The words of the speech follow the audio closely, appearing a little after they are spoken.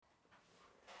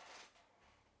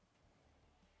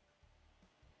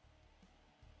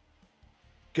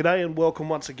G'day and welcome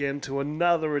once again to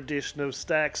another edition of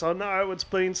Stacks. I know it's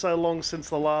been so long since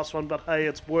the last one, but hey,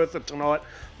 it's worth it tonight.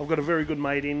 I've got a very good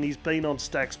mate in. He's been on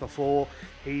Stacks before.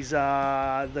 He's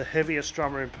the heaviest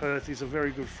drummer in Perth. He's a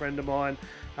very good friend of mine.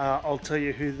 I'll tell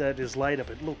you who that is later,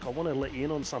 but look, I want to let you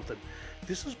in on something.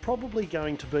 This is probably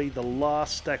going to be the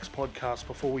last Stacks podcast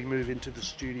before we move into the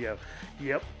studio.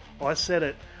 Yep, I said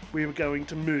it. We were going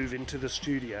to move into the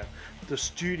studio.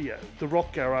 The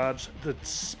Rock Garage, the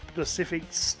specific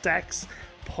Stacks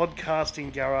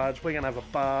podcasting garage. We're going to have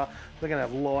a bar, we're going to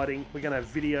have lighting, we're going to have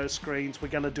video screens, we're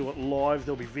going to do it live.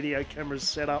 There'll be video cameras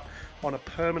set up on a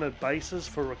permanent basis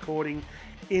for recording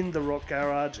in the Rock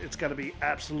Garage. It's going to be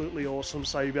absolutely awesome.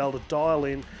 So you'll be able to dial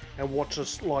in and watch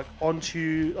us like on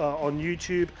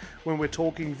YouTube when we're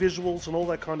talking visuals and all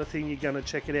that kind of thing. You're going to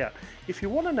check it out. If you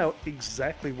want to know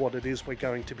exactly what it is we're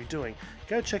going to be doing,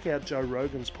 go check out Joe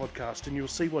Rogan's podcast and you'll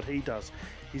see what he does.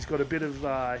 He's got a bit of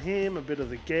him, a bit of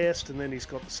the guest, and then he's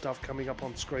got the stuff coming up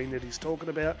on screen that he's talking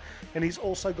about. And he's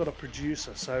also got a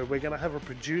producer. So we're going to have a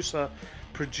producer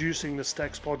producing the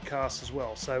Stacks podcast as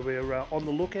well. So we're on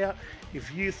the lookout.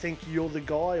 If you think you're the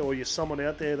guy or you're someone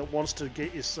out there that wants to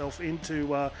get yourself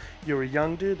into, you're a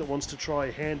young dude that wants to try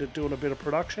a hand at doing a bit of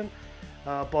production,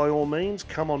 by all means,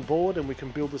 come on board and we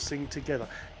can build this thing together.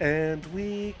 And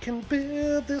we can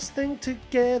build this thing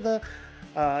together.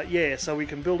 So we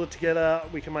can build it together,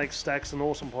 we can make Stacks an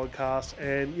awesome podcast,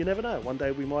 and you never know, one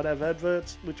day we might have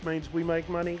adverts, which means we make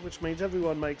money, which means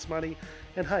everyone makes money,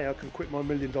 and hey, I can quit my $1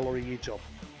 million a year job.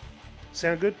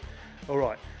 Sound good?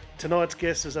 Alright, tonight's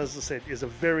guest, as I said, is a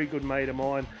very good mate of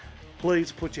mine.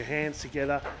 Please put your hands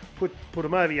together, put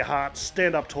them over your heart,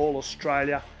 stand up tall,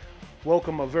 Australia.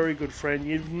 Welcome my very good friend,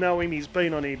 you know him, he's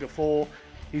been on here before,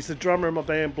 he's the drummer in my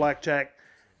band Blackjack.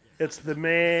 It's the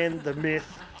man, the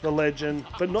myth, the legend,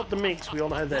 but not the mix. We all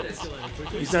know who that is.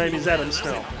 His name is Adam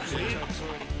Snell.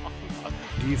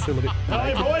 Do you feel a bit...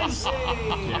 Hey, boys!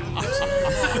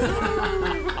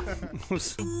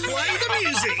 Play the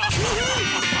music!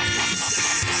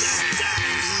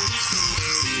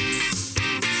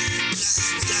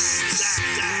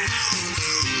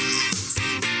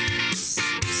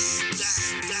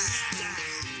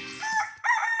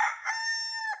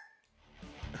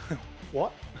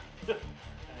 What?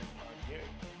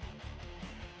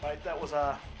 Mate, that was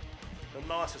the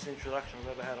nicest introduction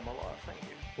I've ever had in my life. Thank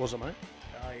you. Was it, mate?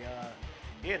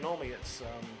 Normally it's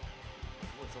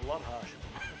a lot harsher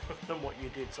than what you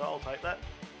did, so I'll take that.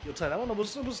 You'll take that one? It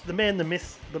was the man, the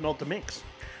myth, but not the mix.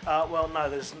 Well, no,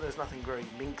 there's nothing very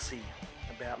minxy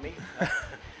about me.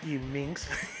 You minx.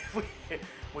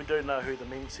 we do know who the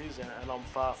minx is, and I'm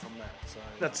far from that. So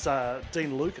That's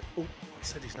Dean Lucas. Oh, I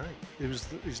said his name.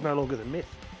 He's no longer the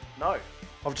myth. No,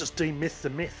 I've just demythed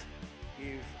the myth.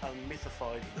 you've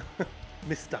unmythified him.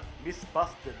 Mister. Myth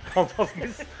busted. I've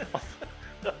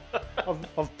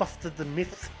busted the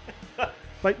myth.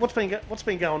 Mate, what's been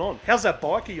going on? How's that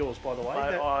bike of yours, by the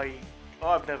way?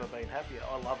 I've never been happier.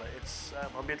 I love it. It's a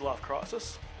midlife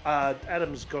crisis.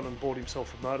 Adam's gone and bought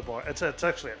himself a motorbike. It's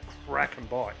actually a cracking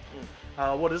bike.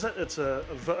 What is it? It's a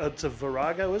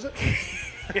Virago, is it?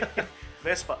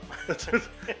 Vespa.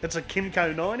 It's a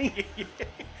Kimco 90. You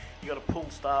got to pull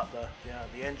start the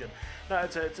engine. No,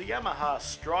 it's a Yamaha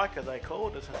Striker, they call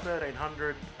it. It's a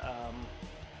 1300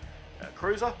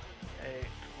 cruiser. It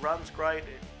runs great.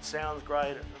 It sounds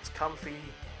great. It's comfy.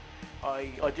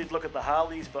 I did look at the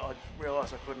Harleys, but I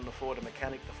realised I couldn't afford a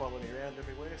mechanic to follow me around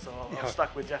everywhere, so I was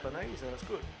stuck with Japanese, and it's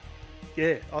good.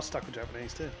 Yeah, I was stuck with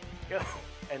Japanese too. Yeah,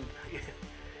 and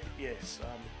yes.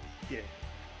 Yeah.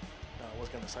 No, I was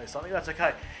going to say something. That's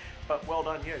okay. But well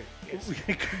done you. Yes.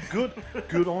 Good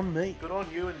on me. Good on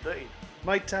you indeed.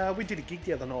 Mate, we did a gig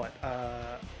the other night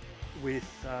with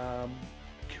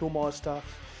Killmeister,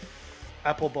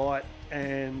 Applebite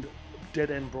and Dead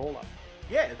End Brawler.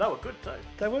 Yeah, they were good too.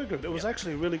 They were good. It was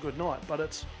actually a really good night,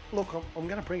 but I'm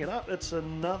going to bring it up. It's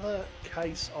another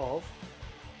case of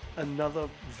another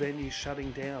venue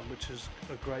shutting down, which is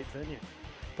a great venue.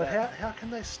 But how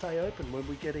can they stay open when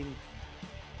we're getting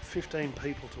 15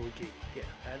 people to a gig? Yeah,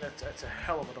 and it's a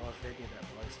hell of a nice venue, that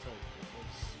place too. It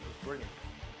was brilliant.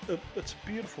 It's a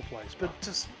beautiful place, but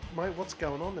just, mate, what's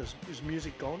going on? Is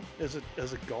music gone? Is it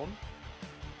gone?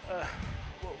 Well,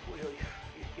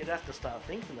 you'd have to start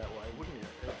thinking that way, wouldn't you?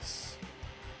 It's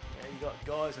you got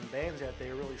guys and bands out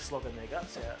there really slogging their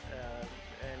guts out,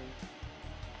 and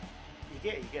you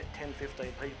get 10,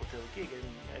 15 people to a gig, and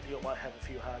if you might have a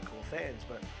few hardcore fans,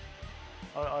 but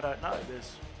I don't know.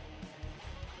 There's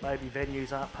maybe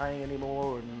venues aren't paying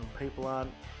anymore, and people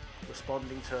aren't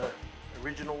responding to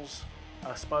originals.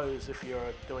 I suppose if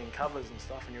you're doing covers and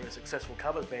stuff and you're a successful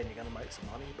covers band, you're going to make some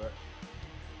money, but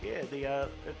Yeah,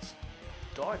 it's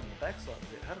died in the backside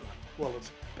of it, hasn't it? Well,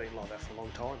 it's been like that for a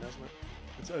long time, hasn't it?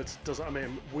 It's doesn't. I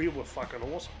mean, we were fucking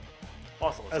awesome.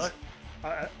 I thought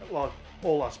so. Like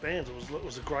all us bands, it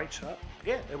was a great show.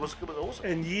 Yeah, it was awesome.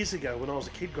 And years ago, when I was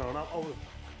a kid growing up, I would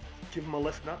give them a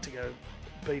left nut to go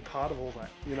be part of all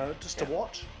that, just to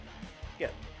watch. Yeah.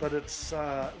 But it's,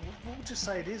 what would you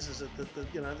say it is? Is it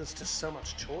that, there's just so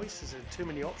much choice? Is there too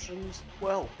many options?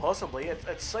 Well, possibly.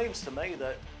 It seems to me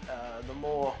that the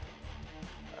more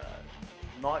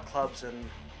nightclubs and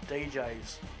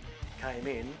DJs came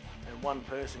in, and one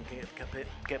person can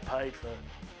get paid for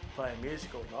playing music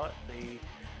all night,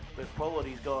 the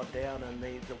quality's gone down, and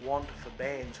the want for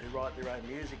bands who write their own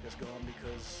music has gone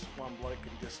because one bloke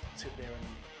can just sit there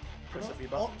and press a few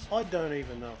buttons. I don't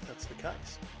even know if that's the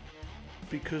case.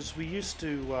 Because we used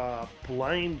to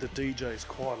blame the DJs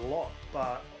quite a lot,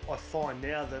 but I find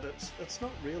now that it's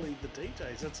not really the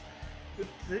DJs.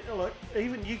 Like,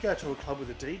 even you go to a club with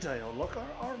a DJ on. Like,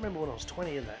 I remember when I was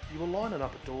 20 in that, you were lining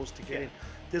up at doors to get in.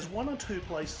 There's one or two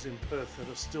places in Perth that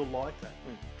are still like that.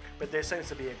 But there seems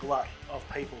to be a glut of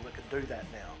people that can do that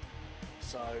now.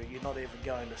 So you're not even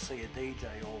going to see a DJ,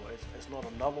 or it's not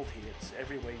a novelty. It's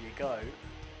everywhere you go,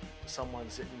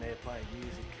 someone's sitting there playing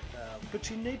music. But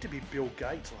you need to be Bill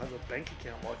Gates or have a bank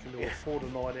account like him to afford a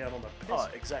night out on the piss. Oh,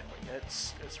 exactly.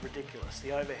 It's ridiculous. The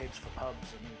overheads for pubs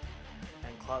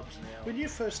and clubs now. When you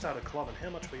first started clubbing, how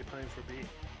much were you paying for a beer?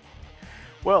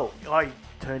 Well, I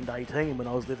turned 18 when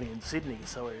I was living in Sydney,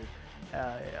 so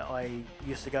I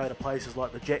used to go to places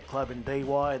like the Jet Club in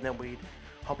DY, and then we'd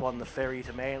hop on the ferry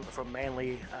to from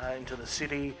Manly into the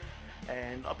city,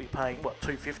 and I'd be paying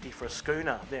 $2.50 for a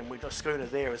schooner. Then a schooner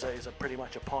there is a pretty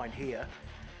much a pint here,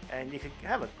 and you could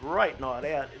have a great night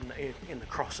out in the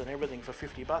Cross and everything for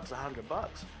 $50, $100.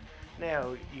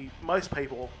 Now, most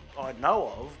people I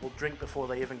know of will drink before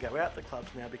they even go out the clubs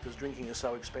now, because drinking is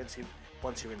so expensive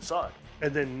once you're inside.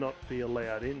 And then not be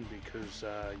allowed in because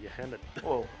you're hammered.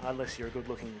 Well, unless you're a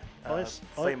good-looking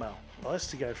female. I used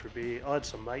to go for a beer. I had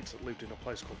some mates that lived in a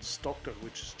place called Stockton,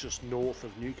 which is just north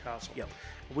of Newcastle. Yep.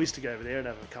 We used to go over there and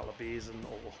have a couple of beers, or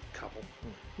a couple.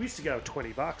 We used to go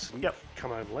 $20 and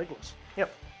come home legless.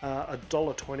 Yep.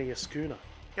 $1.20 a schooner.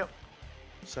 Yep.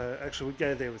 So actually, we'd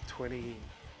go there with 20,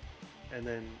 and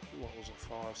then what was it,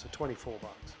 5? So $24.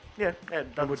 Yeah,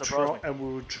 it doesn't surprise me. And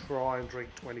we would try and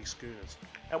drink 20 schooners.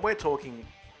 And we're talking,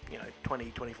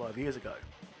 20, 25 years ago.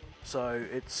 So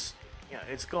it's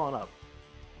gone up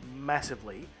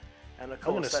massively. And of I'm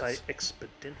going course, to say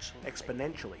exponentially.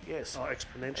 exponentially, yes. Oh,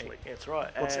 exponentially. That's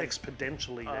right. What's And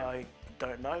exponentially then? I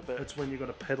don't know, but It's when you've got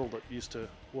a pedal that used to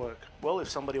work. well, if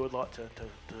somebody would like to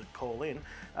call in.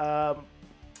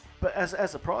 But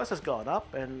as the price has gone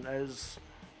up, and as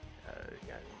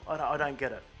I don't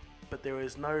get it, but there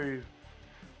is no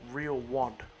real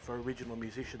want for original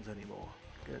musicians anymore.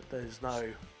 There's no.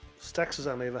 Stax has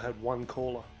only ever had one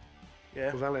caller.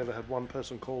 Yeah. We've only ever had one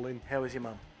person call in. How is your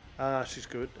mum? She's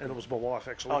good, and it was my wife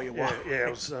actually. Oh, your wife. Yeah,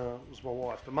 it was my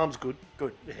wife, but Mum's good.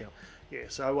 Good. Yeah.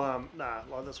 So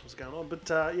like that's what's going on. But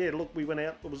look, we went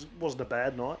out. It wasn't a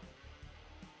bad night,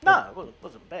 No, it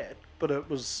wasn't bad. but it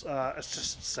was. It's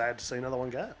just sad to see another one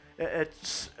go.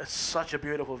 It's such a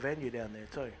beautiful venue down there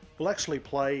too. We'll actually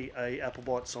play a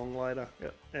Applebite song later,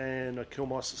 Yep. and a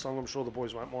Killmeister song. I'm sure the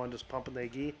boys won't mind us pumping their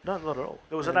gear. No, not at all.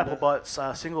 There was an And,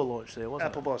 Applebites single launch there,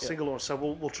 wasn't Applebite it? single launch. So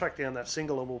we'll track down that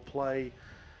single and we'll play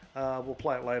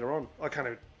it later on.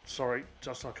 Sorry,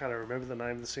 Justin, I can't even remember the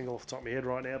name of the single off the top of my head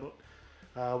right now,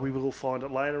 but we will find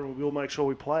it later and we'll make sure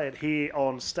we play it here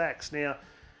on Stax. Now,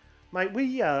 mate,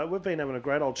 we've been having a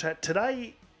great old chat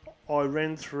today. I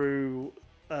ran through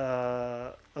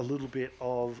a little bit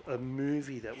of a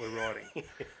movie that we're writing.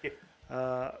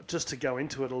 Just to go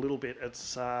into it a little bit,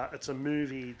 it's a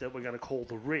movie that we're going to call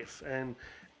The Riff, and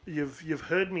you've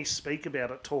heard me speak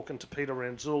about it talking to Peter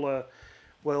Ranzula.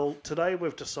 Well, today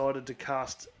we've decided to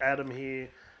cast Adam here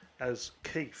as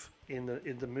Keith in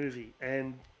the movie,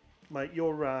 and mate,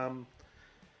 you're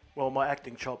Well, my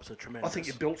acting chops are tremendous. I think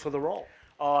you're built for the role.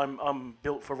 I'm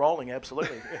built for rolling,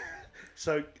 absolutely.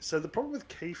 So the problem with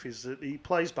Keith is that he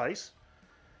plays bass,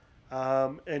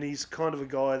 and he's kind of a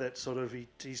guy that sort of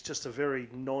he's just a very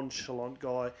nonchalant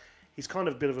guy. He's kind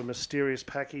of a bit of a mysterious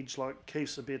package. Like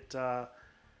Keith's a bit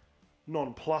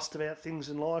nonplussed about things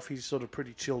in life. He's sort of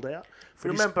pretty chilled out.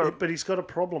 But he's got a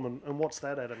problem, and what's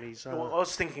that, Adam? He's Well, I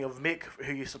was thinking of Mick,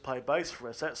 who used to play bass for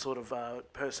us. That sort of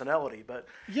personality, but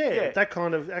that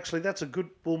kind of that's a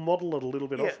good. We'll model it a little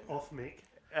bit off Mick.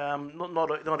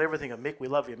 Not everything of Mick. We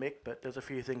love you, Mick, but there's a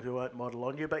few things we won't model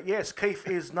on you. But yes, Keith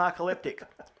is narcoleptic,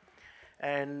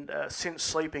 and since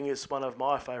sleeping is one of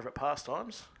my favourite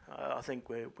pastimes, I think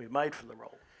we're made for the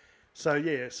role.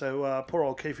 So poor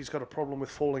old Keefe's got a problem with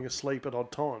falling asleep at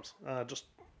odd times.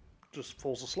 Just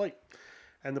falls asleep,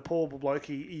 and the poor bloke,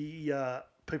 he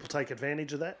people take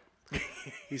advantage of that.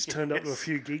 He's turned up to a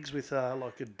few gigs with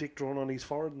like a dick drawn on his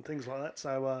forehead and things like that.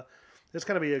 So it's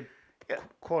going to be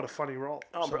quite a funny role.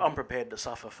 I'm prepared to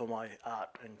suffer for my art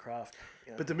and craft.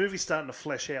 You know. But the movie's starting to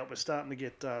flesh out. We're starting to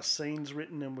get scenes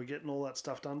written, and we're getting all that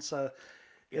stuff done. So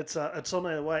it's on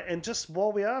our way. And just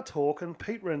while we are talking,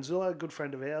 Pete Renzullo, a good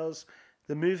friend of ours,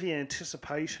 the movie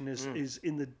Anticipation is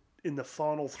in the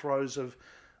final throes of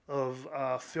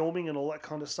filming and all that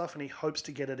kind of stuff, and he hopes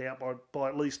to get it out by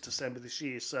at least December this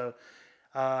year. So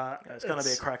it's going to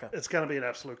be a cracker. It's going to be an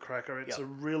absolute cracker. It's a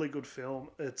really good film.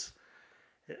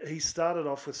 He started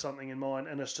off with something in mind,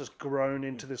 and it's just grown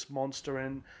into this monster.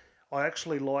 And I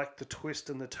actually like the twist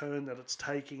and the turn that it's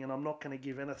taking. And I'm not going to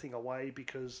give anything away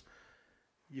because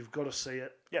you've got to see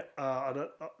it. Yeah.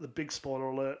 The big spoiler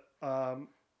alert.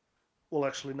 Well,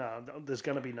 actually, no. There's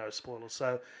going to be no spoilers.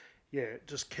 So, yeah,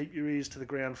 just keep your ears to the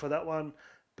ground for that one.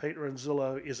 Peter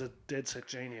Renzullo is a dead set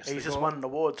genius. He's just won an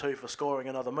award too for scoring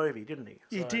another movie, didn't he?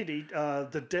 So. He did.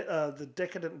 The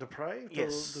Decadent and Depraved,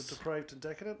 yes, or the Depraved and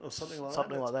Decadent, or something like that.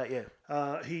 Something like that,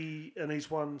 yeah. He's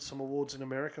won some awards in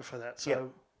America for that.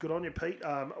 So good on you, Pete.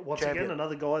 Once again,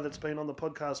 another guy that's been on the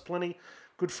podcast plenty.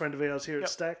 Good friend of ours here at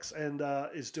Stacks, and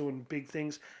is doing big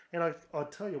things. And I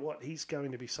tell you what, he's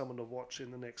going to be someone to watch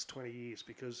in the next 20 years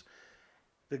because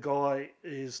the guy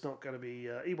is not going to be...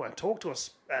 he won't talk to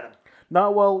us, Adam.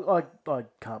 No, well, I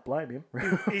can't blame him.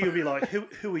 He'll be like,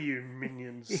 who are you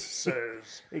minions,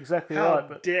 sirs? Exactly How right.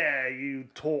 How dare you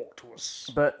talk to us?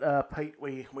 But, Pete,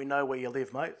 we know where you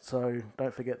live, mate, so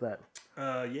don't forget that.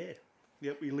 Yeah.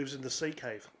 Yep, he lives in the sea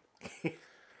cave.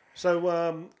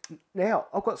 So... now,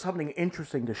 I've got something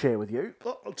interesting to share with you.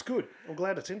 Oh, it's good. I'm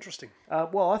glad it's interesting.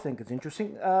 Well, I think it's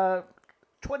interesting.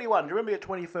 21, do you remember your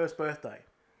 21st birthday?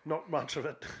 Not much of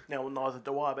it. No, neither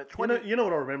do I, but 20... You know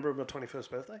what I remember of my 21st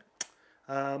birthday?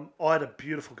 I had a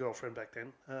beautiful girlfriend back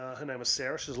then. Her name was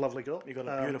Sarah. She's a lovely girl. You've got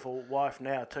a beautiful wife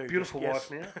now, too. Beautiful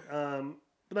wife now.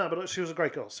 But she was a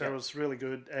great girl. Sarah was really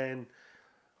good, and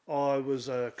I was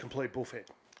a complete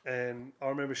bullfed. And I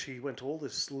remember she went to all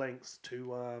this lengths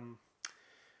to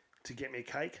get me a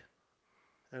cake.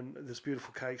 And this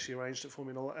beautiful cake, she arranged it for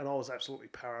me, and I was absolutely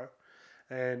paro.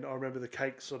 And I remember the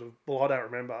cake sort of... Well, I don't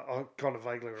remember. I kind of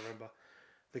vaguely remember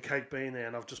the cake being there,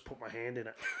 and I've just put my hand in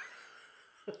it.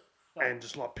 And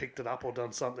just like picked it up or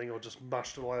done something or just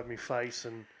mushed it all over my face.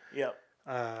 And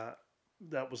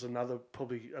that was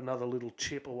probably another little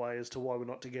chip away as to why we're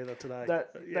not together today.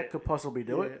 That could possibly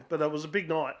do it. But that was a big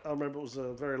night. I remember it was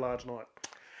a very large night.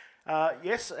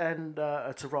 Yes, and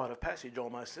it's a rite of passage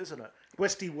almost, isn't it?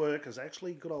 Westie Workers,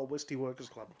 actually. Good old Westie Workers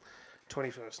Club.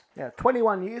 21st. Yeah,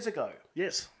 21 years ago.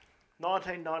 Yes.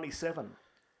 1997.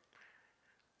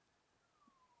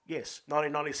 Yes,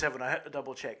 1997. I had to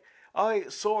double check. I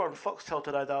saw on Foxtel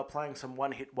today they were playing some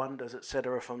one-hit wonders,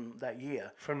 etc. from that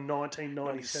year. From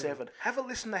 1997. Have a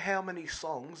listen to how many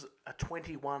songs are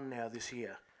 21 now this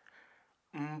year.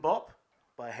 Mbop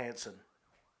by Hanson.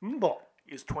 Mbop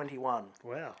is 21.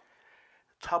 Wow.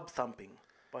 Tub Thumping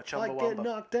by Chumbawamba. I get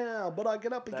knocked down, but I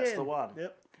get up again. That's the one.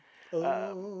 Yep.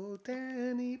 Oh,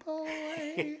 Danny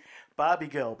boy. Barbie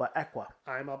Girl by Aqua.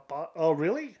 Oh,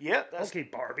 really? Yeah. Okay,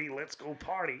 Barbie, let's go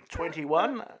party.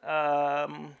 21.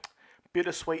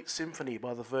 Bittersweet Symphony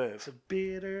by The Verve. It's a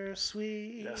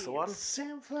bittersweet that's the one.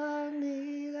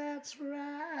 symphony, that's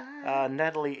right.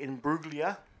 Natalie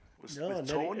Imbruglia with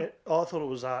Torn. I thought it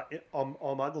was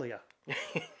I'm Uglier.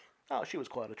 Oh, she was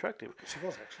quite attractive. She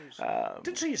was actually.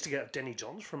 Didn't she used to get Denny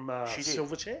Johns from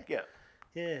Silverchair? Yeah.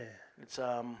 Yeah. It's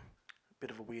bit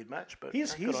of a weird match, but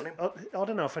good on him. I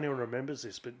don't know if anyone remembers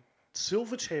this, but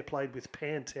Silverchair played with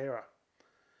Pantera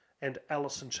and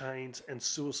Alice in Chains and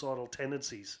Suicidal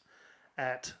Tendencies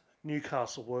at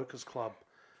Newcastle Workers Club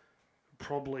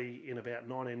probably in about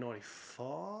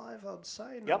 1995, I'd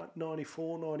say. Yep.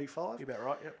 94, 95. You're about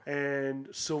right, yep. And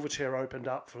Silverchair opened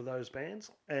up for those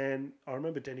bands. And I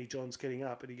remember Denny Johns getting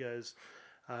up and he goes,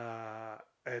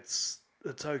 it's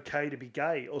okay to be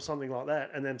gay or something like that,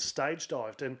 and then stage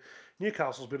dived. And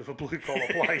Newcastle's a bit of a blue collar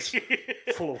place,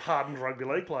 full of hardened rugby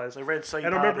league players. The Red Sea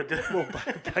and parted. I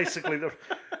remember, basically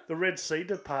the Red Sea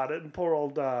departed, and poor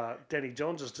old Danny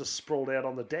Johns is just sprawled out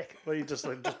on the deck. He just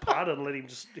parted and let him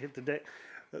just hit the deck.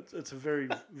 It's a very,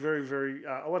 very, very,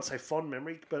 I won't say fond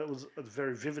memory, but it was a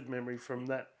very vivid memory from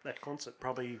that concert.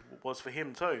 Probably was for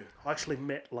him too. I actually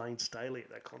met Lane Staley at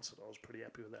that concert. I was pretty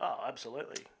happy with that. Oh,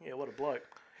 absolutely. Yeah, what a bloke.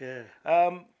 Yeah.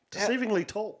 Deceivingly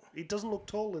tall. He doesn't look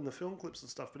tall in the film clips and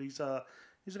stuff, but he's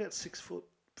about 6 foot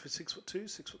 6'2",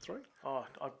 6'3". Oh,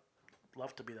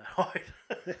 love to be that height.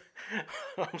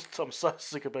 I'm so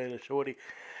sick of being a shorty.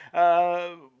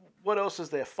 What else is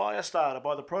there? Firestarter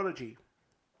by The Prodigy.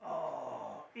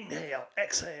 Inhale,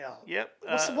 exhale. Yep.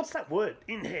 What's that word?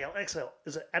 Inhale, exhale.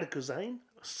 Is it Atticusane?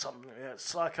 Something,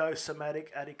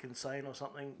 psychosomatic, addict insane or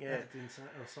something. Yeah. Or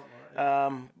something like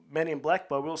that. Men in Black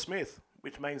by Will Smith,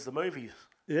 which means the movie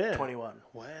Yeah. 21.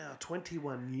 Wow,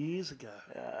 21 years ago.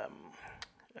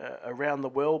 Around the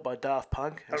World by Daft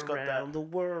Punk. It's got Around that the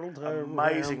world.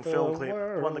 amazing around film the clip.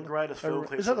 world. One of the greatest film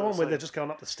clips. Is that the I've one ever where seen. they're just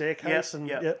going up the staircase?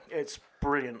 Yep. It's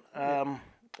brilliant.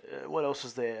 What else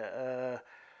is there?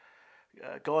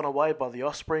 Gone Away by The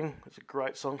Offspring. It's a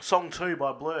great song. Song 2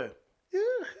 by Blur.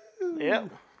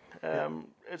 Yep.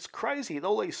 It's crazy.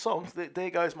 All these songs. There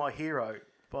Goes My Hero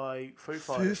by Foo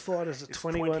Fighters. Foo Fighters are It's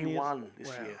 21 years. this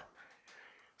Wow. year.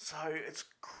 So it's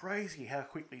crazy how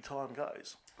quickly time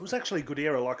goes. It was actually a good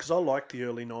era, like, because I like the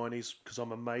early 90s, because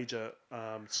I'm a major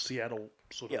Seattle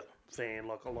sort of Yep. fan.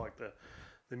 Like, I like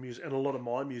the music, and a lot of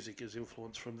my music is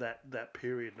influenced from that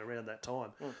period and around that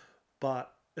time.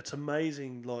 But it's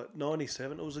amazing, like,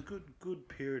 97, it was a good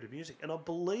period of music. And I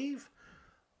believe,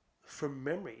 from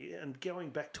memory, and going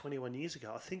back 21 years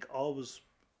ago, I think I was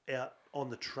out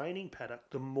on the training paddock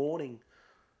the morning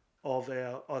of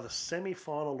our either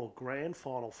semi-final or grand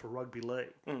final for rugby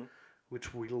league,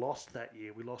 which we lost that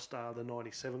year. We lost the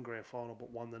 97 grand final,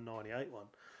 but won the 98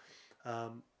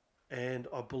 one. And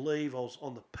I believe I was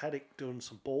on the paddock doing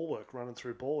some ball work, running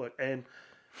through ball work, and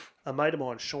a mate of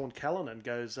mine, Sean Callanan,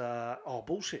 goes, oh,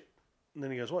 bullshit. And then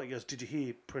he goes, what? He goes, did you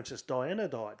hear Princess Diana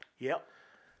died? Yep.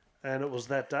 And it was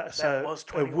that day. So was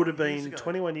it would have 21 years been ago.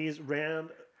 21 years around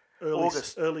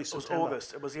August. early It was September.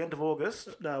 August. It was the end of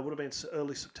August. No, it would have been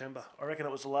early September. I reckon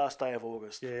it was the last day of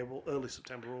August. Yeah, well, early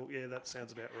September. Yeah, that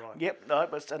sounds about right. Yep. No,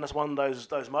 but and it's one of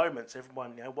those moments.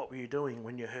 Everyone, what were you doing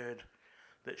when you heard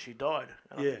that she died?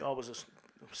 And I Yeah. think I was just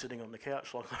sitting on the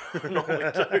couch like I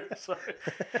normally do. So,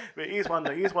 but here's one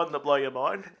to blow your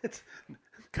mind.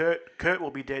 Kurt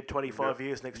will be dead 25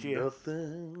 years next year.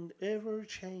 Nothing ever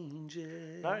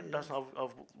changes. No, it doesn't.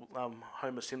 I've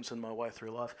Homer Simpson my way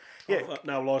through life. Yeah,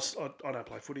 No, well, I don't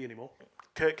play footy anymore.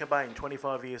 Kurt Cobain,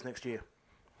 25 years next year.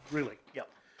 Really? Yep.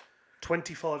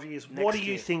 25 years. Next What do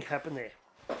you year. think happened there?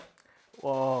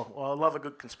 Well, I love a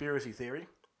good conspiracy theory.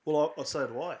 Well, so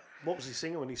do I. What was he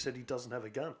singing when he said he doesn't have a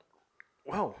gun?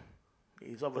 Well, he's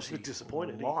I was a obviously bit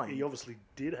disappointed. lying. He obviously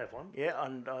did have one. Yeah,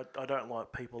 and I don't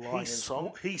like people lying in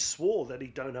song. He swore that he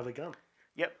don't have a gun.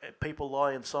 Yep, people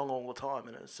lie in song all the time,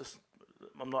 and it's just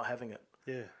I'm not having it.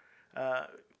 Yeah.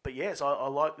 But yes, I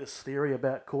like this theory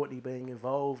about Courtney being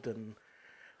involved, and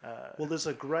Well, there's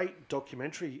a great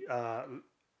documentary,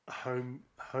 home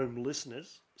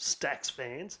listeners, Stax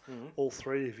fans, all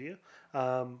three of you.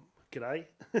 G'day,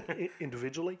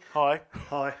 individually. hi,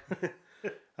 Hi.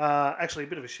 Actually, a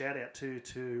bit of a shout out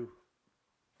to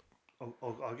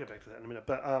I'll get back to that in a minute.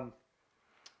 But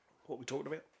what we talking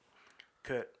about?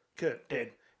 Kurt.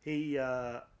 Dead. He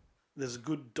there's a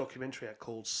good documentary out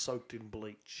called Soaked in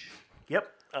Bleach. Yep,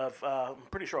 I'm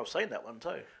pretty sure I've seen that one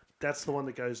too. That's the one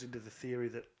that goes into the theory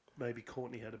that maybe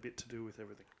Courtney had a bit to do with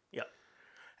everything. Yep,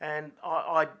 and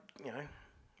I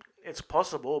it's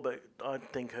possible, but I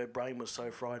think her brain was so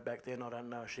fried back then. I don't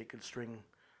know if she could string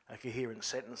a coherent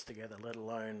sentence together, let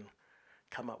alone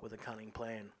come up with a cunning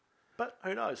plan. But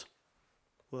who knows?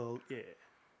 Well, yeah.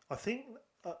 I think,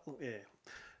 yeah.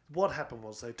 What happened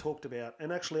was they talked about,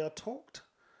 and actually I talked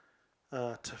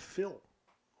to Phil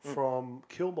from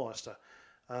Killmeister.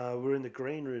 We were in the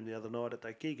green room the other night at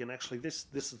that gig, and actually this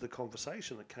is the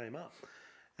conversation that came up.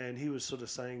 And he was sort of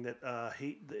saying that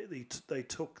they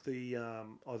took the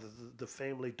either the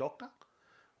family doctor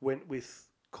went with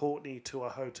Courtney to a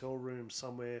hotel room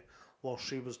somewhere while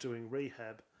she was doing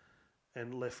rehab,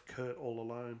 and left Kurt all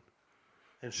alone.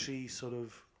 And she sort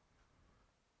of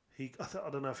I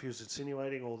don't know if he was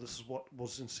insinuating, or this is what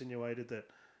was insinuated, that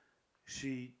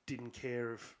she didn't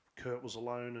care if Kurt was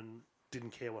alone and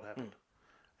didn't care what happened,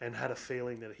 and had a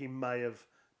feeling that he may have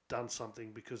done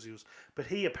something because he was. But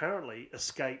he apparently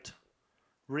escaped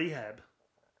rehab,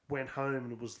 went home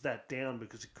and was that down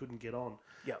because he couldn't get on.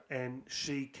 Yep. And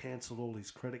she cancelled all his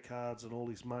credit cards and all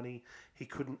his money. He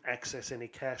couldn't access any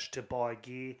cash to buy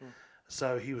gear.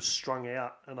 So he was strung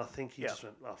out, and I think he just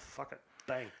went, oh, fuck it,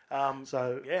 bang.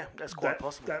 So yeah, that's quite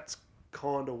possible. That's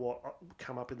kind of what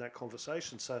come up in that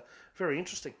conversation. So very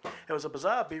interesting. It was a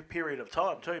bizarre period of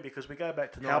time too, because we go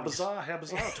back to How 90s. bizarre, 21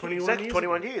 exactly, years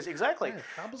 21 ago. years, exactly. Yeah,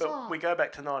 how bizarre. But we go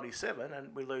back to 97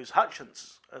 and we lose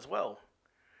Hutchins as well.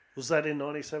 Was that in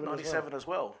 97 97 as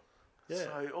well. Yeah.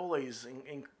 So all these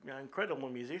incredible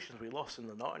musicians we lost in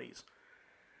the 90s.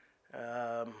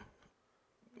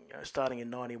 starting in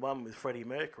 '91 with Freddie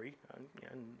Mercury,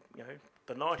 and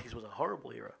the '90s was a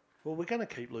horrible era. Well, we're going to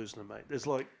keep losing them, mate. There's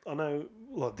I know,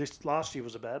 this last year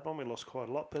was a bad one. We lost quite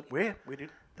a lot, but Yeah, we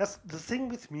did. that's the thing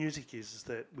with music is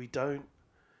that we don't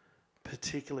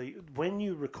particularly when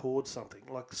you record something.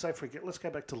 Like, say, let's go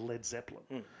back to Led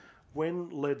Zeppelin. When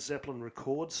Led Zeppelin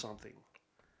records something,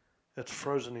 it's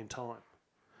frozen in time.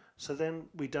 So then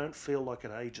we don't feel like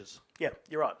it ages. Yeah,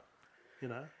 you're right.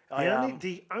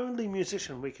 The only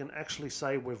musician we can actually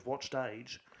say we've watched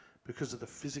age because of the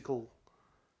physical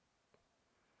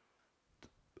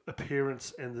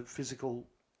appearance and the physical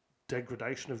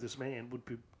degradation of this man would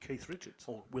be Keith Richards.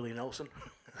 Or Willie Nelson.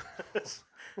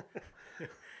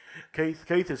 Keith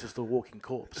is just a walking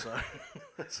corpse, so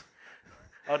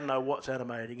I don't know what's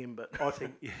animating him, but I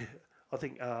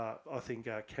think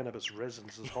cannabis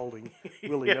resins is holding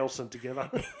Willie Nelson together.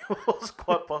 it's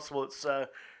quite possible it's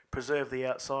preserved the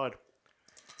outside.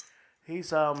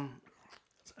 He's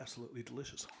It's absolutely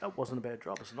delicious. that wasn't a bad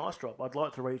drop. It's a nice drop. I'd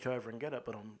like to reach over and get it,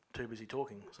 but I'm too busy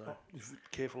talking. So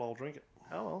Careful, I'll drink it.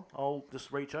 oh well, I'll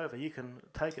just reach over. You can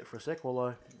take it for a sec while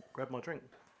I grab my drink.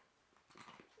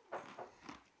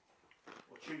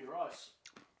 Or chew your ice.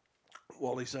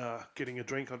 While he's getting a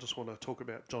drink, I just want to talk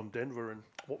about John Denver and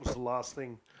what was the last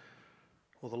thing,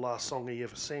 or the last song he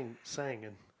ever sang.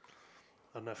 And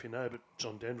I don't know if you know, but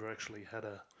John Denver actually had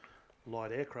a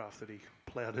light aircraft that he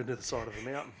ploughed into the side of a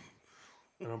mountain.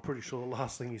 And I'm pretty sure the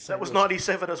last thing he sang That was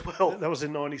 '97 as well. That was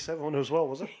in '97 as well,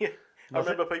 was it? Yeah. I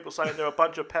remember people saying there were a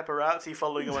bunch of paparazzi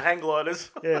following him on hang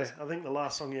gliders. Yeah, I think the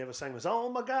last song he ever sang was "Oh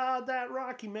my God, that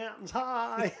Rocky Mountain's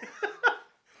high."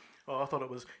 Oh, I thought it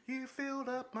was "You filled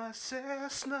up my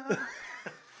Cessna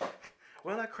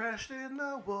when I crashed in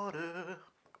the water."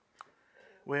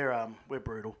 We're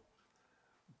brutal,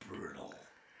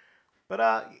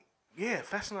 but yeah,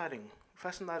 fascinating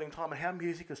time and how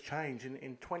music has changed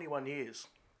in 21 years.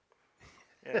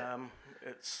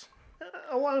 It's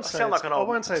I won't say sound it's, like an old- I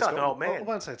won't say sound it's like got, an old man. I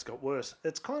won't say it's got worse.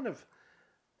 It's kind of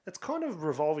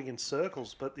revolving in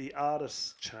circles, but the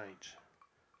artists change.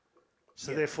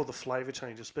 So therefore the flavour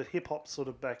changes. But hip hop's sort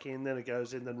of back in, then it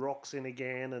goes in, then rock's in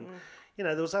again, and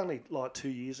there was only like 2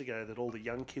 years ago that all the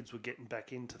young kids were getting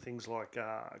back into things like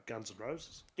Guns N'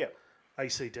 Roses, yeah.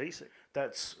 AC/DC.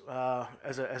 That's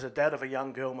as a dad of a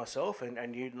young girl myself, and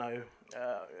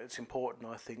it's important,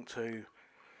 I think, to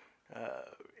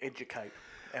educate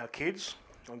our kids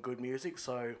on good music.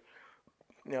 So,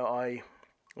 I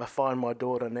find my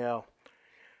daughter now,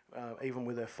 even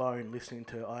with her phone, listening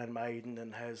to Iron Maiden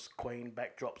and has Queen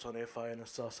backdrops on her phone and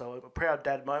stuff. So a proud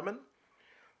dad moment.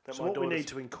 So what we need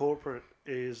to incorporate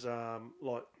is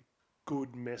like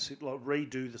good message, like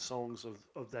redo the songs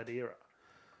of that era,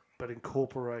 but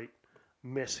incorporate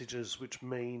messages which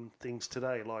mean things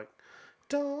today, like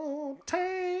 "Don't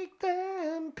take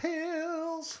them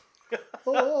pills,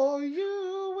 or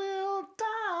you will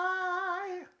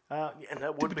die." and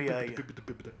that would be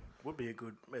a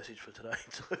good message for today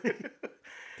too.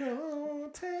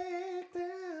 Don't take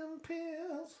them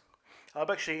pills. I'm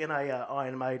actually in a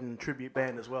Iron Maiden tribute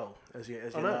band as well, as you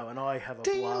know, and I have a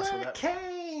blast with Dealer that.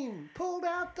 Kane pulled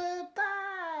out the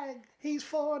bag. He's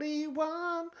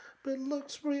 41, but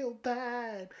looks real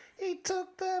bad. He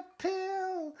took the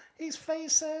pill. His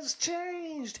face has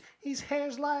changed. His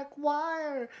hair's like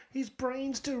wire. His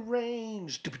brain's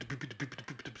deranged.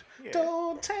 Yeah.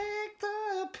 Don't take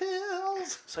the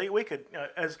pills. See, we could,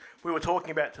 as we were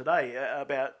talking about today,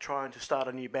 about trying to start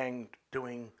a new band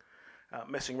doing,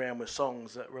 messing around with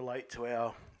songs that relate to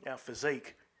our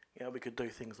physique. We could do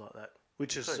things like that.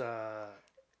 Which is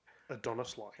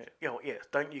Adonis-like. Yeah.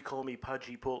 Don't you call me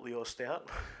pudgy, portly, or stout?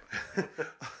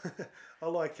 I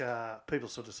like people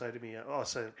sort of say to me, I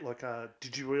say, like,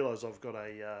 did you realise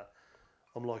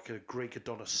I'm like a Greek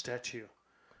Adonis statue?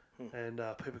 And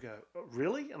people go, "Oh,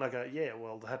 really?" And I go, "Yeah,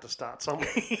 well, they had to start somewhere."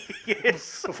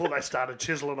 Yes. Before they started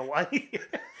chiseling away.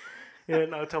 Yeah,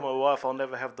 no, I tell my wife I'll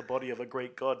never have the body of a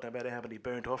Greek god, no matter how many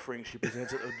burnt offerings she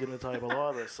presents at the dinner table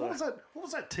either. So. What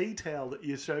was that tea towel that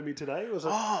you showed me today? Was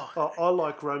it? Oh. I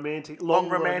like long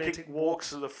romantic walks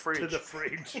to the fridge. to the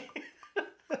fridge.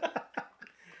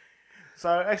 So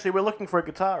actually, we're looking for a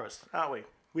guitarist, aren't we?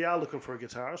 We are looking for a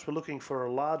guitarist. We're looking for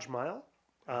a large male,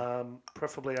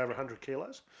 preferably over 100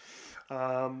 kilos.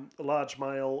 A large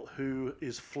male who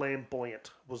is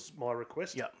flamboyant was my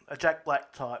request. Yeah, a Jack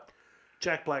Black type.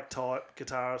 Jack Black type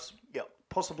guitarist. Yep.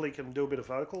 Possibly can do a bit of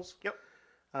vocals. Yep.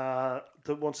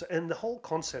 And the whole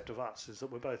concept of us is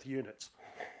that we're both units,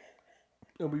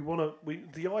 and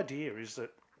the idea is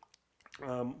that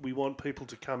we want people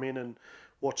to come in and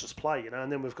watch us play,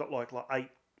 and then we've got like 8.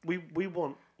 We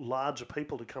want larger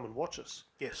people to come and watch us.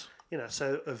 Yes. You know,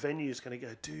 so a venue's going to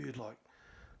go, dude, like,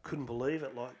 couldn't believe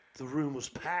it. Like, the room was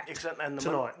packed Exactly. And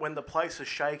tonight. when the place is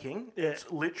shaking,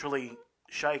 it's literally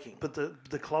shaking. But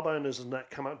the club owners and that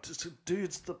come up to say,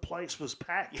 dudes, the place was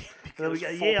packed. And then we go,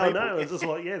 because 4 yeah, I people. know. It's just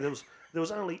like, yeah, there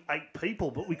was only 8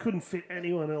 people, but we couldn't fit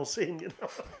anyone else in, you know.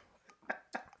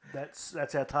 That's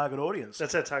our target audience.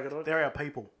 That's our target audience. They're our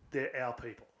people. They're our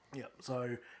people. Yeah.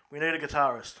 So we need a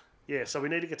guitarist. Yeah, so we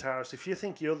need a guitarist. If you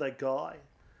think you're that guy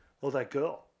or that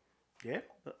girl, Yeah.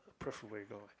 preferably a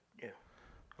guy. Yeah.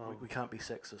 We can't be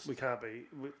sexist. We can't be,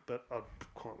 but I'd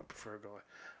quite prefer a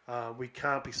guy. We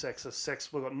can't be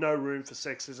sexist. We've got no room for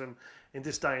sexism in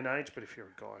this day and age. But if you're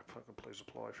a guy, fucking please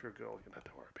apply. If you're a girl, you don't have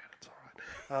to worry about it. It's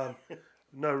all right.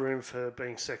 No room for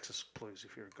being sexist, please.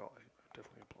 If you're a guy,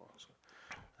 definitely apply.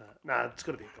 So, no, it's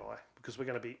got to be a guy because we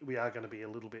are going to be a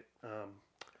little bit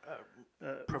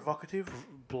Provocative.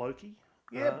 blokey.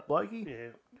 Yeah, blokey.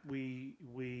 Yeah,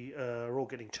 we are all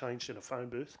getting changed in a phone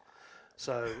booth,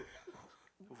 so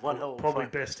One hell of a probably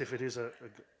fun. best if it is a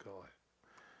guy.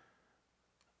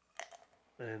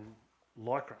 And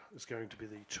lycra is going to be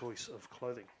the choice of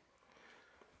clothing.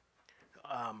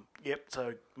 Yep.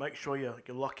 So make sure you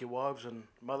lock your wives and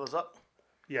mothers up.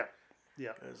 Yeah.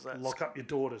 'Cause that's Lock up your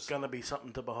daughters. It's going to be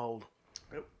something to behold.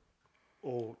 Yep.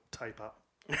 Or tape up.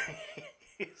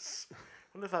 Yes. I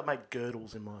wonder if I make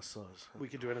girdles in my size. We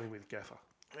could do anything with gaffer.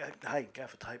 Hey,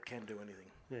 gaffer tape can do anything.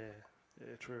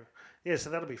 Yeah, true. Yeah, so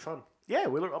that'll be fun. Yeah,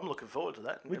 I'm looking forward to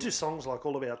that. We do songs like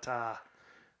all about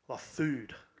like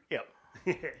food. Yep.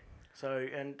 Yeah. So,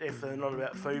 and if they're not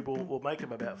about food, we'll make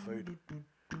them about food.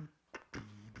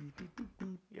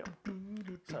 Yep.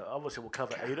 So obviously we'll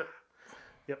cover Eat It.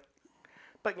 Yep.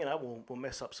 But we'll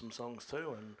mess up some songs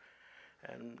too,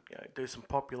 and do some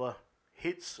popular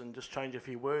hits and just change a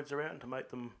few words around to make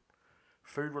them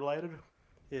food related.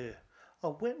 Yeah. I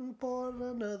went and bought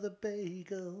another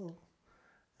bagel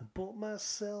and bought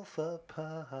myself a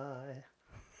pie.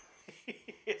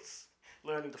 Yes.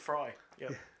 Learning to fry.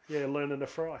 Yep. Yeah, learning to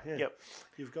fry. Yeah. Yep.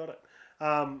 You've got it.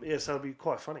 Yeah, so it'll be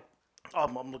quite funny.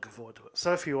 I'm looking forward to it.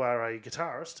 So if you are a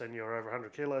guitarist and you're over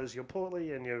 100 kilos, you're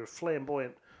portly and you're a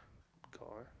flamboyant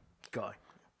guy.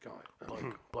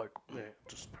 Bloke. Yeah,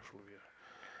 just preferably. Yeah.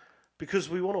 Because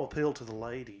we want to appeal to the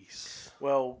ladies.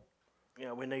 Well,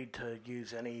 we need to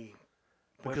use any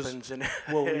Because- weapons in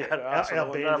Well, yeah, our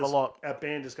arsenal. We don't have a lot. our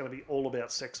band is going to be all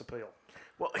about sex appeal.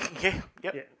 Well, yeah,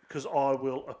 yep. Yeah, because I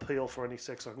will appeal for any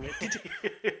sex I can get. Did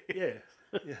you?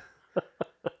 Yeah.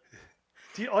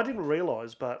 I didn't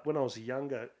realise, but when I was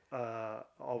younger, I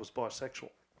was bisexual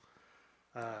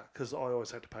because I always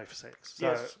had to pay for sex. So,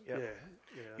 Yes, yep.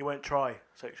 yeah. You weren't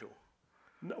trisexual.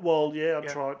 No, well, yeah, I'd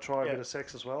Yeah. try a Yeah. bit of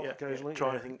sex as well Yeah, occasionally. Try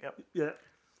yeah. anything. Yep. Yeah,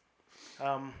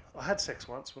 I I had sex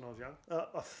once when I was young.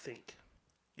 I think.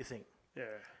 You think? Yeah.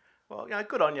 Well,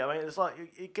 good on you. I mean, it's like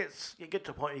you get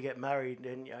to a point you get married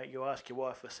and you ask your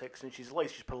wife for sex and she's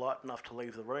polite enough to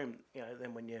leave the room.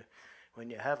 Then when you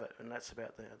have it, and that's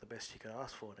about the best you can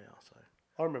ask for now. So.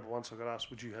 I remember once I got asked,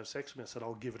 "Would you have sex with me?" I said,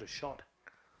 "I'll give it a shot."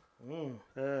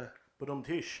 But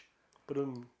tish.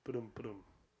 Ba-dum.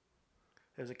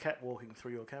 There's a cat walking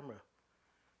through your camera.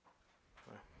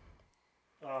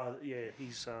 Yeah,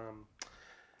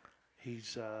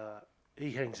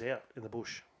 he hangs out in the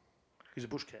bush. He's a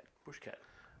bush cat. Bush cat.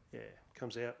 Yeah,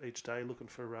 comes out each day looking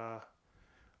for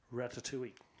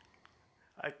ratatouille.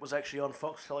 It was actually on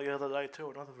Foxtel the other day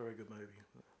too. Another very good movie.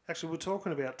 Actually, we're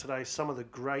talking about today some of the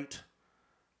great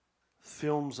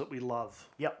films that we love.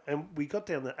 Yep. And we got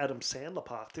down the Adam Sandler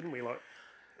path, didn't we? Like,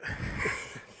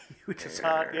 Which is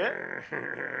hard. Yeah.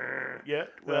 Yeah.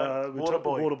 Well, we talked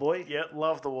about Waterboy. Yeah,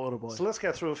 love the Waterboy. So let's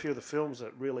go through a few of the films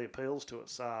that really appeals to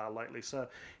us lately. So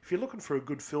if you're looking for a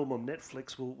good film on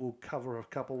Netflix, we'll cover a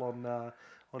couple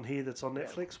on here that's on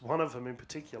Netflix. One of them in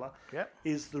particular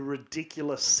is The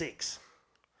Ridiculous Six.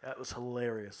 That was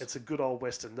hilarious. It's a good old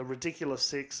Western. The Ridiculous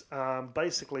Six,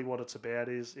 basically what it's about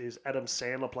is Adam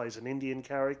Sandler plays an Indian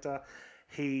character.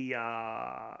 He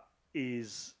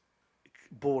is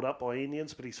brought up by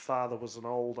Indians, but his father was an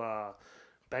old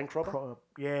bank robber.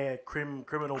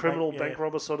 Criminal Bank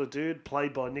robber sort of dude,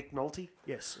 played by Nick Nolte.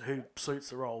 Yes, who suits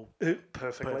the role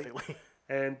Perfectly.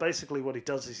 And basically what he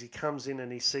does is he comes in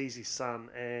and he sees his son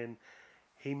and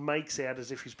he makes out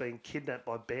as if he's been kidnapped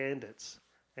by bandits.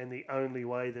 And the only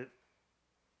way that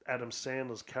Adam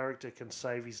Sandler's character can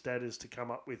save his dad is to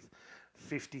come up with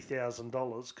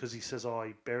 $50,000 because he says,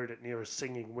 he buried it near a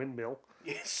singing windmill.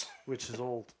 Yes. Which is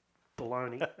all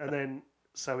baloney. And then,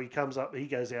 so he comes up, he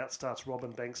goes out, starts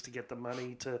robbing banks to get the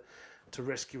money to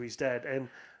rescue his dad.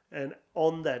 And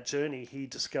on that journey, he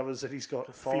discovers that he's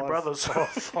got few brothers.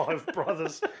 five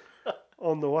brothers.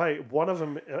 on the way. One of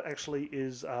them actually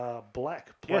is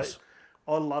Black. Yes.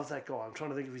 I love that guy. I'm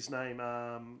trying to think of his name.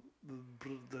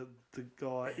 The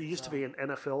guy. He used to be an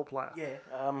NFL player. Yeah.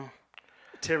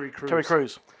 Terry Crews. Terry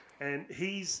Crews. And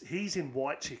he's in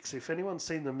White Chicks. If anyone's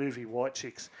seen the movie White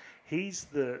Chicks, he's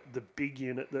the big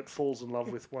unit that falls in love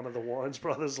with one of the Wines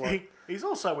brothers. Like, He's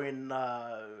also in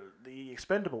the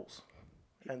Expendables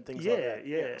and things like that.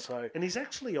 yeah. So And he's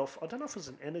actually off. I don't know if it's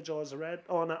an Energizer ad.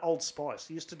 Oh no, Old Spice.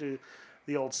 He used to do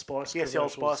the Old Spice. Yes, the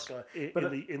Old commercials Spice guy. in, But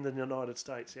in the United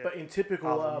States. Yeah. but in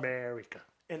typical of America.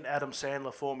 in Adam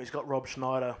Sandler form, he's got Rob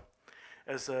Schneider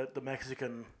as the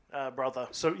Mexican brother.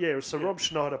 So Rob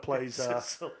Schneider plays.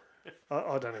 So-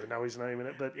 I don't even know his name in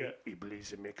it, but he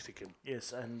plays a Mexican.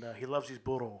 yes, and he loves his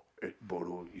burro.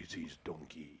 Boro is his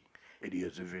donkey, and he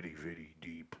has a very, very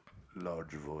deep,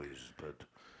 large voice, but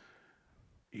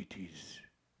it is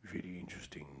very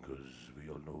interesting because we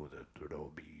all know that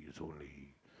Robbie is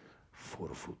only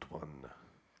 4'1".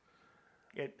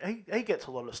 Yeah, he gets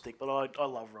a lot of stick, but I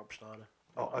love Rob Schneider.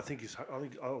 Oh, I think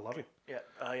I love him.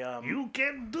 Yeah, You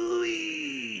can do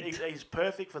it. he's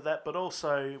perfect for that, but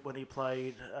also when he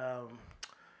played,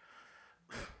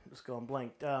 just gone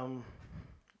blank,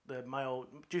 the male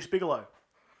Juice Bigelow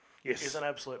Yes. is an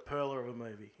absolute perler of a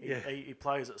movie. He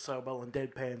plays it so well and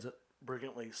deadpans it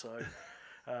brilliantly. So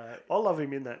I love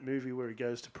him in that movie where he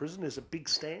goes to prison. There's a big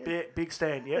stand. big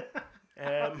stand,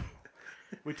 yeah,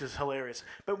 which is hilarious.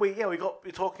 But we're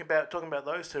talking about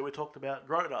those two. We talked about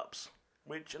Grown Ups,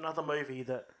 which another movie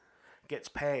that gets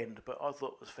panned, but I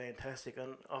thought was fantastic.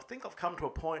 And I think I've come to a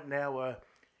point now where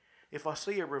if I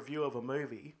see a review of a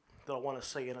movie that I want to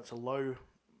see and it's a low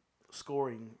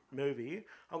scoring movie,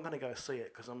 I'm going to go see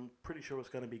it because I'm pretty sure it's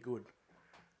going to be good.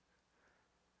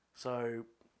 So,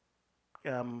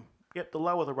 the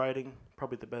lower the rating,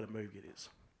 probably the better movie it is.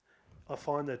 I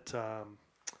find that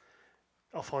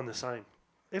I find the same.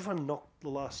 Everyone knocked the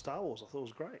last Star Wars. I thought it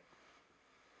was great.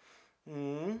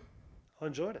 I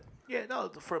enjoyed it. Yeah, no,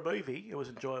 for a movie, it was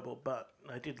enjoyable, but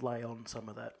they did lay on some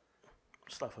of that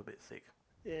stuff a bit thick.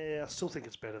 Yeah, I still think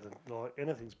it's better than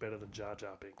anything's better than Jar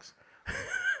Jar Binks.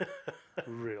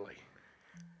 Really.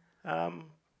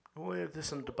 Well, there's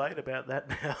some debate about that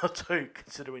now too,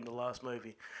 considering the last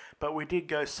movie. But we did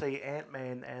go see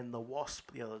Ant-Man and the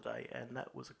Wasp the other day, and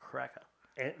that was a cracker.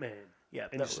 Ant-Man. Yeah,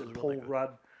 And that you said was Paul really good. Rudd.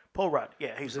 Paul Rudd,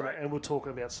 yeah, he's in great. it, and we're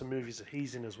talking about some movies that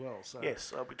he's in as well. So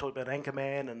Yes, we talked about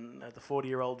Anchorman and the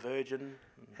 40-Year-Old Virgin.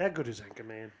 how good is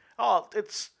Anchorman? Oh,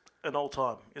 it's an old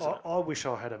time, isn't it? I wish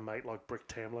I had a mate like Brick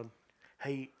Tamlin.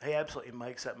 He absolutely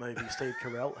makes that movie, Steve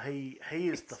Carell. He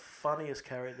is the funniest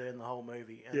character in the whole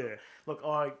movie. And Yeah. Look,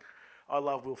 I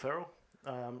love Will Ferrell.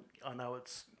 I know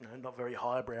it's not very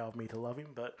highbrow of me to love him,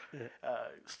 but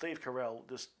Steve Carell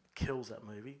just kills that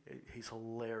movie. He's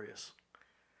hilarious.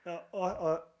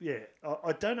 I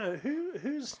don't know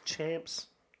who's Champs.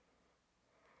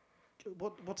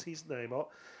 What's his name?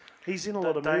 He's in a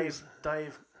lot of movies.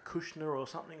 Dave Kushner or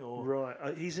something, or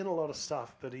Right, he's in a lot of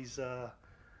stuff, but he's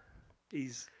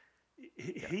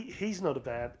not a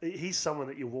bad. He's someone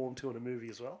that you're warm to in a movie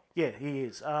as well. yeah, he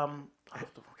is. I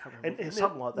can't remember. And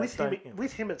Something like that.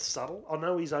 With him, it's subtle. I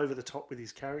know he's over the top with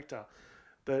his character,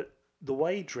 but the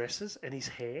way he dresses and his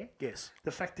hair, Yes.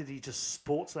 the fact that he just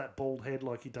sports that bald head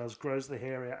like he does, grows the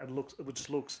hair out, and just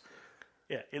looks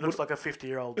Yeah, he looks like a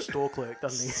 50-year-old store clerk,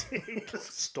 doesn't he?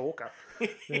 stalker.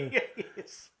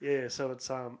 Yes. Yeah, so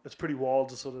it's pretty wild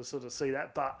to sort of see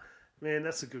that. But man,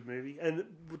 that's a good movie, and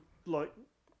like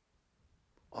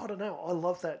I don't know, I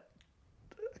love that.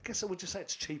 I guess I would just say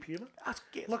it's cheap humour.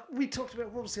 Yeah. Like we talked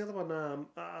about, what was the other one?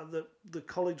 The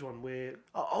college one where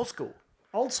Old school.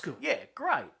 Old School. Yeah,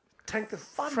 great. Frank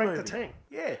movie. the Tank.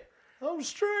 Yeah. I'm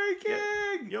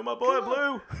streaking. You're my boy, Come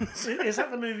on. Blue. Is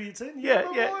that the movie it's in? Yeah,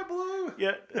 You're my yeah. boy Blue.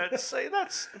 Yeah, that's...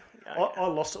 I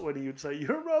lost it when he would say,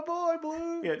 "You're my boy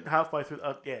Blue." Yeah, halfway through...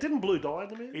 yeah. Didn't Blue die in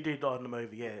the movie? He did die in the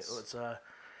movie, yeah. It's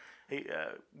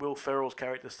Will Ferrell's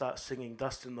character starts singing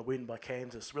Dust in the Wind by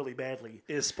Kansas really badly.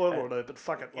 Yeah, spoiler alert, but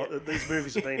fuck it. Like, these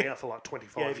movies have been out for like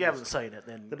 25 Yeah, years. if you haven't seen it,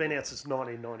 then... They've been out since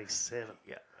 1997.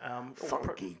 Yeah.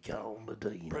 Funky Carl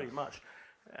Medina. Pretty much.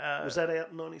 Was that out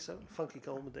in 97? Funky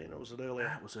Cole Medina, or was it earlier?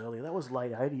 That was earlier. That was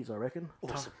late 80s, I reckon.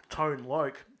 Awesome. Tone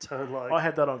Loc. Tone Loc. I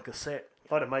had that on cassette.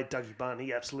 I had a mate, Dougie Bunn.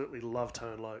 He absolutely loved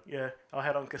Tone Loc. Yeah, I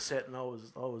had on cassette and I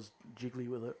was jiggly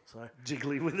with it. So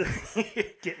Jiggly with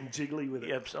it. Getting jiggly with it.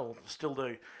 yeah, still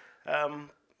do.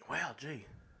 Wow, gee,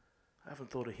 I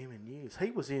haven't thought of him in years.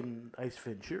 He was in Ace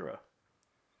Ventura.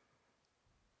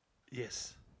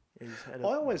 Yes. He's had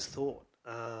I always thought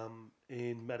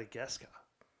in Madagascar,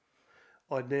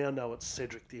 I now know it's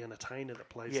Cedric the Entertainer that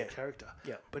plays Yeah. the character.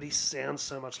 Yeah. But he sounds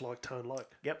so much like Tone Loc.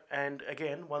 Yep, and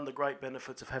again, one of the great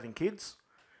benefits of having kids,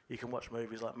 you can watch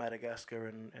movies like Madagascar,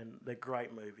 and they're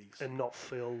great movies. And not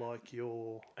feel like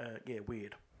you're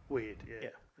Weird. weird. Yeah. Yeah.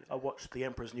 I watched The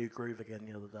Emperor's New Groove again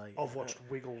the other day. I've watched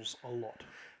Wiggles a lot.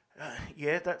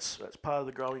 Yeah, that's part of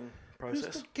the growing Who's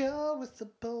process. the girl with the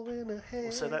bow in her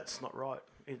hair? So that's not right.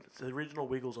 It's the original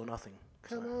Wiggles or nothing.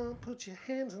 Come on, put your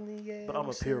hands in the air. But I'm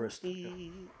a purist.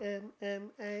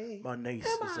 EMMA. My niece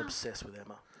is obsessed with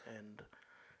Emma, and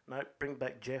no, bring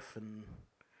back Jeff and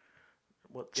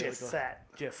what? the Jeff other guy? Fat.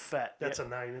 Jeff Fat. That's yeah. a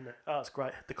name, isn't it? Oh, it's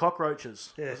great. The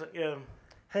Cockroaches. Yeah. Was it? Yeah.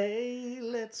 Hey,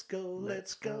 let's go,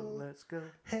 let's go. Let's go.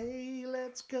 Hey,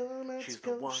 let's go, let's She's the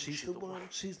go. one, She's she's the the one, one.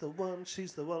 she's the one,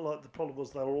 she's the one. Like the problem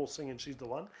was they were all singing "She's the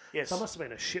One." Yes. So it must have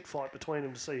been a shit fight between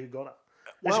them to see who got her.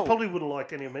 And well- she probably wouldn't have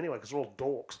liked any of them anyway because they're all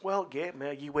dorks. Well, yeah,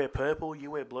 man, you wear purple,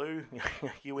 you wear blue,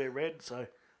 you wear red, so...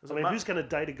 I mean, who's going to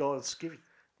date a guy that's skivvy?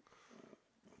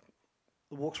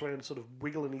 That walks around sort of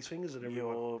wiggling his fingers at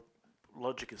everyone. Your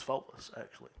logic is faultless,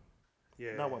 actually.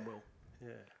 Yeah. No one will. Yeah.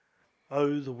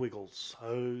 Oh, the Wiggles.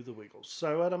 Oh, the Wiggles.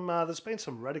 So, Adam, there's been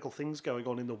some radical things going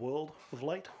on in the world of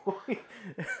late.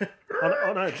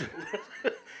 I know.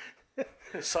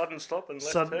 Sudden stop and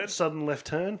left turn. Sudden left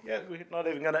turn. Yeah, we're not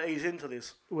even going to ease into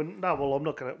this. No, well, I'm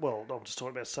not going to. Well, I'm just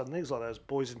talking about sudden things like those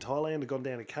boys in Thailand have gone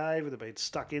down a cave and they've been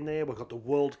stuck in there. We've got the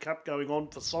World Cup going on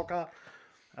for soccer.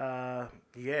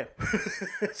 Yeah.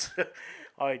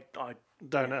 I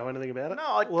Don't know anything about it.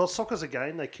 No, well, soccer's a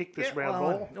game. They kick this Yeah, round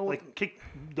well, ball. I- They kick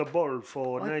the ball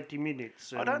for 90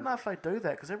 minutes. I don't know if they do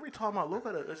that, because every time I look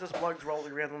at it, there's just blokes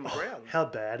rolling around on the ground. How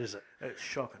bad is it? It's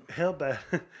shocking. How bad?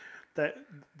 That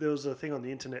there was a thing on the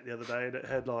internet the other day that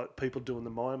had like people doing the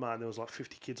Myanmar, and there was like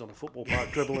 50 kids on a football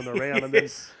park dribbling around, and then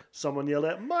someone yelled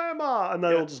out Myanmar, and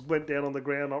they all just went down on the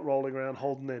ground, not rolling around,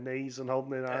 holding their knees and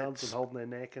holding their arms and holding their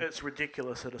neck. And It's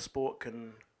ridiculous that a sport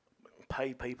can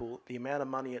pay people the amount of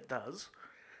money it does,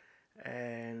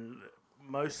 and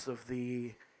most of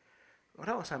the, I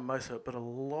don't want to say most of it, but a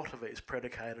lot of it is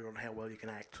predicated on how well you can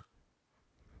act.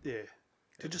 yeah.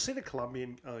 Did you see the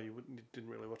Colombian? Oh, you didn't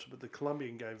really watch it, but the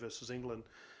Colombian game versus England,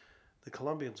 the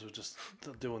Colombians were just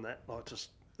doing that, like just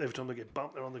every time they get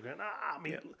bumped, they're on the ground. I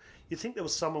mean, you think there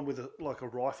was someone with a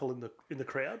rifle in the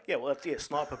crowd? Yeah, well, that's,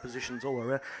 sniper positions all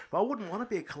around. But I wouldn't want to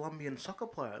be a Colombian soccer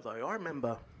player, though. I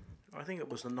remember, I think it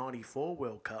was the '94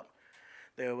 World Cup.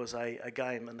 There was a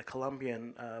game, and the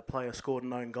Colombian player scored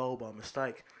an own goal by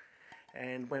mistake,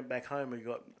 and went back home and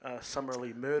got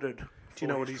summarily murdered. Do you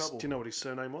know what his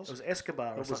surname was? It was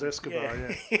Escobar. It was something. Escobar,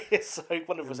 yeah. Yes, so I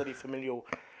wonder if it was any familial.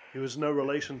 He was no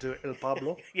relation to El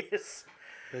Pablo, Yes.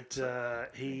 but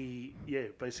he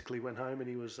basically went home and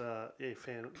he was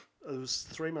found. It was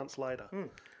 3 months later,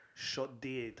 shot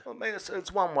dead. Well, I mean,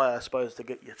 it's one way, I suppose, to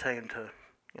get your team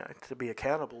to be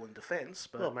accountable in defence.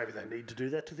 But Well, maybe they need to do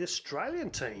that to the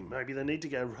Australian team. Maybe they need to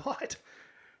go right.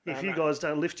 If you guys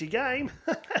don't lift your game,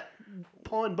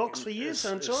 pine box for you, the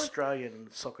sunshine. Australian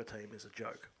soccer team is a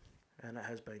joke, and it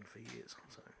has been for years.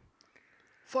 So.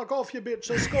 Fuck off, you bitch,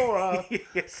 a scorer.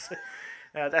 Yes.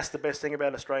 That's the best thing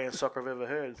about Australian soccer I've ever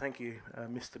heard. Thank you,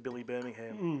 Mr. Billy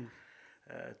Birmingham.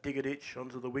 Dig a ditch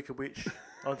onto the wicker witch,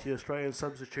 onto the Australian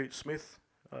substitute Smith.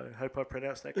 I hope I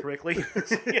pronounced that correctly.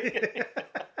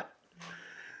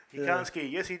 He can't ski.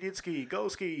 Yes, he did ski. Go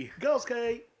ski. Go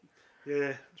ski.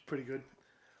 Yeah, it's pretty good.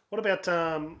 What about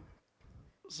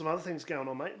some other things going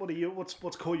on, mate?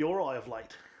 What's caught your eye of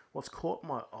late? What's caught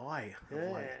my eye of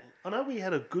late? I know we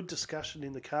had a good discussion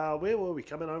in the car. Where were we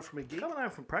coming home from a gig? Coming home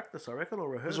from practice, I reckon,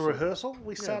 or It was rehearsal. a rehearsal.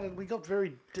 We started. We got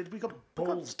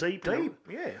balls deep. Deep,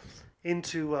 yeah.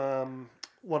 Into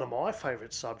one of my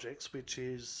favourite subjects, which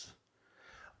is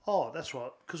that's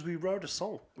right, because we wrote a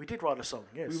song. We did write a song,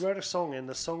 yes. We wrote a song, and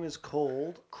the song is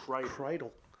called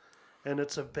Cradle, and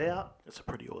it's about. It's a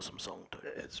pretty awesome song, too.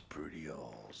 It's pretty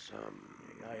awesome.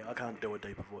 Hey, I can't do a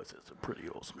deeper voice. It's a pretty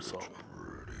awesome song.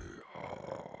 Pretty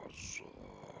awesome.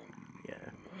 Yeah.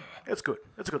 It's good.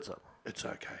 It's a good song. It's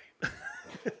okay.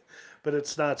 But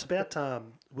it's about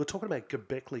we're talking about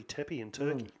Göbekli Tepe in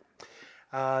Turkey.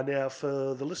 Now,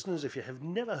 for the listeners, if you have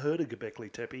never heard of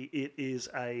Göbekli Tepe, it is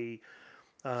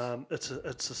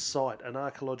it's a site, an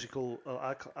archaeological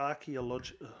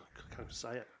can't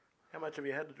say it. How much have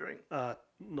you had to drink?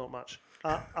 Not much.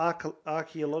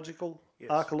 Archaeological. Yes.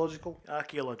 Archaeological.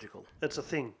 It's a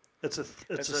thing. It's a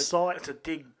site. It's a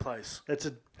dig place. It's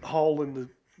a hole in the.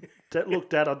 Look,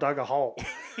 Dad, I dug a hole.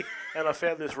 And I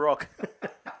found this rock.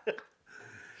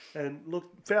 And look,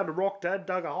 found a rock, Dad,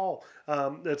 dug a hole.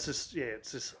 It's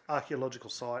this archaeological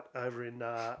site over in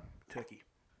Turkey.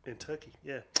 In Turkey,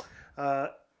 yeah.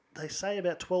 they say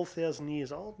about 12,000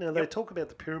 years old. Now, they talk about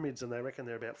the pyramids and they reckon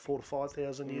they're about 4,000 to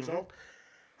 5,000 years old.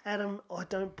 Adam, I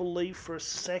don't believe for a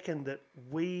second that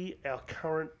our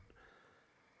current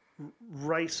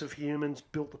race of humans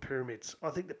built the pyramids. I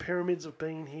think the pyramids have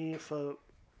been here for,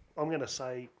 I'm going to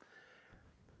say,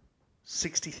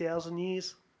 60,000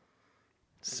 years,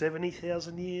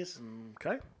 70,000 years.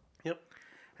 Okay. Yep.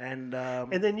 And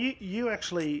And then you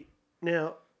actually,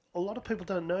 now, a lot of people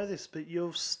don't know this, but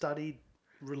you've studied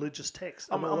religious texts.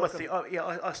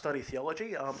 I study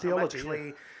theology. Theology, I'm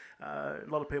actually, a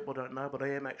lot of people don't know, but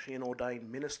I am actually an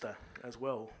ordained minister as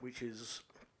well, which is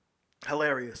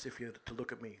hilarious if you were to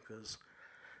look at me, because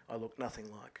I look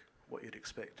nothing like what you'd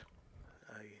expect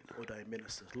a ordained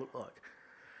minister to look like.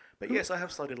 But yes, I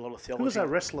have studied a lot of theology. Who was that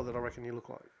wrestler that I reckon you look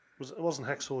like? It wasn't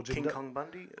Hacksaw Jim. King Kong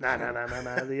Bundy?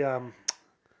 No.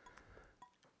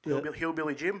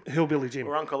 Hillbilly Jim? Hillbilly Jim.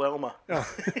 Or Uncle Elmer? Oh.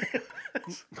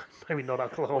 Maybe not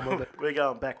Uncle Elmer, but We're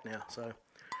going back now, so...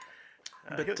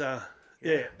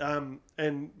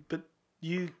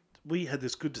 we had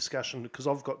this good discussion because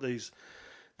I've got these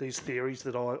theories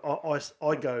that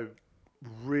I go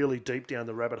really deep down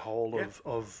the rabbit hole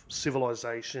of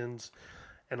civilizations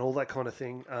and all that kind of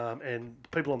thing. And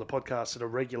people on the podcast that are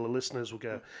regular listeners will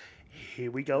go,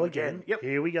 here we go again. Yep.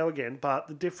 Here we go again. But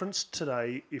the difference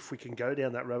today, if we can go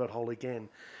down that rabbit hole again,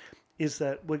 is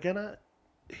that we're going to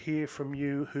hear from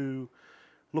you who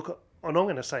look at, and I'm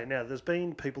going to say it now, there's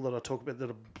been people that I talk about that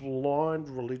are blind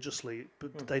religiously,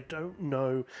 but they don't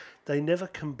know, they never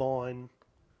combine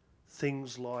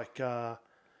things like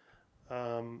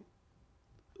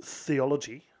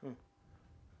theology,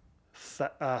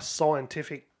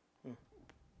 scientific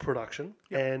production,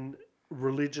 and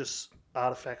religious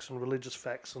artifacts and religious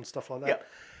facts and stuff like that,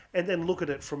 and then look at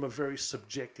it from a very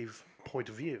subjective point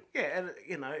of view. Yeah,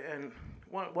 and and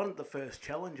one of the first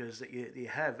challenges that you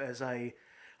have as a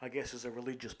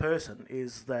religious person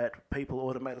is that people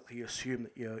automatically assume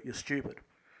that you're stupid.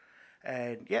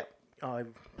 And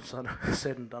I've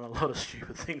said and done a lot of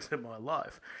stupid things in my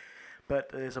life,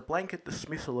 but there's a blanket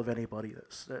dismissal of anybody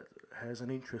that has an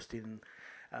interest in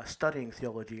studying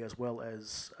theology as well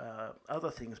as other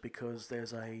things, because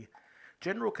there's a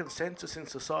general consensus in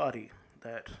society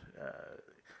that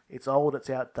it's old, it's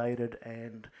outdated,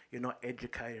 and you're not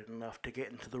educated enough to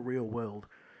get into the real world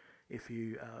if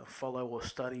you follow or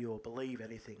study or believe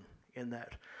anything in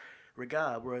that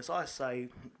regard. Whereas I say,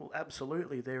 well,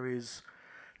 absolutely, there is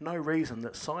no reason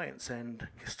that science and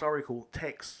historical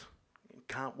texts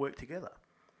can't work together.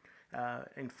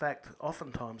 In fact,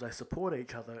 oftentimes they support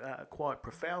each other quite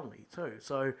profoundly too.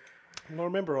 So, well, I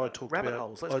remember I talked rabbit about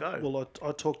holes. Let's go. Well,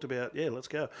 I talked about let's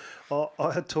go.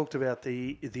 I had talked about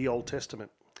the Old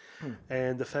Testament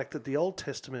and the fact that the Old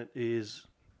Testament is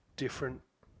different.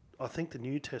 I think the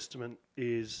New Testament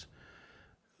is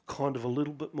kind of a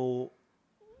little bit more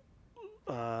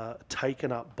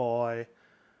taken up by,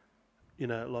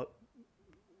 like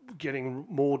getting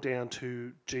more down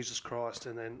to Jesus Christ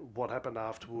and then what happened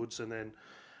afterwards, and then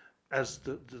as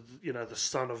the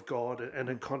Son of God, and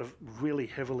it kind of really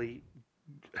heavily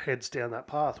heads down that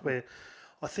path where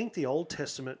I think the Old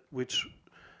Testament, which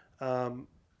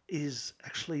is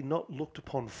actually not looked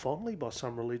upon fondly by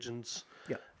some religions,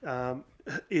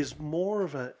 is more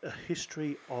of a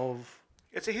history of...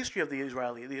 It's a history of the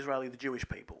Jewish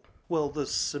people. Well, the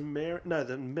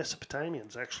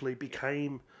Mesopotamians actually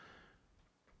became...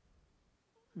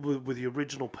 with the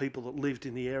original people that lived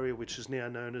in the area, which is now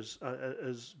known as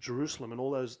Jerusalem and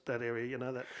all that area,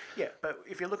 that. Yeah, but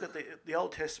if you look at the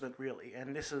Old Testament, really,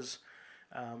 and this is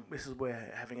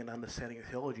where having an understanding of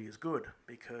theology is good,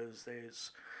 because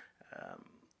there's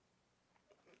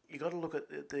you got to look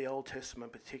at the Old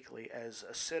Testament particularly as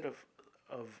a set of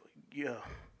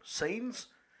scenes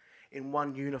in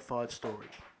one unified story.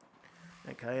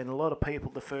 Okay, and a lot of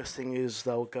people, the first thing is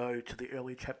they'll go to the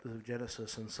early chapters of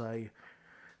Genesis and say,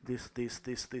 this,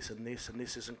 and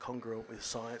this isn't congruent with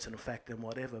science and fact and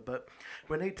whatever. But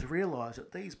we need to realise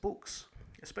that these books,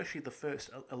 especially the first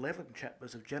 11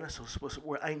 chapters of Genesis,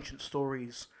 were ancient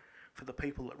stories for the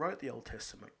people that wrote the Old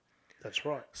Testament. That's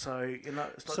right. So, it's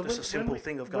not just a simple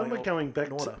thing of going when we're going back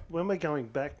in order. When we're going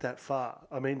back that far,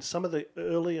 I mean, some of the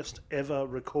earliest ever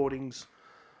recordings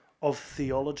of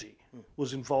theology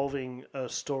was involving a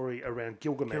story around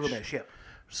Gilgamesh. Gilgamesh, yeah.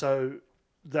 So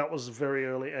that was very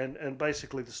early, and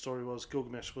basically the story was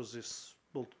Gilgamesh was this.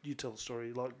 Well, you tell the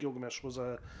story. Like Gilgamesh was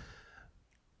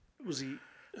he?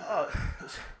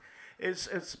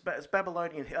 It's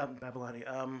Babylonian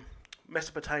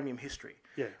Mesopotamian history.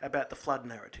 Yeah. About the flood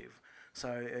narrative. So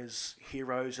there's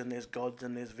heroes and there's gods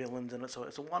and there's villains, and it's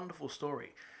a wonderful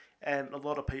story. And a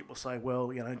lot of people say,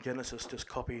 well, Genesis just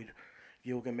copied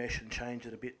Gilgamesh and change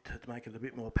it a bit to make it a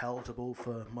bit more palatable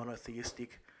for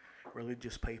monotheistic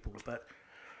religious people. But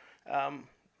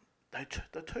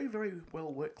the two very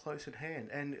well work close in hand.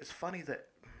 And it's funny that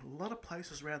a lot of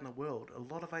places around the world,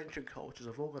 a lot of ancient cultures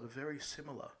have all got a very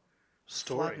similar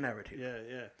flood narrative.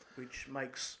 Yeah. Which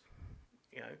makes,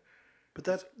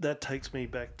 But that takes me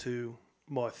back to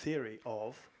my theory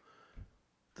of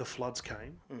the floods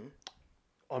came.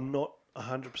 I'm not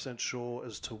 100% sure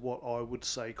as to what I would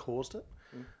say caused it.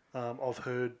 I've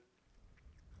heard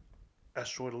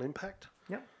asteroidal impact,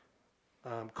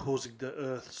 causing the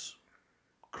Earth's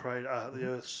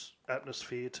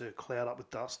atmosphere to cloud up with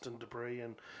dust and debris,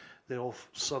 and then all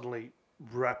suddenly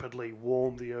rapidly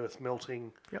warm the Earth,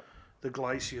 melting the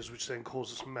glaciers, which then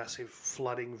causes massive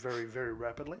flooding very, very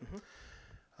rapidly.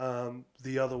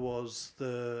 The other was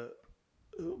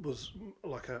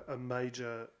like a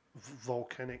major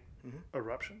volcanic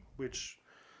eruption,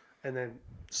 and then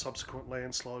subsequent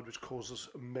landslide, which causes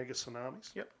mega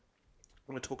tsunamis.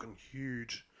 We're talking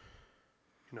huge.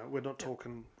 We're not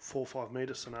talking 4 or 5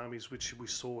 meter tsunamis, which we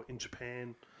saw in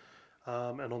Japan,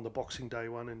 and on the Boxing Day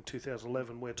one in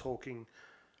 2011, we're talking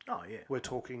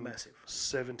massive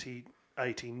 70,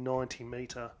 80, 90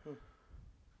 meter.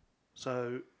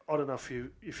 So I don't know if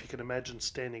you can imagine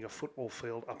standing a football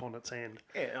field up on its end,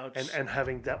 and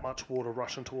having that much water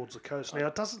rushing towards the coast. Now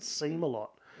it doesn't seem a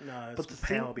lot, but the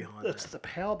power behind it. It's the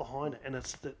power behind it, and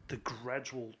it's the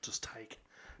gradual just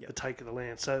the take of the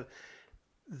land. So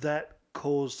that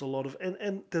caused a lot of,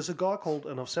 and there's a guy called,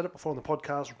 and I've said it before on the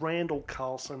podcast, Randall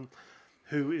Carlson,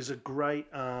 who is a great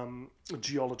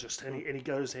geologist, and he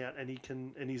goes out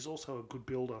and he's also a good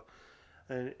builder.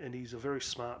 And he's a very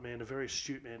smart man, a very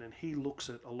astute man, and he looks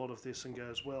at a lot of this and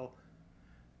goes, well,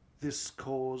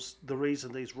 the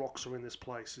reason these rocks are in this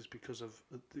place is because of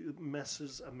the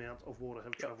massive amount of water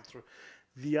have travelled through.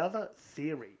 The other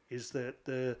theory is that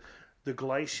the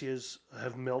glaciers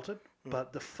have melted,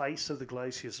 but the face of the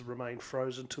glaciers remained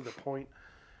frozen to the point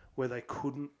where they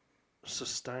couldn't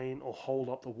sustain or hold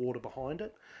up the water behind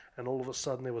it, and all of a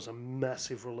sudden there was a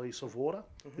massive release of water.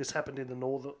 This happened in the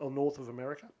north of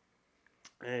America.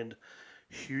 And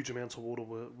huge amounts of water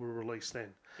were released then.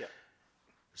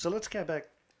 So let's go back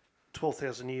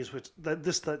 12,000 years. Which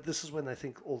this is when they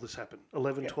think all this happened.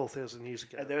 12,000 years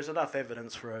ago. And there's enough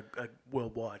evidence for a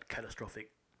worldwide catastrophic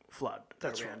flood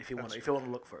around if you want to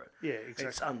look for it. Yeah, exactly.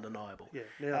 It's undeniable. Yeah.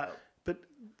 Now, but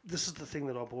this is the thing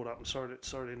that I brought up. I'm sorry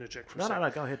to interject for a second. No,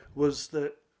 go ahead. Was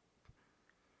that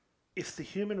if the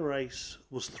human race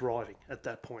was thriving at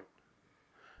that point,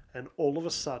 and all of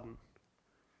a sudden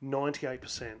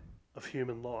 98% of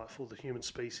human life, or the human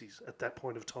species at that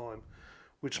point of time,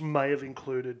 which may have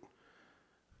included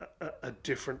a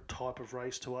different type of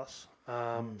race to us,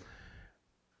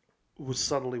 was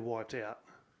suddenly wiped out,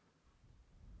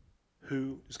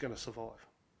 who is going to survive?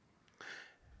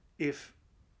 If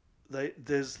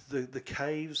there's the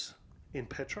caves in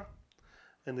Petra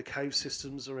and the cave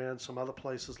systems around some other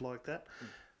places like that,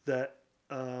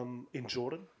 in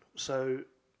Jordan, so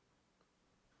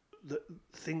the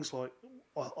things like,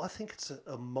 I think it's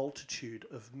a multitude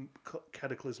of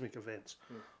cataclysmic events.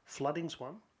 Flooding's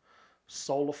one.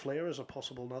 Solar flare is a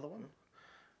possible another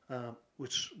one,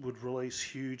 which would release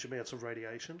huge amounts of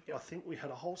radiation. I think we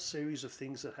had a whole series of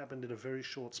things that happened in a very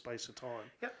short space of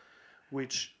time,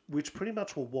 which pretty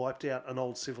much were wiped out an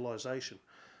old civilization.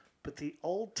 But the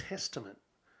Old Testament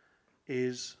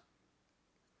is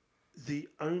the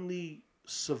only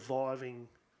surviving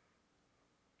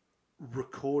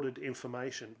recorded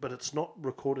information, but it's not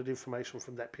recorded information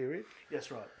from that period.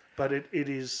 That's right. But it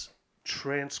is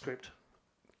transcript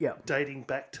dating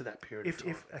back to that period of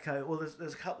time. Well,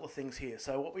 there's a couple of things here.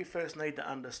 So what we first need to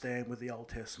understand with the Old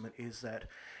Testament is that,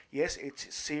 yes,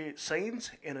 it's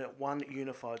scenes in one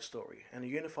unified story. And a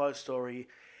unified story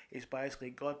is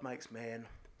basically God makes man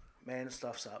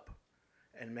stuffs up,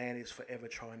 and man is forever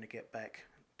trying to get back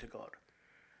to God.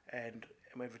 And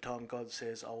every time God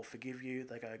says, I'll forgive you,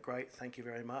 they go, great, thank you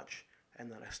very much,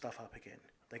 and then they stuff up again.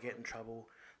 They get in trouble,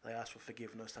 they ask for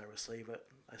forgiveness, they receive it,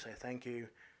 they say thank you,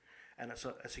 and it's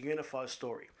a unified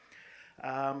story.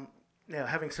 Now,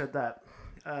 having said that,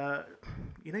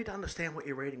 you need to understand what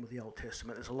you're reading with the Old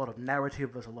Testament. There's a lot of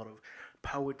narrative, there's a lot of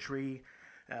poetry,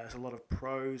 there's a lot of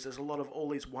prose, there's a lot of all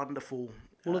these wonderful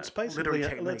it's basically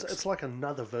literary techniques. It's like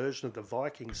another version of the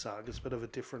Viking sagas, but of a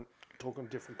different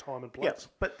time and place. Yeah,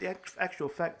 but the actual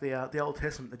fact, the Old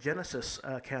Testament, the Genesis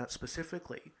account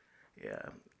specifically,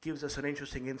 gives us an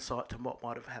interesting insight to what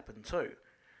might have happened too,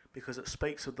 because it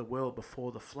speaks of the world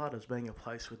before the flood as being a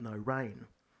place with no rain.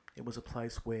 It was a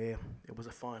place where it was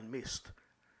a fine mist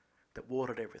that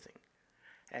watered everything,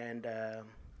 and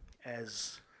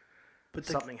as But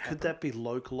something could happened. that be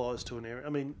localized to an area? I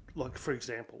mean, like for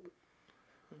example,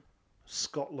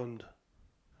 Scotland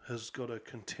has got a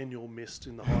continual mist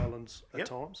in the Highlands at Yep.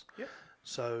 times. Yep.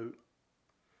 So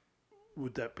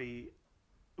would that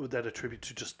attribute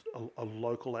to just a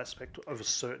local aspect of a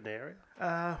certain area?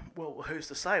 Well, who's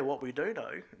to say? What we do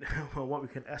know, well, what we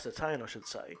can ascertain, I should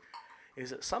say,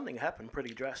 is that something happened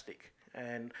pretty drastic.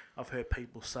 And I've heard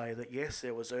people say that yes,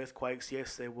 there was earthquakes,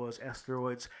 yes, there was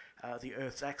asteroids, the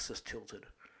Earth's axis tilted.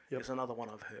 Yep. Is another one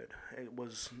I've heard. It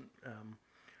was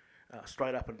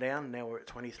straight up and down. Now we're at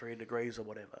 23 degrees or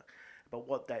whatever. But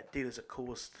what that did is it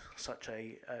caused such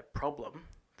a problem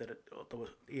that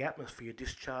the atmosphere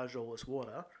discharged all this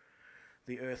water.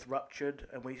 The earth ruptured,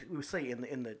 and we see in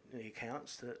the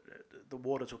accounts that the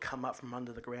waters will come up from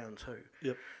under the ground too.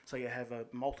 Yep. So you have a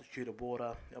multitude of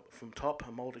water up from top,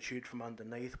 a multitude from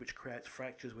underneath, which creates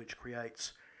fractures, which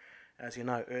creates, as you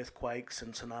know, earthquakes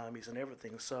and tsunamis and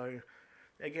everything. So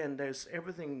again, there's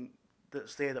everything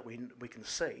that's there that we can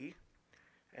see,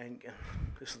 and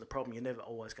this is the problem. You're never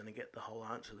always going to get the whole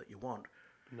answer that you want.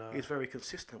 No. It's very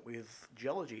consistent with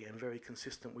geology and very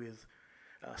consistent with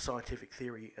scientific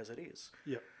theory as it is.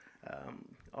 Yep.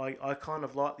 I kind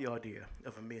of like the idea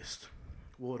of a mist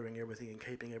watering everything and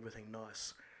keeping everything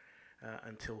nice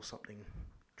until something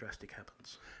drastic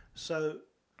happens. So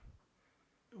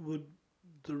would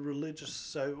the religious...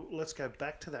 So let's go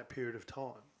back to that period of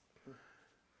time.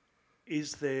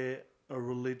 Is there a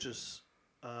religious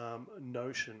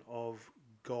notion of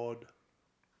God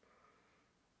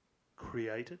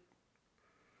created?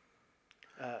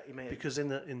 You mean Because in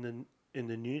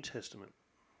the New Testament,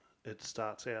 it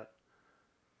starts out,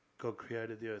 God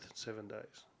created the earth in 7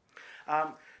 days.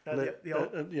 no, Let, the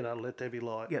old, let there be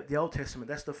light. yeah, the Old Testament.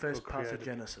 That's the first God part of created.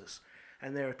 Genesis,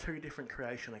 and there are two different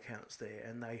creation accounts there,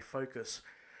 and they focus.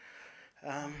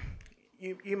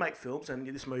 You make films, and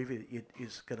this movie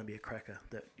is going to be a cracker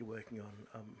that you're working on.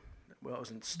 Well, I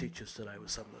was in stitches today with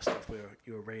some of the stuff where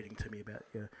you were reading to me about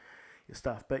your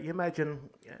stuff. But you imagine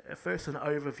first an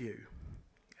overview,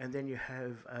 and then you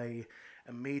have a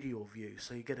medial view,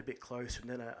 so you get a bit closer, and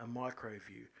then a micro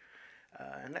view.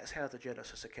 And that's how the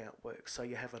Genesis account works. So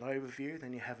you have an overview,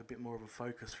 then you have a bit more of a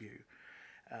focus view.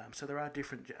 So there are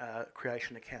different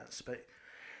creation accounts. But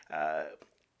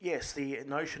yes, the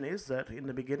notion is that in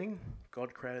the beginning,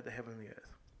 God created the heaven and the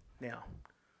earth. Now,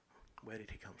 where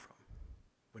did he come from?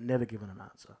 We're never given an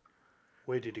answer.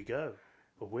 Where did he go?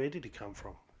 Or where did he come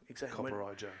from? Exactly. Copper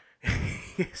Eye Joe.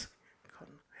 Yes. God,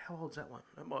 how old's that one?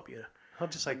 That might be a... I'll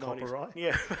just say 90s. Copper Eye.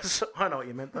 Yeah, I know what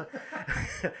you meant though.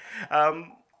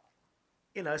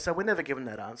 So we're never given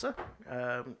that answer.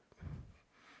 I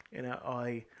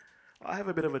have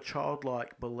a bit of a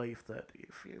childlike belief that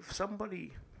if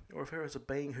somebody, or if there is a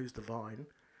being who's divine,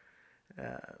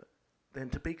 then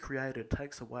to be created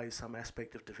takes away some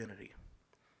aspect of divinity.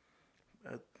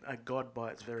 A God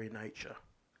by its very nature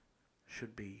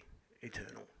should be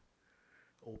eternal,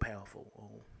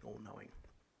 all-powerful, all-knowing.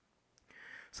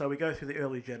 So we go through the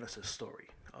early Genesis story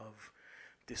of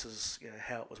this is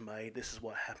how it was made, this is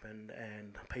what happened,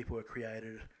 and people were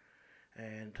created,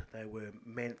 and they were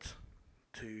meant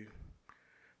to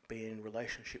be in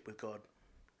relationship with God.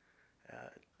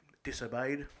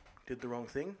 Disobeyed, did the wrong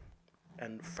thing,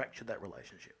 and fractured that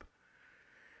relationship.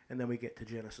 And then we get to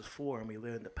Genesis 4 and we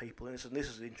learn that people, and this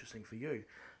is interesting for you,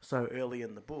 so early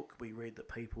in the book we read that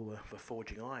people were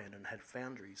forging iron and had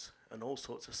foundries and all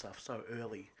sorts of stuff so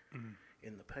early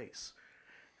in the piece.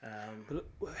 But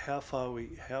how far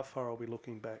are we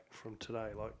looking back from today?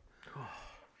 Like,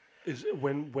 is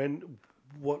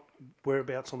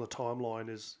whereabouts on the timeline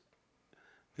is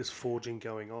this forging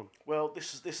going on? Well,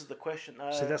 this is the question.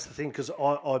 See, that's the thing, because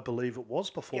I believe it was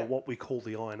before Yep. what we call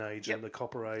the Iron Age Yep. and the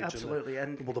Copper Age Absolutely,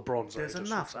 and and the Bronze there's Age. I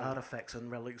should enough say. artifacts and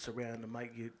relics around to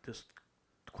make you just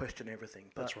question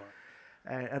everything. But, That's right.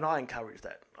 And I encourage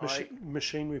that.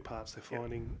 Machinery parts they're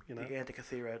finding, The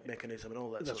Antikythera mechanism and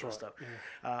all that That's sort of right, stuff.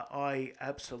 I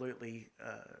absolutely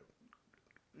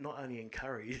not only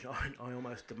encourage, I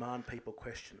almost demand people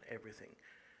question everything.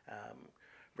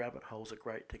 Rabbit holes are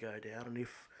great to go down, and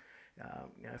if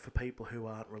for people who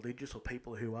aren't religious, or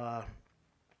people who are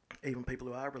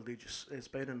religious, there's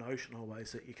been a notion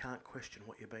always that you can't question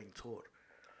what you're being taught,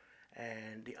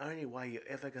 and the only way you're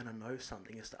ever going to know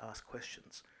something is to ask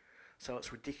questions. So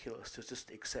it's ridiculous to just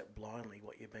accept blindly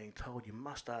what you're being told. You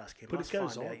must ask, you must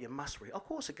find out, you must read. Of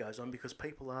course it goes on, because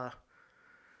people are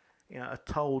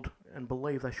told and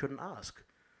believe they shouldn't ask.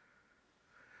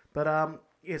 But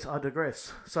yes, I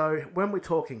digress. So when we're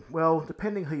talking, well,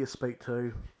 depending who you speak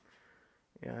to,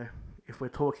 if we're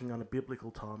talking on a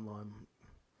biblical timeline,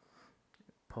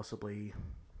 possibly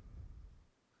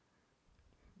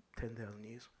 10,000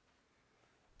 years.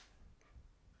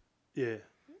 Yeah.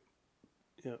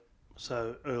 Yeah.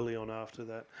 So early on after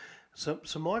that. So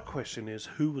my question is,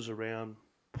 who was around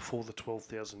before the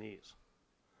 12,000 years?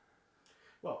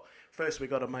 Well, first we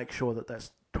got to make sure that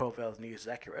that's 12,000 years is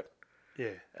accurate.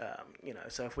 Yeah.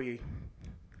 So if we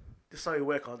just so we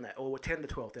work on that, or we're 10 to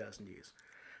 12,000 years,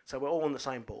 so we're all in the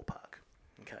same ballpark.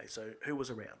 Okay, so who was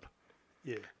around?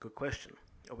 Yeah. Good question.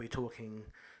 Are we talking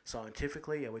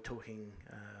scientifically? Are we talking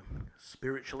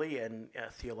spiritually and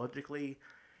theologically?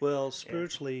 Well,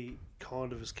 spiritually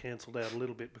kind of is cancelled out a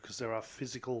little bit because there are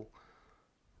physical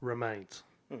remains,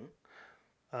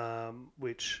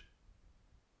 which,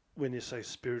 when you say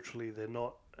spiritually, they're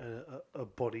not a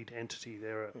bodied entity.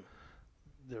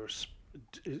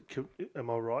 Am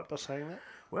I right by saying that?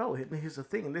 Well, here's the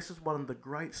thing, and this is one of the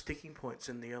great sticking points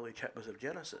in the early chapters of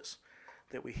Genesis,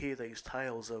 that we hear these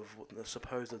tales of the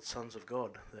supposed sons of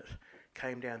God that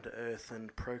came down to earth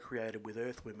and procreated with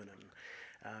earth women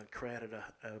and created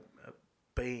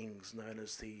beings known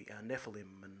as the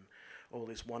Nephilim and all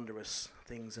these wondrous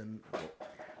things and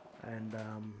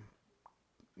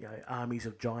armies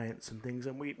of giants and things,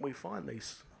 and we find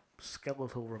these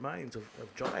skeletal remains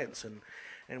of giants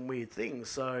and weird things.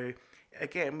 So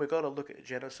again, we've got to look at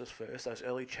Genesis first, those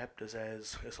early chapters,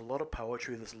 as there's a lot of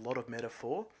poetry, there's a lot of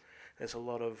metaphor, there's a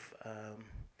lot of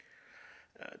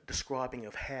describing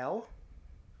of how,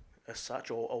 as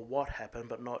such, or what happened,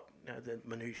 but not the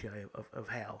minutiae of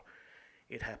how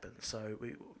it happened. So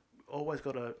we always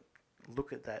got to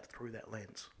look at that through that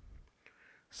lens.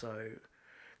 So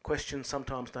questions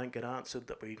sometimes don't get answered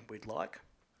that we'd like,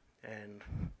 and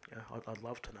I'd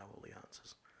love to know all the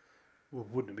answers. Well,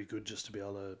 wouldn't it be good just to be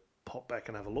able to pop back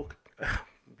and have a look?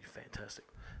 It'd be fantastic.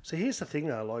 So here's the thing,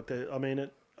 though.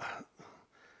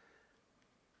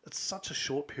 It's such a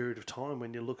short period of time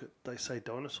when you look at, they say,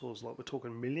 dinosaurs. Like, we're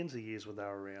talking millions of years when they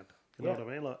were around. You know what I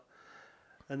mean? Like,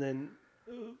 and then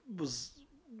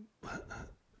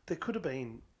there could have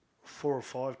been 4 or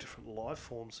 5 different life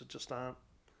forms that just aren't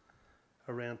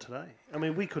around today. I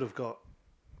mean, we could have got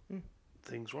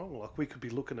things wrong. Like, we could be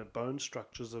looking at bone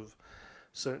structures of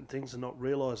certain things and not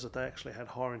realise that they actually had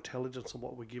higher intelligence than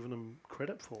what we're giving them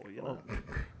credit for, you know? Well,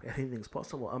 anything's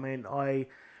possible. I mean,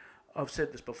 I've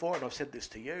said this before, and I've said this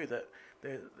to you, that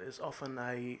there's often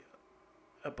a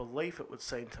belief, it would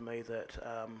seem to me, that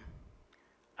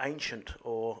ancient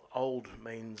or old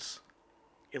means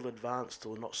ill-advanced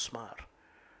or not smart.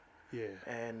 Yeah.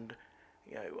 And,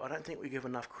 I don't think we give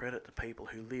enough credit to people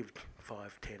who lived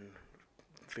 5, 10,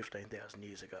 15,000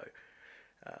 years ago.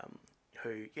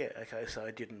 Who, so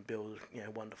they didn't build,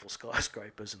 wonderful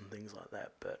skyscrapers and things like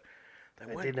that, but they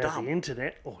weren't didn't dumb. have the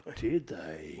internet, or did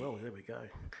they? Well, there we go.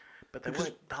 But they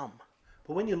weren't dumb.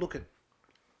 But when you look at,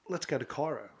 let's go to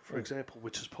Cairo, for example,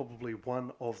 which is probably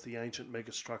one of the ancient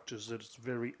megastructures that is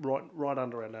very right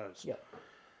under our nose. Yeah.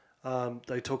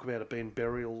 They talk about it being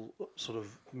burial sort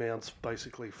of mounds,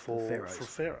 basically for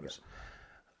pharaohs.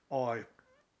 Yeah. I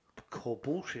call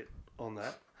bullshit on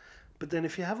that. But then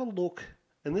if you have a look,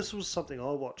 and this was something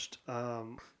I watched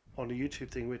on a YouTube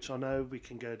thing, which I know we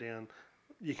can go down,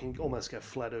 you can almost go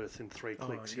flat earth in 3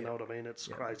 clicks, you know what I mean? It's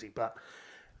crazy. But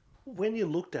when you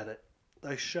looked at it,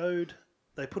 they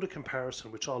put a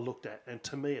comparison, which I looked at, and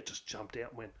to me it just jumped out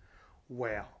and went,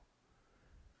 wow.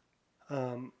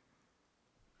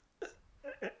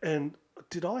 And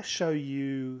did I show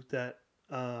you that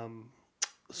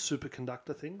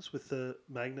superconductor things with the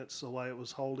magnets, the way it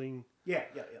was holding? Yeah.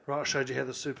 Right, I showed you how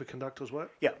the superconductors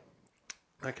work? Yeah.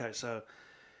 Okay, so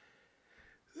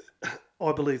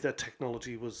I believe that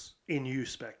technology was in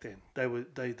use back then.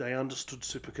 They understood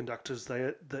superconductors.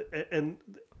 And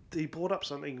he brought up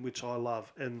something which I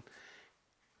love, and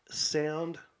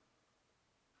sound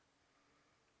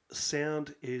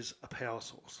is a power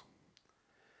source,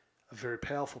 a very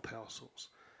powerful power source,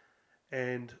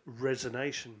 and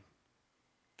resonation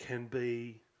can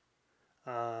be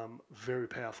very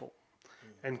powerful,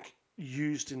 and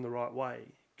used in the right way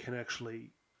can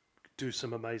actually do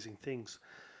some amazing things.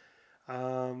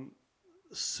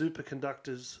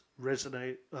 Superconductors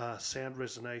resonate, sound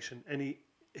resonation, and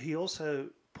he also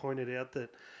pointed out that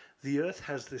the Earth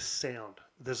has this sound.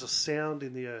 There's a sound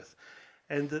in the Earth,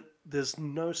 and that there's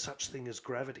no such thing as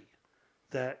gravity,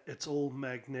 that it's all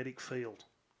magnetic field.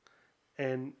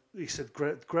 And he said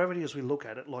gravity, as we look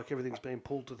at it, like everything's being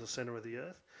pulled to the centre of the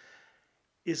Earth,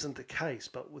 isn't the case,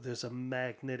 but there's a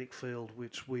magnetic field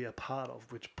which we are part of,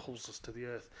 which pulls us to the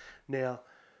Earth. Now,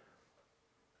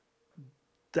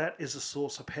 that is a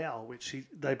source of power which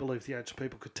they believe the ancient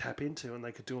people could tap into, and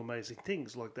they could do amazing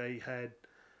things. Like, they had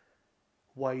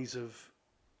ways of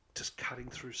just cutting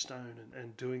through stone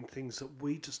and doing things that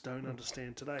we just don't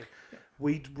understand today.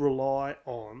 We rely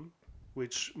on,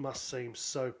 which must seem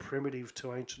so primitive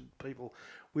to ancient people,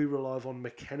 we rely on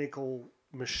mechanical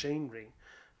machinery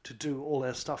to do all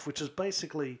our stuff, which is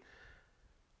basically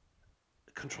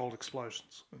controlled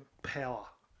explosions, power,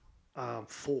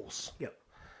 force. Yep.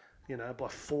 You know, by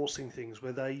forcing things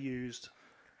where they used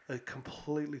a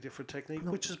completely different technique,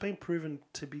 which has been proven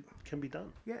to be can be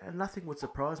done. Yeah, and nothing would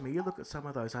surprise me. You look at some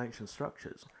of those ancient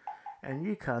structures, and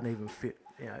you can't even fit,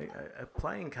 a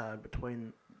playing card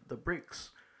between the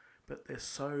bricks, but they're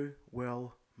so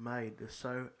well made. They're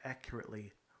so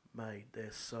accurately made.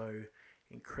 They're so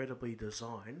incredibly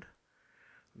designed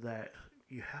that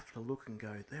you have to look and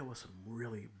go, there were some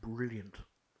really brilliant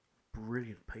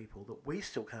people that we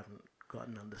still haven't got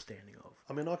an understanding of.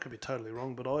 I mean, I could be totally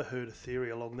wrong, but I heard a theory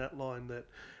along that line that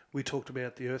we talked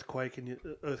about the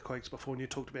earthquakes before, and you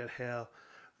talked about how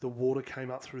the water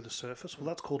came up through the surface. Well,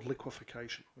 that's called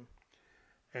liquefaction.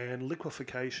 And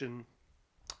liquefaction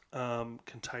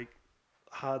can take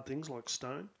hard things like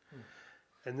stone.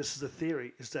 And this is the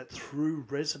theory, is that through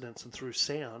resonance and through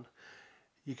sound,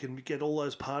 you can get all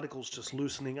those particles just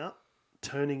loosening up,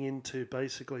 turning into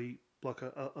basically like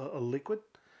a liquid.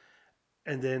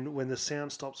 And then when the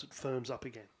sound stops, it firms up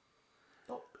again.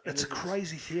 It's a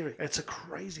crazy theory. It's a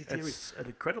crazy theory. It's an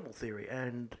incredible theory,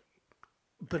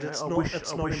 But it's I not. wish,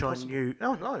 It's I not wish I impossible. knew.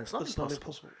 Oh no, it's not It's impossible. not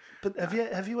impossible. But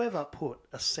have you ever put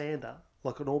a sander,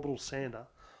 like an orbital sander,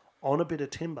 on a bit of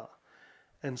timber,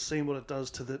 and seen what it does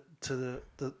to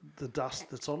the dust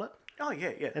that's on it? Oh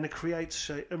yeah, yeah. And it creates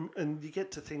shape, and you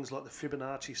get to things like the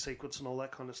Fibonacci sequence and all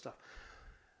that kind of stuff.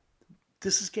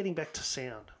 This is getting back to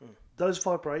sound. Those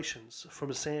vibrations from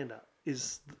a sander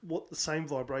is what the same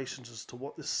vibrations as to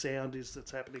what the sound is that's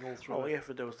happening all through All it. you have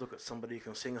to do is look at somebody who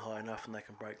can sing high enough and they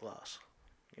can break glass.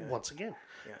 Yeah. Once again,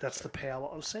 Yeah. that's the power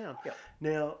of sound. Yep.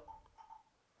 Now,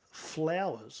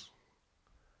 flowers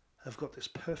have got this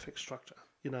perfect structure.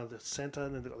 You know, the centre,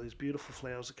 and then they've got these beautiful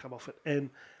flowers that come off it,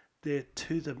 and they're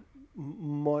to the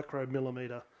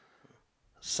micromillimetre,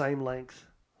 same length,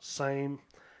 same,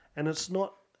 and it's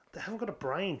not. They haven't got a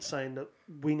brain saying that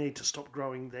we need to stop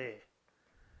growing there.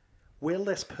 We're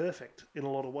less perfect in a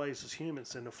lot of ways as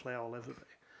humans than a flower will ever be.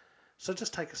 So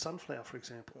just take a sunflower, for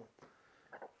example,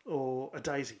 or a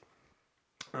daisy.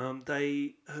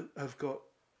 They have got,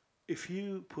 if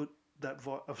you put that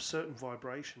a certain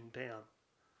vibration down,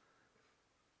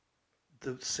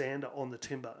 the sander on the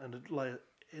timber, and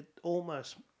it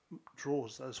almost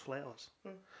draws those flowers.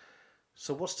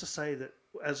 So what's to say that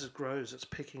as it grows, it's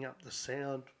picking up the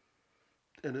sound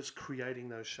and it's creating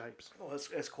those shapes? Well,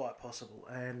 it's quite possible,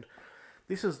 and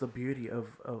this is the beauty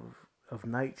of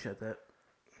nature that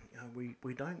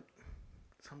we don't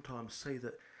sometimes see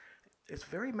that it's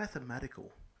very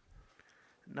mathematical.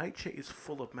 Nature is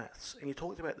full of maths, and you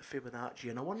talked about the Fibonacci,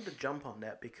 and I wanted to jump on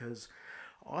that because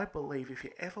I believe if you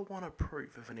ever want a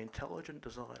proof of an intelligent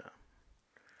designer,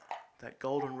 that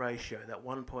golden ratio, that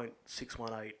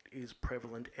 1.618, is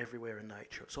prevalent everywhere in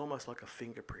nature. It's almost like a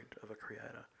fingerprint of a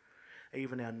creator.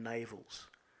 Even our navels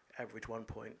average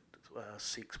 1.6,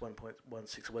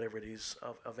 1.16, whatever it is,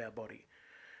 of our body.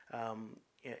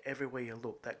 Everywhere you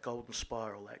look, that golden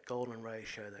spiral, that golden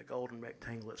ratio, that golden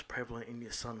rectangle, it's prevalent in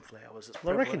your sunflowers. It's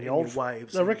prevalent in your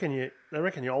waves. They reckon you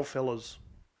old fellas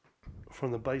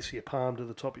from the base of your palm to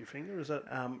the top of your finger. Is that?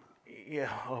 Yeah,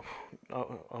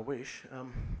 I wish.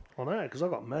 I know, because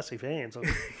I've got massive hands.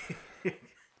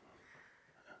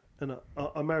 And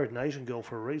I married an Asian girl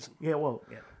for a reason. Yeah, well,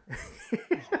 yeah.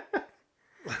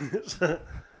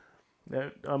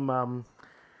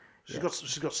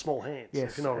 She's got small hands.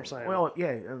 Yes, If you know what I'm saying. Well,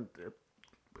 yeah,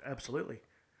 absolutely.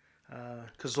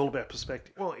 Because it's all about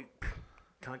perspective. Well,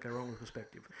 can't go wrong with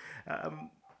perspective.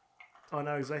 I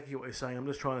know exactly what you're saying. I'm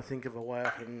just trying to think of a way I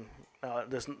can.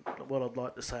 There's what I'd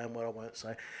like to say and what I won't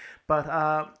say, but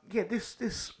yeah,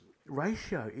 this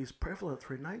ratio is prevalent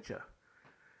through nature.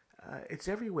 It's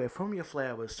everywhere, from your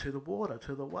flowers to the water,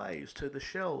 to the waves, to the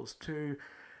shells, to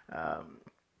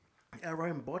our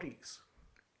own bodies.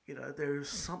 There is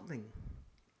something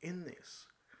in this,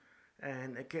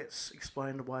 and it gets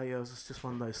explained away as it's just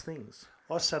one of those things.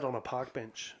 I sat on a park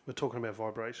bench. We're talking about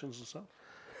vibrations and stuff.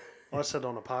 I sat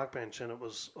on a park bench, and it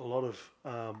was a lot of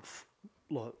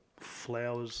like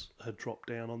flowers had dropped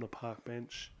down on the park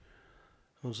bench.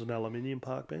 It was an aluminium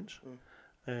park bench,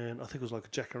 and I think it was like a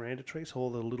jacaranda tree. So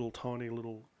all the little tiny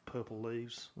little purple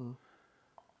leaves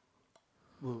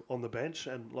were on the bench,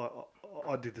 and like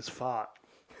I did this fart,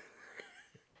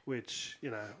 which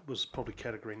was probably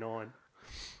category 9,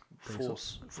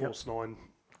 force 9,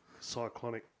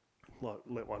 cyclonic, like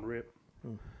let one rip.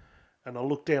 And I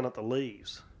looked down at the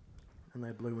leaves, And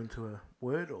they blew into a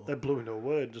word, or They blew into a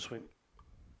word and just went,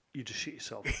 "You just shit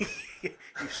yourself."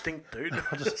 you stink, dude.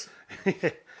 I just,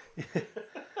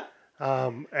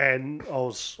 and I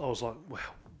was like,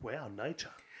 wow,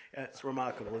 nature. Yeah, it's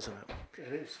remarkable, isn't it?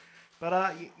 It is.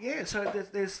 But yeah, so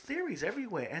there's theories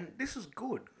everywhere, and this is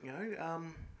good. You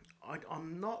know,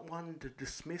 I'm not one to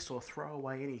dismiss or throw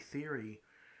away any theory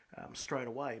straight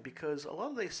away, because a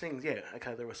lot of these things, yeah,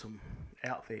 okay, there are some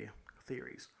out there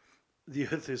theories. The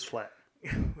Earth is flat.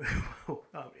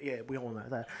 Yeah, we all know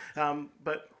that.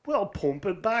 But Well, pump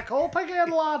it back up again,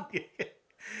 lad.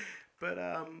 but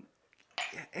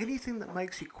yeah, anything that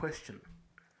makes you question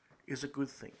is a good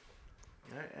thing.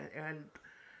 You know, and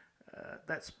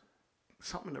that's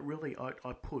something that really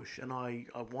I push, and I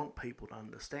want people to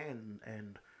understand.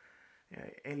 And you know,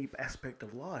 any aspect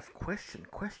of life, question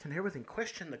everything,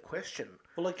 question the question.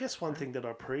 Well, I guess one thing that I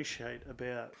appreciate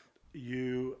about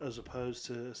you, as opposed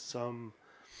to some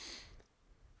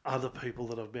other people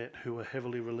that I've met who are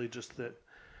heavily religious, that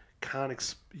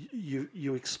can't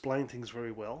you explain things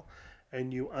very well,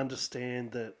 and you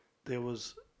understand that there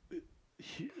was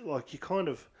like you're kind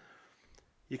of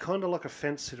like a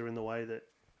fence sitter in the way that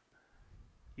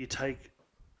you take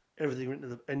everything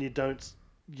written and you don't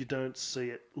see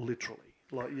it literally.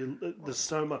 Like there's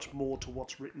so much more to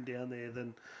what's written down there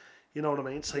than, you know what I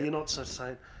mean. So you're not just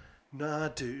saying, "Nah,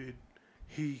 dude,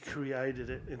 he created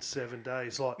it in 7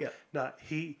 days." Like, no,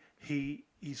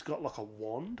 he's got like a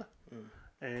wand,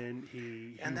 and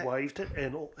he waved it,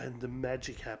 and the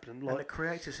magic happened. Like, And it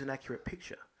creates this inaccurate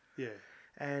picture. yeah.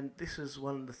 And this is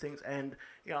one of the things, and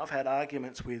you know, I've had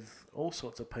arguments with all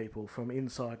sorts of people from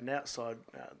inside and outside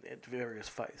at various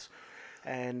faiths,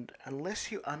 and unless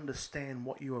you understand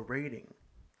what you are reading,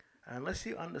 unless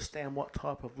you understand what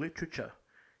type of literature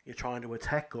you're trying to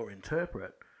attack or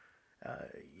interpret,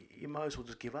 you might as well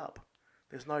just give up.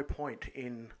 There's no point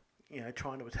in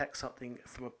trying to attack something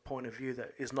from a point of view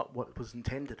that is not what was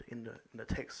intended in the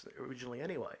text originally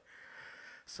anyway.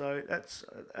 So that's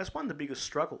one of the biggest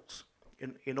struggles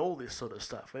in all this sort of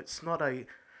stuff. It's not a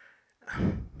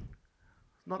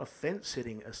fence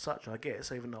sitting as such, I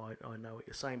guess, even though I know what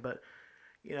you're saying. But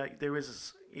you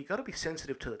got to be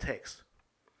sensitive to the text,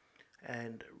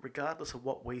 and regardless of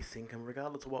what we think and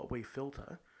regardless of what we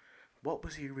filter, what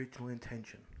was the original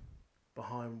intention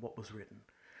behind what was written?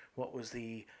 What was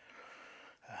the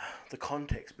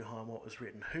context behind what was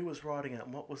written? Who was writing it,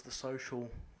 and what was the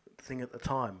social thing at the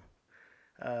time?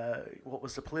 What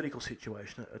was the political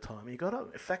situation at the time? You've got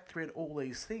to factor in all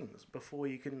these things before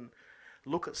you can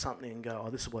look at something and go, "Oh,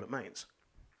 this is what it means."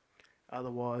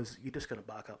 Otherwise, you're just going to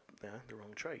bark up the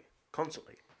wrong tree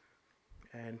constantly.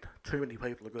 And too many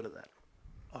people are good at that.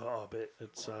 I bet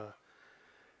it's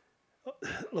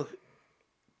look.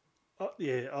 I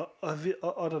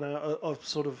don't know. I've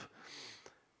sort of.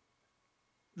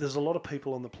 There's a lot of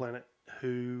people on the planet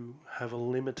who have a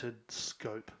limited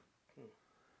scope,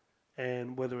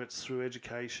 and whether it's through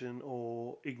education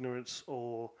or ignorance,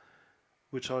 or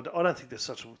which I don't think there's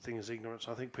such a thing as ignorance.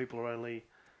 I think people are only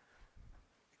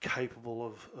capable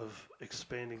of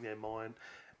expanding their mind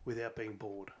without being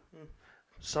bored.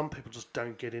 Some people just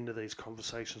don't get into these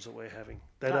conversations that we're having.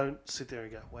 They don't sit there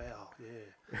and go, "Wow,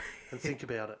 yeah," and think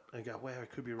about it and go, "Wow, it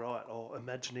could be right," or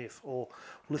 "Imagine if," or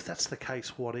 "Well, if that's the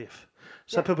case, what if?"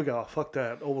 Some people go, "Oh, fuck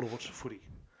that! I want to watch the footy."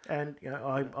 And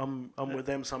I'm with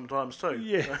them sometimes too.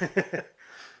 Yeah,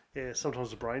 yeah.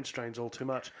 Sometimes the brain strains all too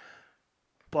much,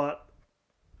 but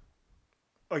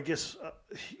I guess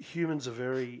humans are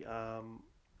very.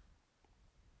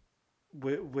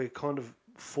 We're kind of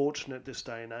fortunate this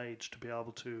day and age to be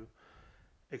able to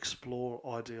explore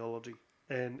ideology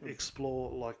and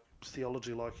explore like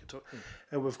theology, like you talk,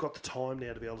 and we've got the time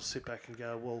now to be able to sit back and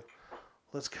go, "Well,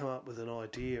 let's come up with an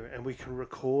idea," and we can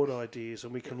record ideas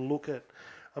and we can look at.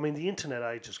 I mean, the internet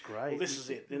age is great. Well, this is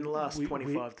it. In the last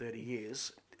 25, 30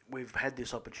 years, we've had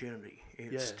this opportunity.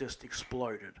 It's just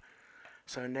exploded.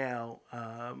 So now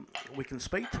we can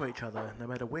speak to each other no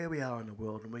matter where we are in the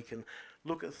world, and we can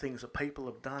look at things that people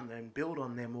have done and build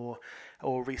on them,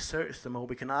 or research them, or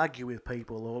we can argue with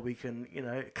people, or we can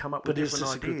come up with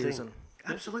different ideas. And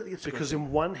absolutely, it's because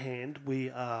in one hand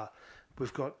we've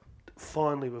got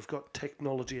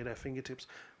technology at our fingertips.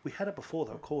 We had it before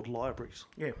though, called libraries.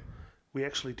 Yeah. We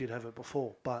actually did have it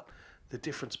before, but the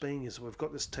difference being is we've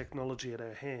got this technology at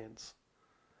our hands,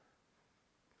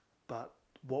 but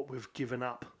what we've given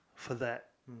up for that,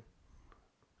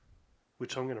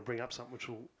 which I'm going to bring up something which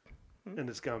will, and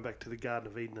it's going back to the Garden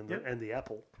of Eden and the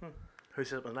apple. Who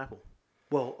said an apple?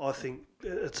 Well, I think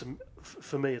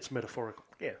for me it's metaphorical.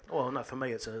 Yeah. Well, no, for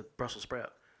me it's a Brussels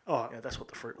sprout. Oh, Yeah, that's what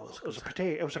the fruit was. it was a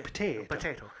potato. It was a potato.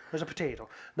 Potato. It was a potato.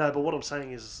 No, but what I'm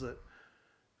saying is that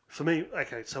For me,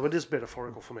 okay, so it is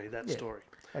metaphorical for me, that story.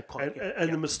 And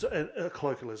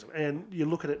colloquialism. And you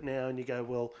look at it now and you go,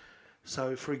 well,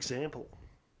 so for example,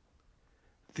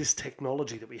 this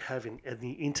technology that we have in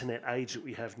the internet age that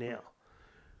we have now,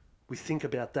 we think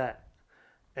about that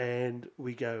and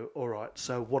we go, all right,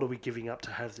 so what are we giving up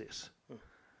to have this?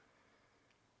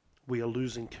 We are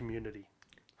losing community.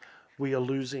 We are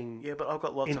losing Yeah, but I've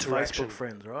got lots interaction. of Facebook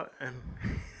friends, right? And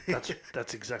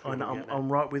That's exactly what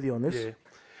I'm right with you on this. Yeah,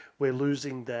 we're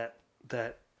losing that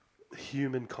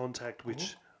human contact,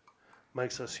 which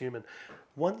makes us human.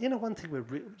 One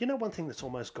thing that's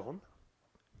almost gone.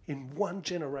 In one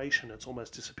generation, it's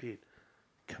almost disappeared.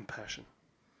 Compassion.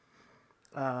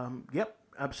 Yep,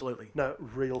 absolutely. No,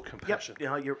 real compassion.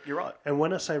 Yep, you're right. And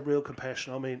when I say real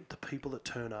compassion, I mean the people that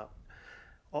turn up.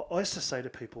 I used to say to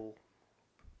people,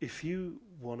 if you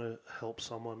want to help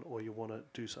someone or you want to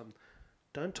do something,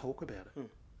 don't talk about it.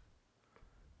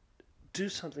 Do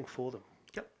something for them.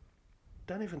 Yep.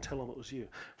 Don't even tell them it was you.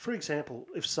 For example,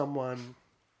 if someone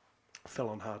fell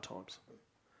on hard times,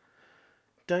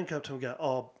 don't go up to them and go,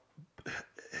 oh,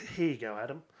 here you go,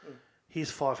 Adam.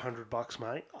 Here's $500,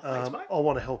 mate. Thanks, mate. I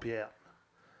want to help you out.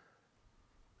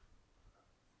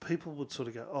 People would sort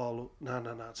of go, oh, look, no,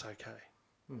 it's okay.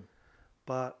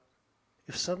 But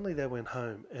if suddenly they went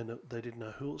home and they didn't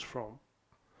know who it was from,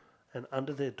 and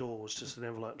under their door was just an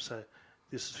envelope and say,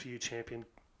 this is for you, champion.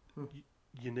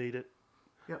 You need it.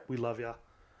 Yep. We love you.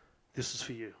 This is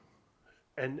for you.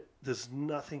 And there's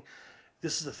nothing...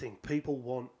 This is the thing. People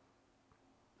want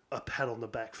a pat on the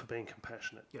back for being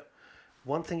compassionate. Yep.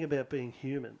 One thing about being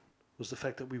human was the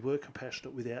fact that we were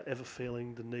compassionate without ever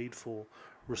feeling the need for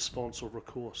response or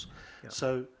recourse. Yep.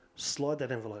 So slide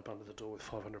that envelope under the door with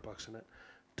 $500 in it.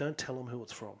 Don't tell them who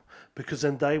it's from, because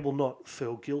then they will not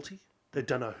feel guilty. They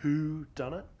don't know who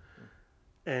done it,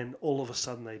 and all of a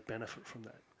sudden they benefit from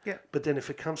that. Yeah. But then if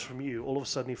it comes from you, all of a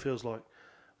sudden he feels like,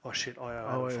 oh shit, I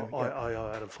owe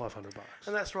Adam $500.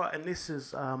 And that's right. And this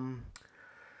is a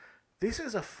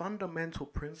fundamental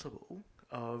principle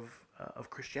of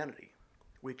Christianity,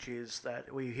 which is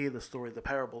that we hear the story, the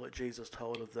parable that Jesus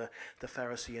told of the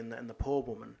Pharisee and the poor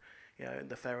woman. You know,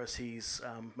 the Pharisees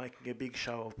making a big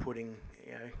show of putting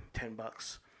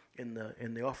 $10 in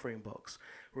the offering box,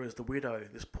 whereas the widow,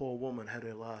 this poor woman, had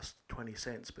her last 20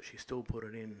 cents, but she still put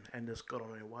it in and just got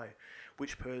on her way.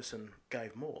 Which person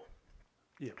gave more?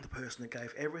 Yeah. The person that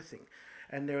gave everything.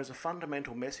 And there is a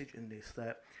fundamental message in this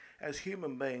that as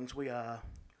human beings, we are,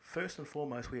 first and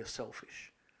foremost, we are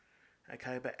selfish.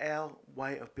 Okay, but our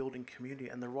way of building community,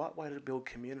 and the right way to build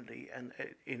community and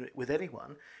with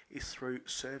anyone, is through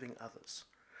serving others,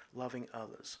 loving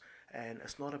others. And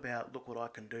it's not about, look what I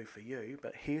can do for you,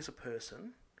 but here's a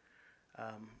person.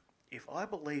 If I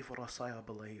believe what I say I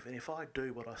believe, and if I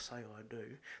do what I say I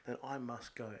do, then I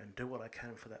must go and do what I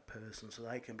can for that person so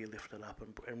they can be lifted up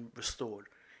and restored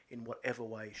in whatever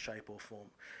way, shape or form.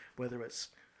 Whether it's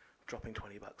dropping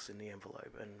 $20 in the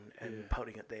envelope and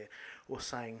putting it there, or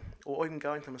saying, or even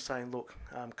going to them and saying, look,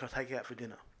 can I take you out for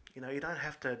dinner? You know, you don't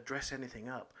have to dress anything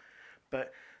up,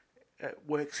 but it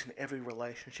works in every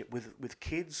relationship. With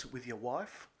kids, with your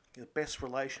wife, the best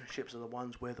relationships are the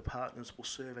ones where the partners will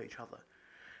serve each other.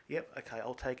 Yep, okay,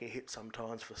 I'll take a hit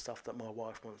sometimes for stuff that my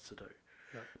wife wants to do.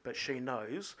 Yep. But she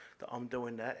knows that I'm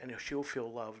doing that, and she'll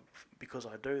feel loved because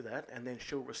I do that, and then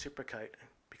she'll reciprocate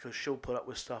because she'll put up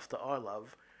with stuff that I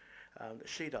love that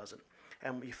she doesn't.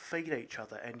 And you feed each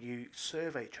other, and you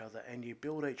serve each other, and you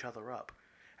build each other up.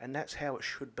 And that's how it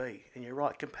should be. And you're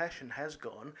right, compassion has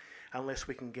gone unless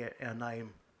we can get our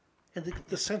name. And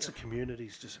the sense of community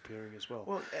is disappearing as well.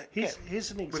 Well,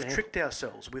 here's an example. We've tricked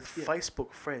ourselves with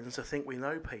Facebook friends to think we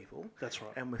know people. That's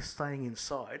right. And we're staying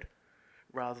inside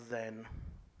rather than...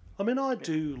 I mean, I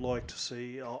do like to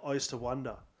see... I used to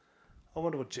wonder. I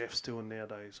wonder what Jeff's doing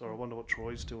nowadays, or I wonder what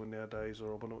Troy's doing nowadays,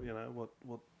 or I wonder,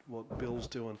 what Bill's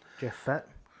doing. Jeff Fat.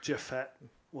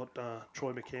 What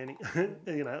Troy McCanny,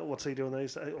 what's he doing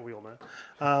these days? Oh, we all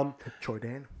know. Troy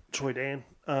Dan.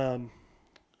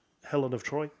 Helen of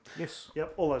Troy. Yes.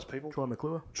 Yep, all those people. Troy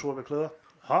McClure.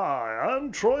 Hi,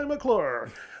 I'm Troy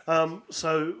McClure.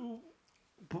 So,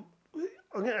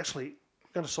 I'm going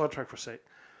to sidetrack for a sec.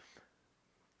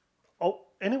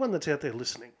 Anyone that's out there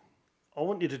listening, I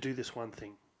want you to do this one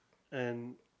thing.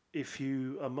 And if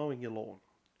you are mowing your lawn,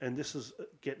 and this is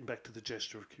getting back to the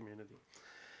gesture of community,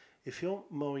 if you're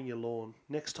mowing your lawn,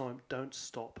 next time don't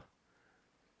stop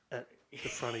at the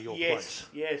front of your place.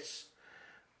 Yes.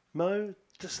 Mow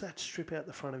just that strip out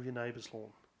the front of your neighbour's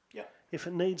lawn. Yeah. If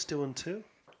it needs doing too,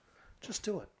 just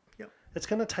do it. Yeah. It's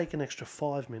going to take an extra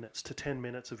 5 minutes to 10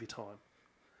 minutes of your time.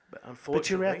 But unfortunately... But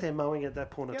you're out there mowing at that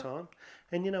point of time.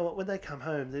 And you know what? When they come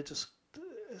home, they're just...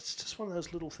 it's just one of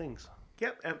those little things.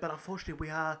 Yep, but unfortunately,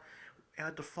 our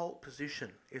default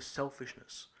position is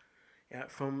selfishness.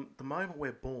 From the moment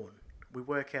we're born, we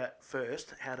work out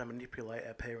first how to manipulate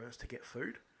our parents to get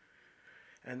food,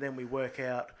 and then we work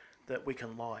out that we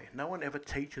can lie. No one ever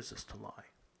teaches us to lie.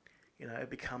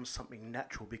 It becomes something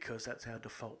natural because that's our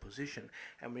default position.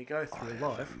 And we go through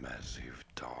life. Massive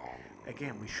dong.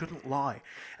 Again, we shouldn't lie.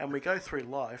 And we go through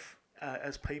life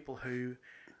as people who,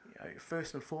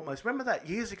 first and foremost, remember that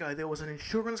years ago there was an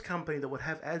insurance company that would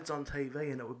have ads on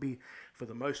TV and it would be for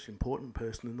the most important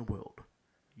person in the world.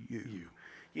 You.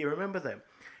 You remember them?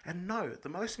 And no, the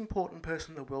most important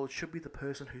person in the world should be the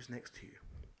person who's next to you.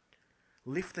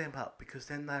 Lift them up, because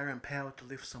then they are empowered to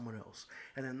lift someone else,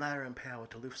 and then they are empowered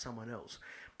to lift someone else.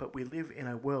 But we live in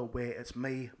a world where it's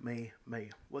me, me, me.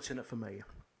 What's in it for me?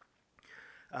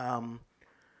 I'm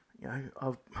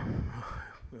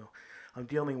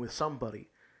dealing with somebody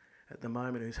at the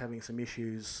moment who's having some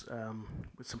issues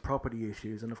with some property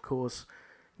issues, and of course,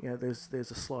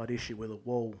 there's a slight issue with a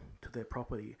wall to their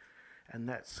property, and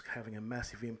that's having a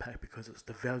massive impact because it's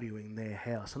devaluing their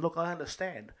house. And look, I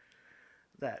understand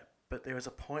that. But there is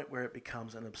a point where it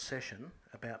becomes an obsession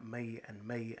about me and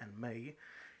me and me,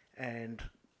 and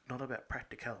not about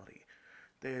practicality.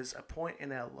 There's a point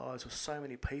in our lives where so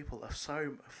many people are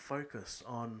so focused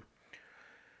on,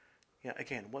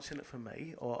 again, what's in it for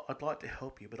me, or I'd like to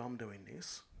help you, but I'm doing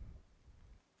this.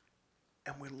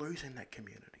 And we're losing that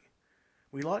community.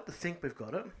 We like to think we've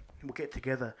got it. We'll get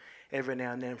together every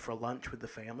now and then for a lunch with the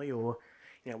family, or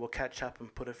we'll catch up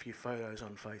and put a few photos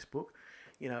on Facebook.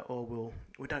 Or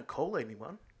we don't call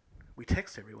anyone. We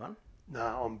text everyone. No,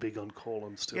 I'm big on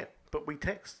calling still. Yeah, but we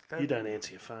text. You don't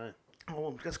answer your phone.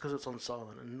 Oh, that's because it's on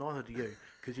silent, and neither do you,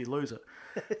 because you lose it.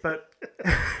 But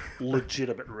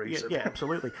legitimate reason. Yeah,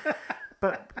 absolutely.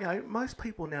 But most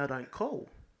people now don't call;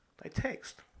 they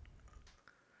text.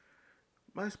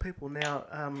 Most people now,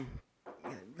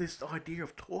 this idea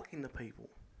of talking to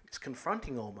people, it's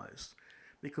confronting almost,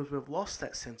 because we've lost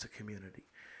that sense of community.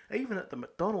 Even at the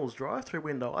McDonald's drive-through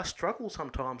window, I struggle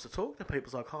sometimes to talk to people.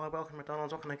 It's like, "Hi, welcome to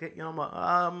McDonald's. What can I get you?" I'm like,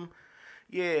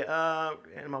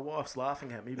 and my wife's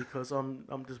laughing at me because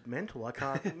I'm just mental. I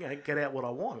can't get out what I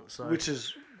want. So, which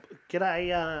is,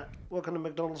 "G'day, welcome to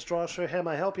McDonald's drive-through. How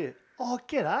may I help you?" "Oh,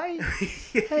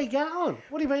 g'day. How you going?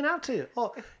 What have you been up to?"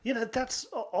 "Oh, that's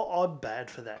I'm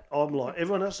bad for that. I'm like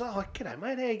everyone else. Oh, g'day,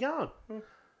 mate. How you going?"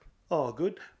 "Oh,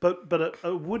 good." But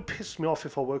it would piss me off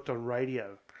if I worked on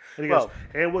radio. And he goes,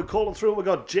 "And we're calling through. We've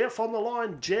got Jeff on the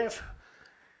line. Jeff,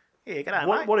 yeah, g'day,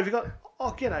 mate. What have you got?"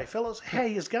 "Oh, g'day, fellas. How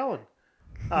yous going?"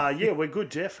 "Yeah, we're good,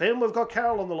 Jeff. And we've got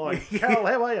Carol on the line. Carol,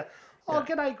 how are you?" "Oh,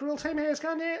 g'day, grill team. How's it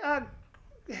going?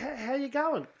 Yeah, how you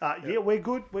going?" "Yeah, we're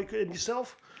good. We're good. And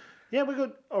yourself?" "Yeah, we're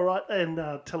good." "All right." And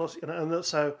tell us, and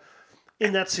so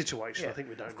in that situation, I think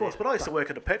we don't. Of course, but I used to work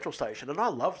at a petrol station, and I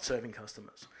loved serving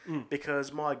customers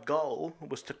because my goal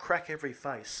was to crack every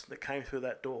face that came through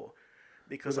that door.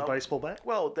 Because with a baseball bat?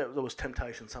 Well, there was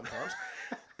temptation sometimes.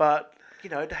 But,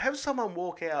 to have someone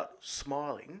walk out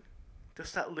smiling,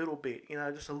 just that little bit,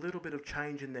 just a little bit of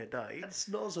change in their day. That's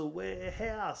not a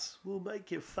warehouse. We'll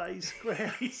make your face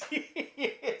ground.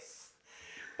 Yes.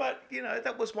 But,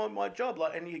 that was my job.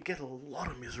 And you get a lot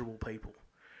of miserable people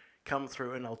come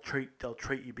through, and they'll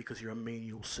treat you because you're a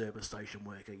menial service station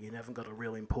worker. You haven't got a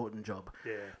real important job.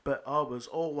 Yeah. But I was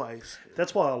always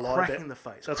that's why I lie cracking the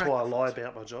face. That's why I lie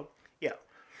about my job. Yeah.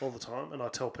 All the time, and I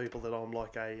tell people that I'm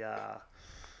like a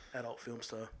adult film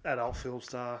star. Adult film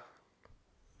star.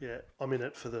 Yeah, I'm in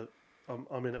it for the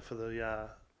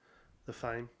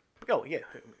fame. Oh yeah,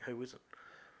 who isn't?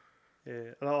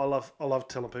 Yeah, and I love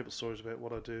telling people stories about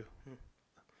what I do.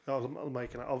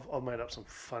 I've made up some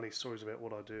funny stories about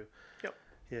what I do. Yep.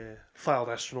 Yeah, failed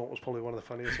astronaut was probably one of the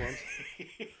funniest ones.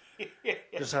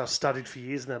 Just how I studied for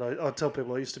years, and that I tell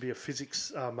people I used to be a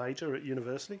physics major at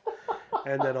university.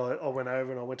 And then I went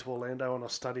over and I went to Orlando and I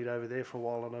studied over there for a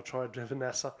while, and I tried for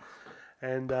NASA.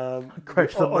 And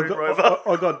crashed the moon rover.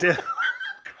 I got down.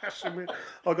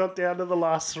 I got down to the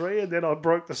last three, and then I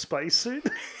broke the spacesuit.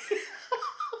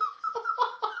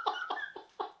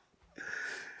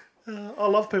 I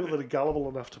love people that are gullible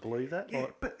enough to believe that. Yeah,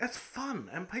 but that's fun,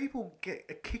 and people get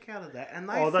a kick out of that, and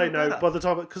they they know better. by the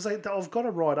time, because I've got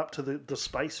to write up to the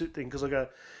spacesuit thing, because I go,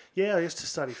 yeah, I used to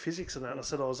study physics and that, and I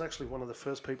said I was actually one of the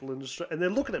first people in Australia, and they're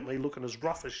looking at me looking as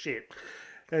rough as shit,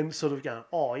 and sort of going,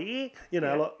 oh yeah,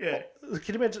 can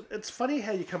you imagine? It's funny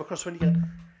how you come across when you go,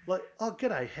 like, oh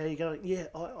g'day, how you going? Yeah,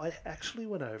 I actually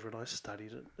went over and I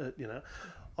studied it,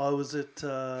 I was at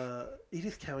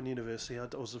Edith Cowan University. I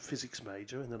was a physics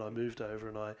major, and then I moved over.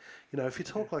 And if you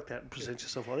talk like that and present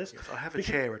yourself like this, yes, I have a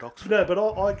chair at Oxford. No, but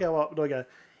I go up and I go,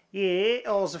 Yeah,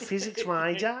 I was a physics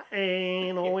major,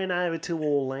 and I went over to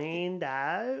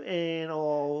Orlando, and I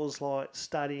was like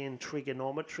studying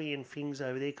trigonometry and things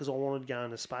over there because I wanted to go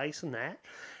into space and that.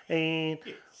 And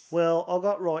well, I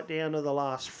got right down to the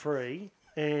last three,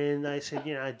 and they said,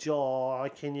 Jai,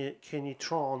 can you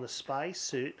try on the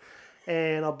spacesuit?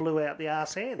 And I blew out the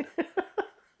arse end.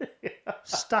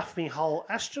 Stuffed me whole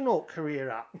astronaut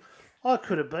career up. I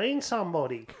could have been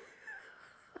somebody.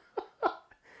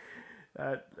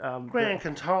 Ground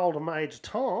control to Major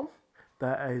Tom.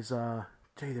 That is,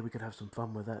 gee, we could have some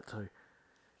fun with that too.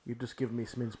 You've just given me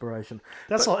some inspiration.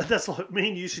 That's like me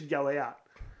and you should go out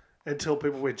and tell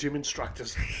people we're gym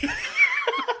instructors.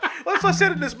 Well, as I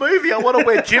said in this movie, I want to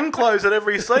wear gym clothes at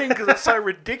every scene because it's so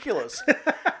ridiculous.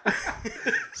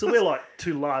 So we're like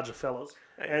two larger fellas,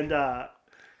 and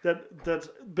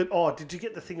did you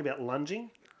get the thing about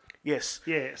lunging? Yes.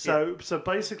 Yeah. So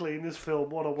basically, in this film,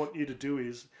 what I want you to do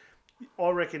is, I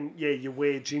reckon, you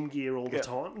wear gym gear all the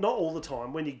time. Not all the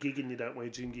time. When you're gigging, you don't wear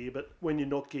gym gear, but when you're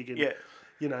not gigging,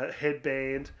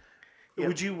 headband. Yep.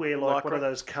 Would you wear like one of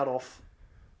those cut off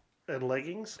and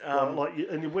leggings? And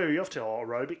where are you off to?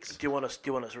 Aerobics. Do you want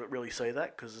to really see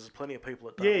that? Because there's plenty of people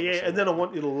that don't. Yeah. And then I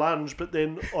want you to lunge, but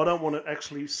then I don't want it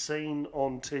actually seen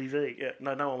on TV. Yeah.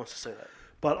 No one wants to see that.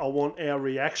 But I want our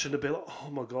reaction to be like,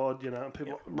 oh my God, and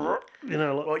people, like,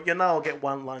 Well, I'll get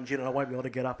one lunge in and I won't be able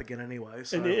to get up again anyway.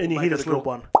 So and you hear this little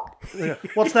one.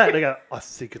 What's that? And they go, I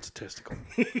think it's a testicle.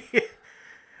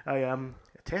 A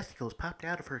testicle's popped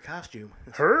out of her costume.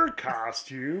 Her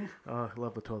costume? Oh, I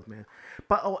love the 12th man.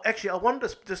 But actually, I wanted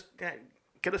to just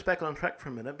get us back on track for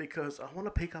a minute because I want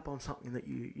to pick up on something that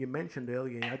you mentioned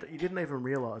earlier. You didn't even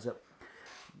realise it.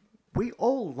 We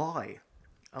all lie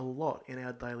a lot in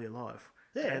our daily life.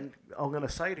 Yeah. And I'm going to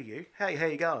say to you, hey, how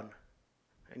you going?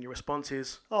 And your response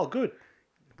is, oh, good.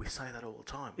 We say that all the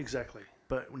time. Exactly.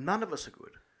 But none of us are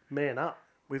good. Man up.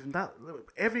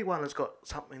 Everyone has got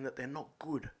something that they're not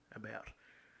good about.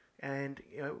 And,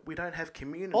 we don't have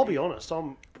community. I'll be honest,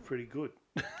 I'm pretty good.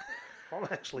 I'm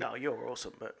actually... No, you're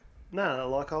awesome, but... No,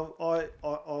 like, I'll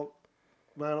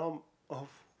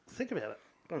think about it.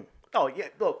 Mm. Oh, yeah,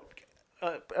 look,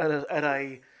 at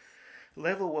a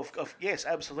level of yes,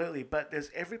 absolutely, but there's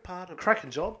every part of...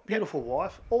 Cracking job, beautiful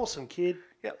wife, awesome kid.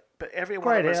 Yep, but every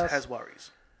one of us house. has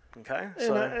worries, okay?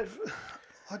 So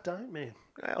I don't, man.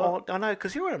 I know,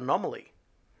 because you're an anomaly,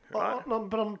 right?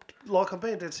 But I'm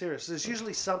being dead serious. There's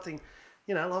usually something,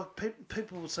 like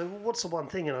people will say, well, what's the one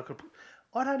thing? And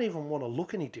I don't even want to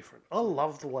look any different. I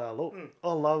love the way I look.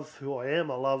 I love who I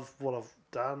am. I love what I've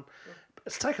done.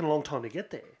 It's taken a long time to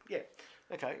get there. Yeah.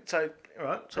 Okay, so, all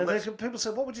right. So and people say,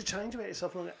 what would you change about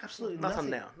yourself? And I'm like, absolutely nothing.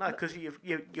 Nothing now. No, because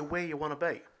you're where you want to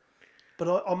be.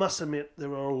 But I must admit,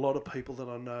 there are a lot of people that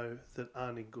I know that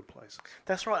aren't in good places.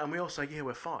 That's right, and we all say,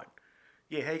 we're fine.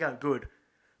 Yeah, how you going? Good.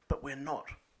 But we're not.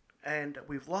 And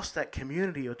we've lost that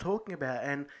community you're talking about,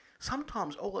 and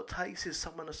sometimes all it takes is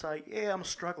someone to say, yeah, I'm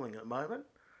struggling at the moment.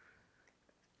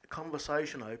 A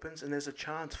conversation opens, and there's a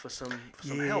chance for some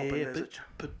help. And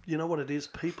but you know what it is?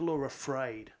 People are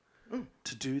afraid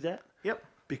to do that. Yep.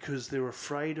 Because they're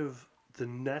afraid of the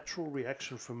natural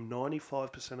reaction from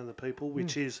 95% of the people,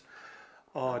 which is,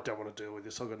 I don't want to deal with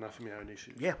this. I've got enough of my own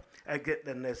issues. Yeah.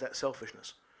 Then there's that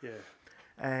selfishness. Yeah.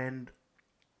 And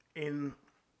in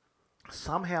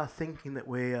somehow thinking that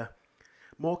we're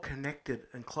more connected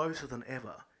and closer than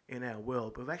ever in our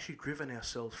world, we've actually driven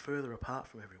ourselves further apart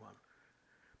from everyone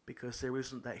because there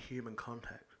isn't that human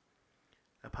contact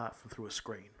apart from through a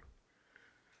screen.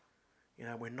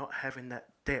 We're not having that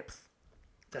depth.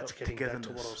 That's getting back to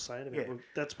what I was saying about. Yeah.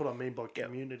 That's what I mean by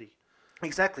community.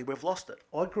 Exactly, we've lost it.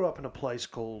 I grew up in a place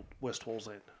called West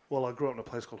Wallsend. Well, I grew up in a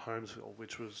place called Holmesville,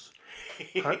 which was...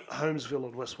 Holmesville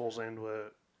and West Wallsend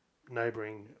were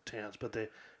neighbouring towns, but they're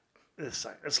the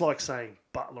same. It's like saying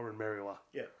Butler and Merriwa.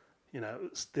 Yeah.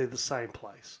 They're the same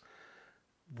place.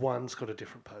 One's got a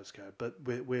different postcode, but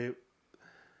we're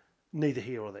neither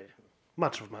here or there.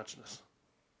 Much of muchness.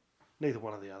 Neither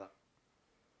one or the other.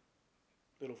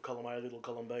 Little column A, little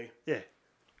column B. Yeah,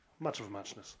 much of a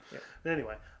muchness. Yep.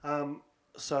 Anyway,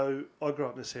 so I grew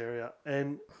up in this area,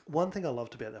 and one thing I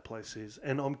loved about that place is,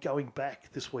 and I'm going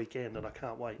back this weekend, and I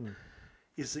can't wait,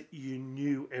 is that you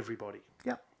knew everybody.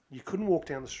 Yeah. You couldn't walk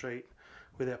down the street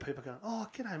without people going, oh,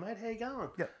 g'day, mate, how you going?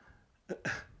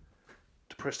 Yeah.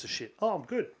 Depressed as shit. Oh, I'm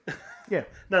good. Yeah.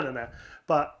 No.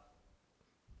 But,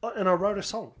 and I wrote a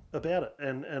song about it,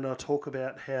 and I talk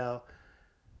about how...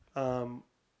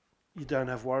 you don't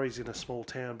have worries in a small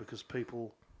town because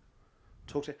people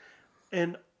talk to you.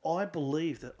 And I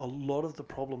believe that a lot of the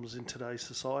problems in today's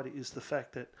society is the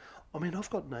fact that, I've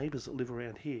got neighbours that live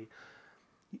around here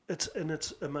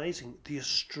It's amazing. The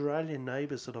Australian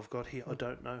neighbours that I've got here, I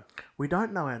don't know. We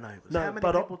don't know our neighbours. How No, many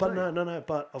but people do? no.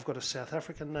 But I've got a South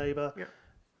African neighbour, Yep.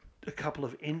 a couple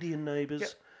of Indian neighbours, Yep.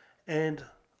 and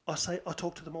I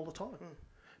talk to them all the time.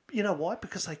 You know why?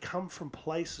 Because they come from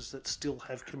places that still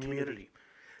have community.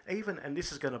 Even, and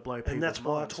this is going to blow people's And that's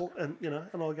why I minds. talk, and and I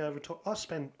go over and talk. I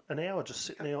spend an hour just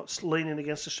sitting out, leaning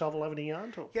against a shovel, having a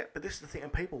yarn talk. Yeah, but this is the thing,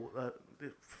 and people they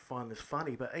find this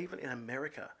funny, but even in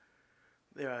America,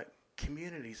 there are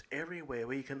communities everywhere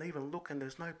where you can even look and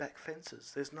there's no back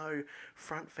fences, there's no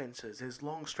front fences, there's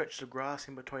long stretches of grass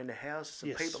in between the houses,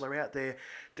 and Yes. people are out there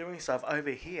doing stuff. Over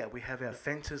here, we have our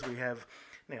fences, we have,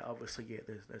 now obviously, yeah,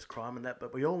 there's crime and that,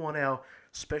 but we all want our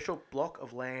special block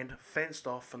of land fenced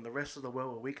off from the rest of the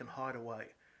world where we can hide away.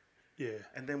 Yeah.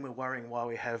 And then we're worrying why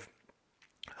we have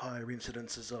higher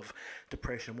incidences of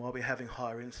depression, why we're having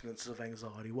higher incidences of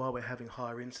anxiety, why we're having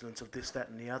higher incidence of this, that,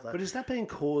 and the other. But is that being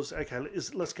caused? Okay,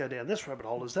 let's go down this rabbit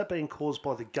hole. Is that being caused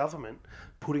by the government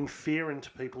putting fear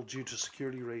into people due to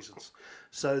security reasons?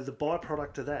 So the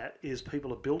byproduct of that is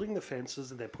people are building the fences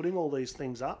and they're putting all these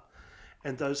things up,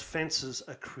 and those fences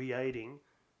are creating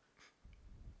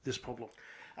this problem.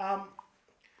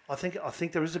 I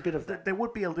think there is a bit of that. There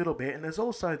would be a little bit, and there's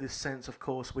also this sense, of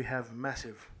course, we have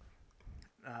massive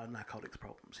narcotics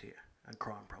problems here and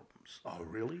crime problems. Oh,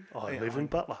 really? I Yeah, live in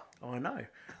Butler. I know,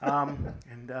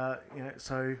 and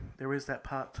so there is that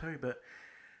part too. But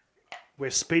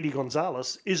Where Speedy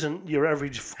Gonzales isn't your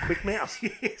average quick mouse.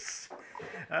 yes,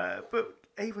 but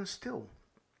even still,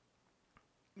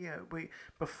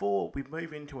 before we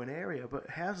move into an area, but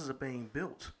houses are being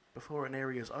built before an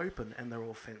area is open and they're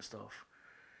all fenced off.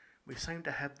 We seem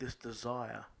to have this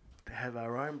desire to have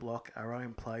our own block, our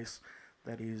own place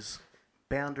that is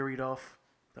boundaried off,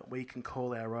 that we can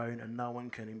call our own and no one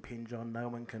can impinge on, no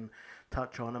one can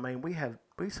touch on. I mean,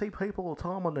 we see people all the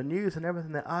time on the news and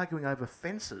everything, they're arguing over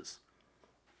fences.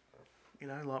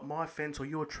 Like my fence or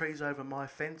your trees over my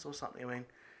fence or something. I mean,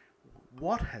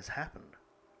 what has happened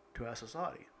to our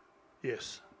society?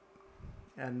 Yes.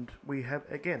 And we have,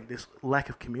 again, this lack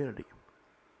of community.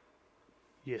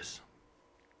 Yes.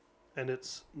 And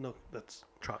it's no, that's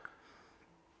Truck.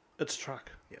 it's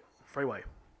truck. Yeah. Freeway.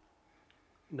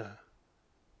 No.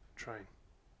 Train.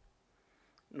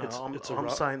 No, It's a I'm ru-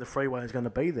 saying the freeway is going to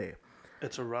be there.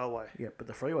 It's a railway. Yeah, but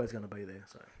the freeway is going to be there.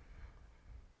 So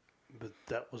But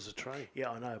that was a train. yeah,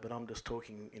 I know, but I'm just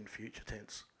talking in future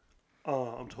tense. Oh,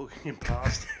 I'm talking in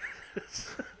past.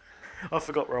 I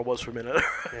forgot where I was for a minute.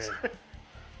 Yeah.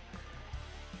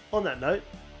 On that note,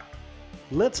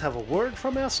 let's have a word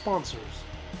from our sponsors.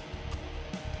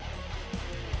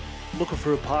 Looking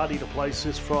for a party to place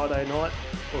this Friday night,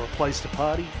 or a place to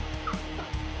party?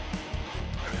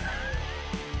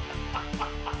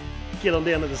 Get on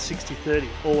down to the 6030.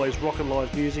 Always rockin'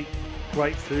 live music,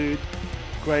 great food,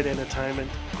 great entertainment,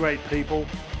 great people,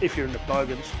 if you're into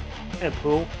bogans, and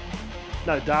pool.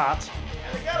 No darts,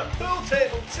 And they got a pool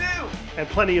table too. and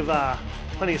plenty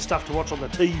of stuff to watch on the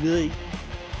TV.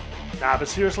 Nah, but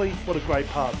seriously, what a great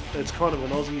pub. It's kind of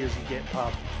an Aussie as you get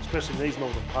pub, especially in these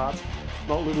northern parts.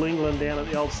 Not Little England down at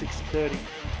the old 6030.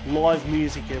 Live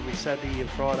music every Saturday and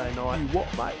Friday night. What,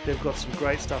 mate? They've got some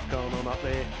great stuff going on up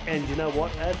there. And you know what?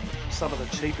 Add some of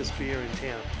the cheapest beer in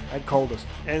town. And coldest.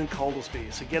 And coldest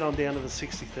beer. So get on down to the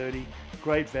 6030.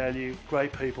 Great value,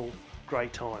 great people,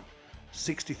 great time.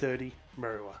 6030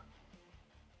 Merriwa.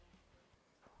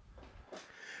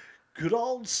 Good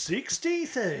old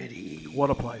 6030. What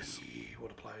a place.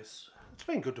 What a place. It's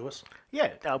been good to us.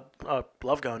 Yeah, I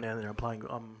love going down there and playing.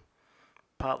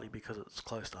 Partly because it's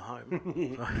close to home.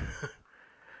 So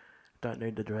don't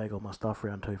need to drag all my stuff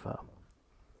around too far.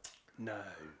 No.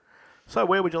 So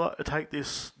where would you like to take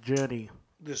this journey?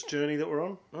 This journey that we're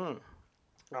on? Mm,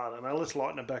 I don't know. Let's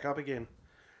lighten it back up again.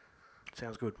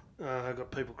 sounds good. I've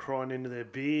got people crying into their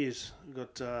beers. I've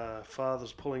got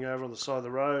fathers pulling over on the side of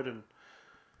the road and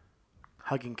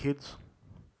Hugging kids.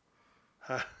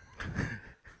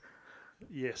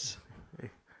 yes.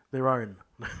 Their own.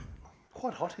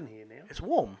 Quite hot in here now. It's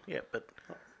warm, yeah, but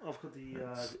I've got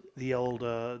the old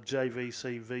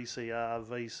JVC VCR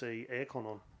VC aircon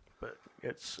on.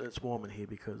 it's warm in here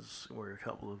because we're a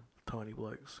couple of tiny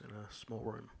blokes in a small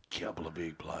room. Couple of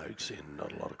big blokes in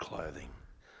not a lot of clothing.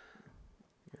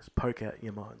 Yes, poke out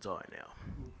your mind's eye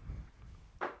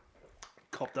now.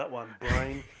 Cop that one,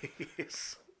 brain.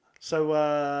 Yes. So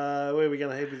where are we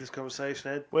going to head with this conversation,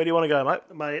 Ed? Where do you want to go, mate?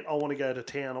 Mate, I want to go to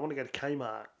town. I want to go to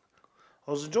Kmart.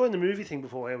 I was enjoying the movie thing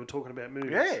before we were talking about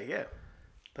movies. Yeah.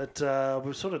 But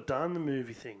we've sort of done the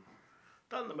movie thing.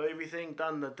 Done the movie thing,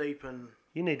 done the deep and...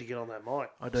 You need to get on that mic.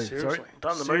 I do, Seriously. sorry.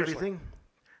 Done the Seriously. movie thing,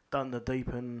 done the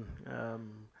deep and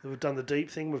We've done the deep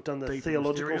thing. We've done the Deep and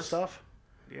theological mysterious. stuff.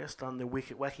 Yes, done the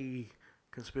wacky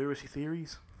conspiracy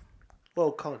theories.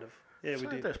 Well, kind of. Yeah, So we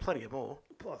did. there's plenty of more.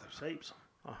 Oh, there's heaps.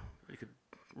 Oh, you could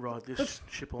ride this Let's-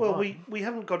 ship all Well, night. we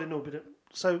haven't got into a bit of...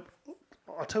 So,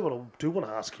 I'll tell you what I do want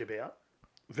to ask you about.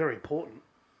 Very important.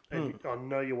 And I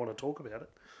know you want to talk about it.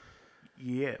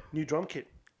 Yeah. New drum kit.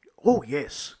 Oh,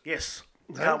 yes. Yes.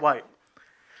 Hey? Can't wait.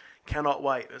 Cannot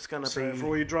wait. It's going to So be... for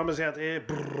all you drummers out there,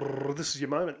 brrr, this is your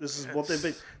moment. This is what they've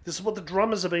been. This is what the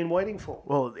drummers have been waiting for.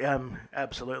 Well,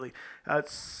 absolutely.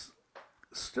 It's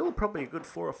still probably a good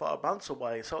 4 or 5 months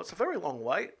away, so it's a very long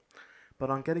wait. But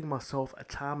I'm getting myself a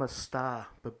Tama Star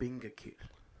Babinga kit,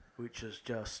 which is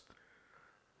just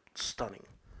stunning.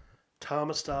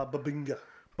 Tama Star Babinga.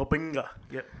 Babinga,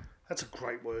 yep. That's a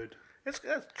great word. It's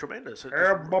tremendous. It,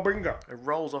 Babinga. it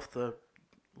rolls off the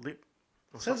lip.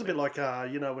 or Sounds a something. bit like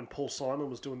when Paul Simon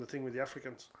was doing the thing with the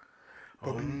Africans.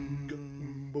 Babinga,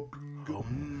 babinga,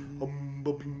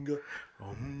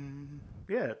 babinga.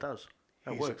 Yeah, it does.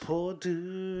 That He's works. a poor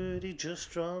dude, he just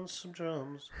drawn some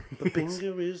drums.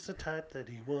 Babinga is the type that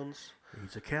he wants.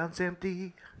 His account's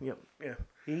empty. Yep, yeah.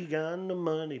 He got no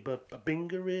money, but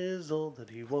Babinga is all that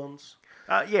he wants.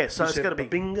 Yeah, so He it's said, going to be...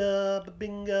 Babinga,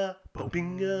 Babinga,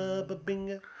 Babinga,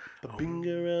 Babinga.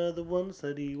 Babinga are the ones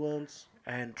that he wants.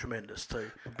 And tremendous too.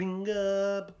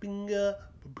 Babinga, Babinga,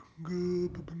 Babinga,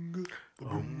 Babinga.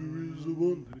 Babinga is the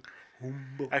one that he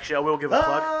wants. Actually, I will give a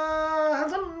plug.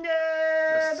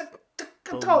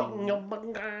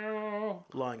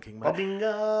 Lion King, mate.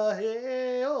 Babinga,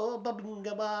 hey, oh,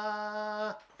 Babinga,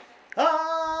 ba.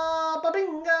 Ah,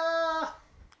 Babinga.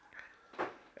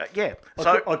 Yeah, I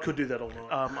so could do that all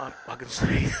night. I can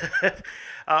see that.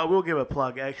 I will give a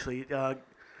plug, actually. For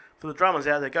the drummers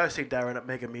out there, go see Darren at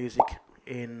Mega Music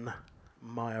in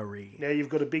Myrie. Now you've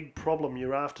got a big problem.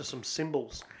 You're after some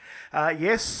cymbals.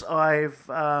 Yes, I've...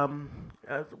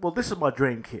 well, this is my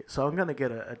dream kit, so I'm going to get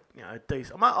a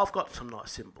decent... I've got some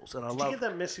nice cymbals, and I Did love... you get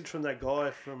that message from that guy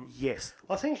from... Yes,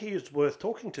 I think he is worth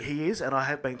talking to. he is, and I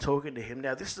have been talking to him.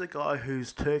 Now, this is a guy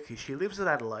who's Turkish. He lives in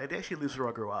Adelaide. He actually lives where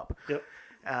I grew up. Yep.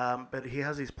 But he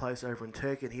has his place over in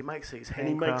Turkey, and he makes these And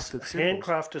he makes handcrafted cymbals.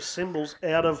 handcrafted cymbals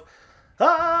out of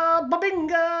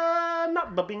Babinga,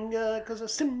 not Babinga, because of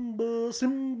cymbals.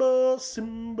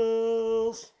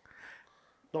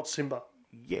 Not Simba.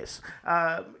 Yes.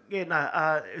 Zilli,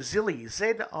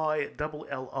 Zilli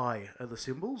are the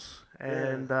symbols.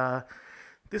 And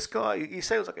this guy, he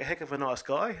seems like a heck of a nice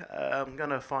guy. I'm going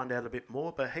to find out a bit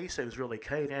more, but he seems really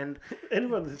keen. And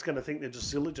Anyone is going to think they're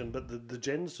just Zilligen, but the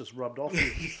gen's just rubbed off.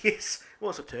 yes,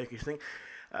 well, it's a Turkish thing.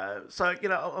 So,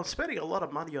 I'm spending a lot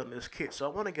of money on this kit, so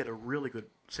I want to get a really good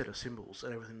set of symbols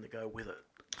and everything to go with it,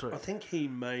 too. I think he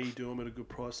may do them at a good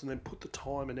price and then put the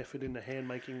time and effort into hand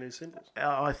making these cymbals.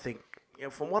 I think,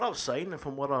 from what I've seen and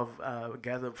from what I've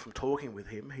gathered from talking with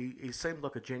him, he seemed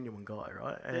like a genuine guy,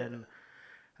 right? And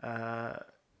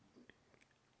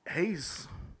he's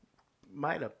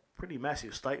made a pretty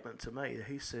massive statement to me.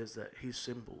 He says that his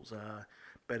cymbals are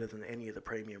better than any of the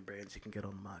premium brands you can get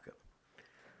on the market.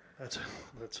 That's a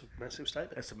massive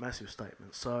statement. That's a massive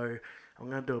statement. So I'm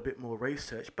going to do a bit more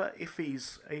research. But if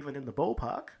he's even in the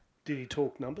ballpark, Did he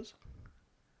talk numbers?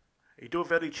 he do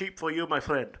very cheap for you, my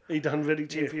friend. He done very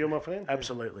cheap for you, my friend?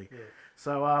 Absolutely.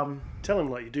 So, Tell him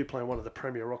like you do play in one of the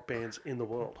premier rock bands in the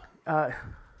world.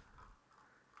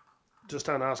 Just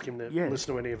don't ask him to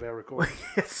listen to any of our recordings.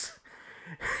 yes.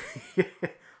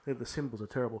 Yeah, the symbols are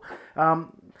terrible.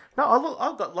 No,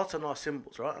 I've got lots of nice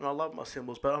symbols, right? And I love my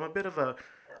symbols, but I'm a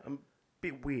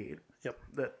bit weird. Yep.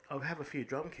 That I have a few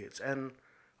drum kits, and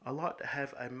I like to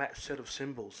have a matched set of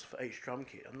symbols for each drum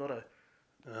kit. I'm not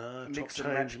a mix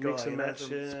and match guy. mix and match.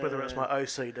 Whether it's my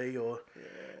OCD or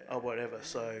whatever.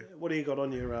 So What do you got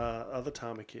on your other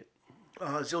Tama kit?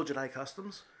 Zildjian A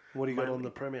Customs, What do you got on the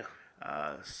Premier?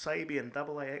 Sabian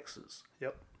AAXs.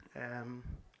 Yep.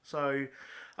 So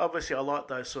obviously I like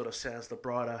those sort of sounds, the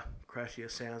brighter, crashier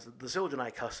sounds. The Zildjian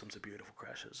A Customs are beautiful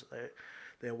crashes.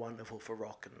 They're wonderful for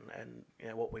rock and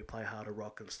what we play harder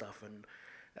rock and stuff, and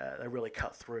they really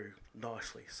cut through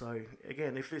nicely. So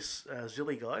again, if this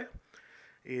Zilli guy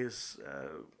is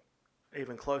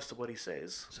even close to what he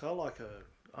says, So I like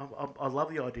I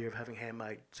love the idea of having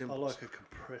handmade I cymbals. like a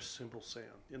compressed cymbal sound.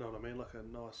 You know what I mean? Like a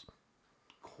nice,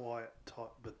 quiet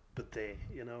type, but there.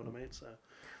 You know what I mean? So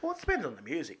Well, it depends on the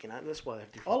music, That's why they have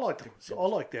I different. like different I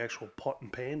cymbals. like the actual pot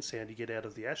and pan sound you get out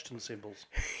of the Ashton cymbals.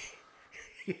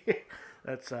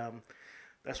 That's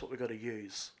what we've got to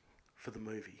use for the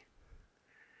movie.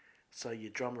 So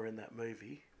your drummer in that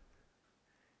movie,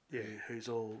 Yeah. who's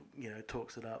all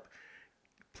talks it up,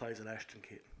 plays an Ashton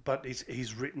kit. But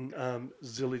he's written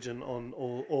Zilligan on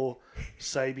or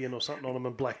Sabian or something on him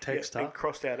in black text. And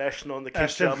crossed out Ashton on the kit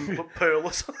Ashton. Pearl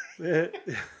or something. Yeah.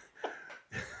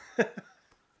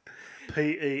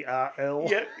 Perl.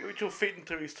 Yeah, which will fit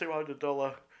into his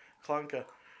 $200 clunker.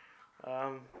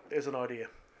 There's an idea.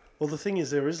 Well, the thing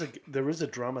is, there is a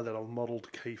drummer that I've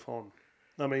modelled Keith on.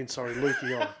 I mean, sorry,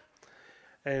 Lukey on,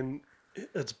 and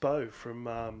it's Bo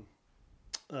from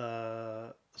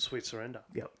Sweet Surrender.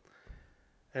 Yep.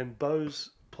 And Bo's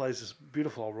plays this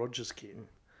beautiful old Rogers kid,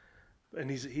 and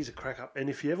he's a crack up. And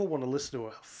if you ever want to listen to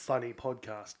a funny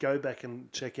podcast, go back and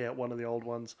check out one of the old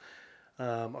ones.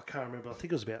 I can't remember. I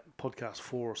think it was about podcast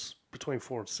 4, between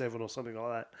 4 and 7 or something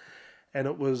like that. And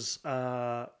it was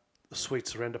the Sweet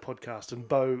Surrender podcast. And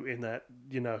Bo in that,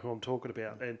 you know who I'm talking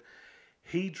about. And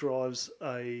he drives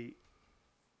I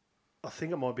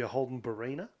think it might be a Holden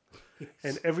Barina. Yes.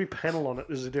 And every panel on it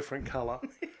is a different colour.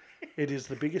 It is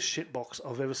the biggest shitbox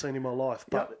I've ever seen in my life.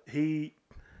 But he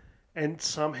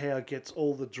somehow gets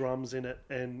all the drums in it,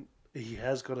 and he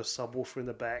has got a subwoofer in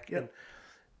the back. Yep. And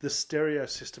the stereo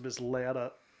system is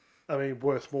louder,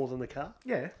 worth more than the car.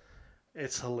 Yeah.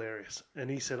 It's hilarious. And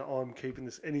he said, I'm keeping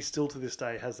this. And he still to this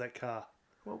day has that car.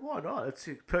 Well, why not? It's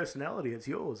your personality. It's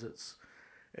yours.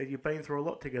 You've been through a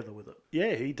lot together with it.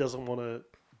 Yeah, he doesn't want to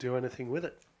do anything with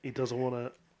it. He doesn't want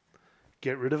to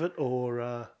get rid of it,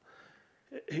 or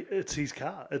it's his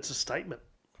car. It's a statement.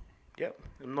 Yep.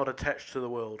 I'm not attached to the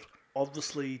world.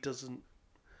 Obviously, he doesn't...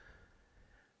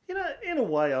 in a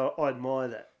way, I admire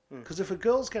that. Because if a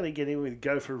girl's going to get in with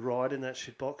go for a ride in that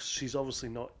shitbox, she's obviously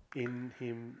not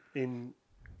in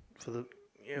for the...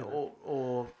 Yeah,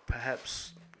 or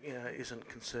perhaps, isn't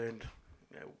concerned,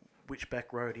 which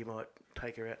back road he might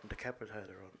take her out and decapitate her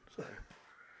on. So.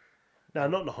 No,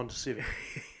 not in a Honda Civic.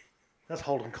 That's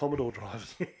Holden Commodore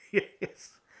drivers. Yes.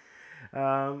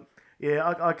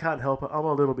 I can't help it. I'm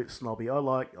a little bit snobby.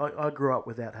 I grew up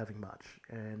without having much,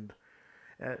 and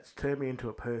it's turned me into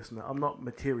a person. I'm not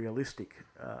materialistic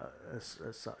as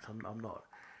such. I'm not.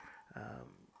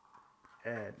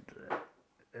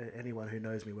 Anyone who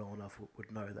knows me well enough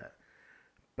would know that.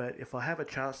 But if I have a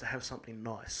chance to have something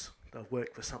nice, I've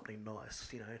worked for something nice,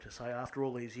 to say after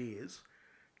all these years,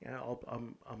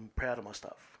 I'm proud of my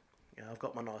stuff. I've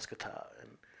got my nice guitar,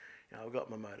 and I've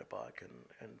got my motorbike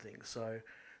and things. So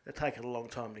they're taking a long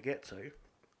time to get to.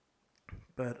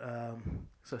 But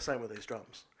so same with these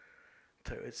drums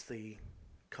too. It's the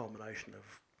culmination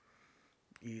of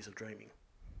years of dreaming.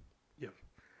 Yep.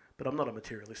 But I'm not a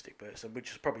materialistic person,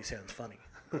 which probably sounds funny.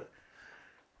 But,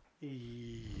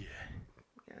 yeah.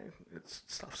 It's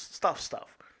stuff.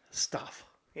 Stuff.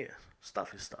 Yeah,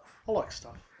 stuff is stuff. I like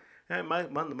stuff. And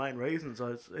one of the main reasons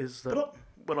is that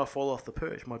when I fall off the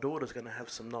perch, my daughter's going to have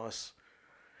some nice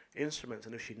instruments,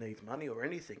 and if she needs money or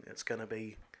anything, it's going to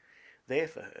be there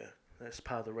for her. That's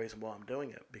part of the reason why I'm doing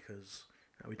it, because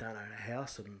we don't own a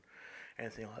house and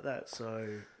anything like that.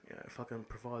 So if I can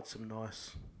provide some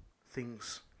nice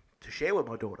things to share with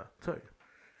my daughter too,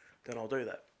 then I'll do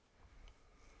that.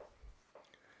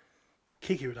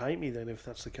 Kiki would hate me then if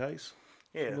that's the case.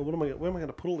 Yeah. Well, where am I going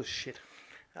to put all this shit?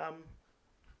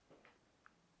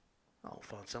 I'll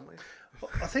find somewhere.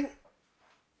 I think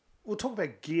we'll talk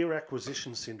about gear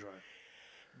acquisition syndrome.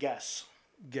 Gas.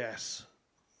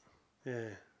 Yeah.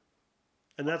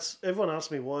 And that's, everyone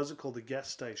asks me, why is it called the gas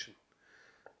station?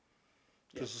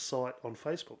 There's a site on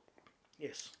Facebook.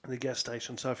 Yes. The gas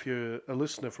station. So if you're a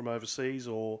listener from overseas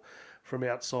or from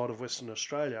outside of Western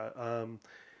Australia,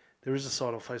 there is a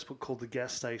site on Facebook called the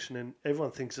gas station, and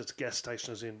everyone thinks it's gas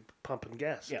station as in pumping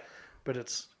gas. Yeah. But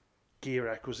it's gear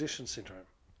acquisition syndrome.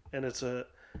 And it's a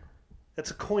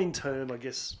coin term, I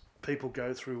guess, people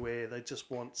go through where they just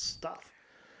want stuff.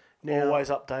 Now, Always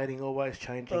updating, always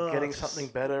changing, getting something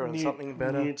better and something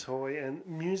better. New toy and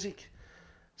music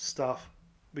stuff,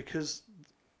 because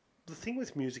the thing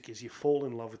with music is you fall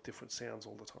in love with different sounds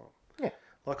all the time. Yeah.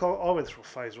 Like I went through a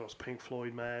phase where I was Pink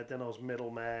Floyd mad, then I was metal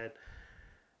mad,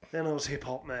 then I was hip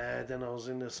hop mad, then I was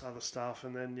in this other stuff,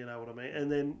 and then, you know what I mean?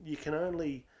 And then you can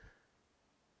only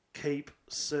keep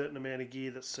a certain amount of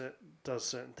gear that does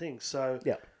certain things. So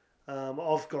Yeah.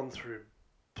 I've gone through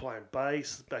playing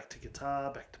bass, back to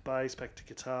guitar, back to bass, back to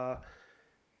guitar.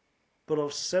 But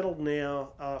I've settled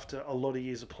now after a lot of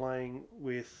years of playing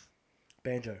with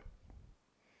Banjo.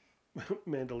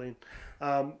 mandolin.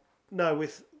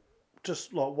 With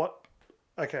just like what...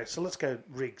 Okay, so let's go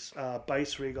rigs.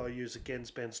 Bass rig, I use a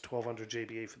Gensbenz 1200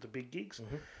 GBE for the big gigs.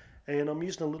 Mm-hmm. And I'm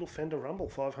using a little Fender Rumble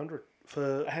 500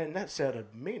 for... And that sounded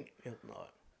mint the other night.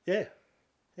 Yeah,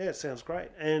 it sounds great.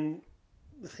 And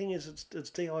the thing is, it's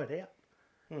DI'd out.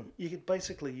 You could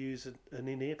basically use an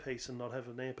in-ear piece and not have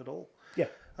an amp at all. Yeah.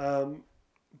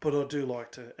 But I do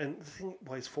like to, and the thing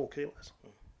weighs 4 kilos.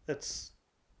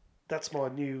 That's my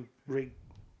new rig.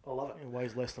 I love it. It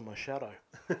weighs less than my shadow.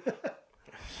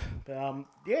 But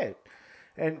yeah,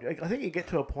 and I think you get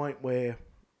to a point where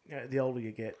the older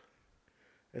you get,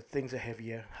 things are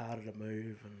heavier, harder to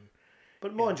move, and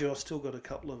But mind you, I've still got a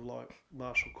couple of like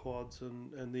Marshall quads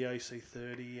and the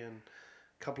AC30 and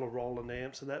a couple of Roland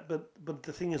amps and that. But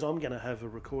the thing is, I'm going to have a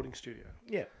recording studio.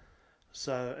 yeah,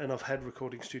 So, and I've had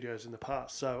recording studios in the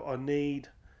past. So I need,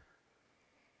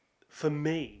 for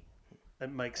me,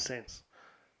 it makes sense.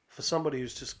 For somebody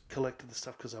who's just collected the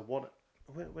stuff because they want it,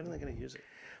 when are they going to use it?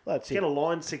 well, that's Get it. a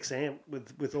Line 6 amp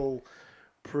with all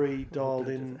pre-dialed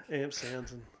in amp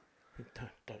sounds, and Don't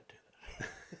do that.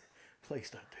 Please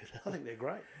don't do that. I think they're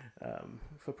great.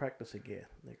 For practicing, yeah,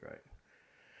 they're great.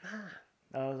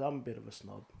 I'm a bit of a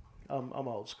snob. I'm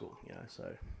old school,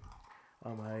 so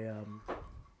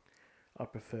I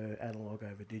prefer analog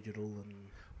over digital. And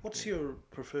What's your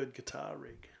preferred guitar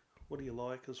rig? What do you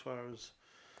like as far as...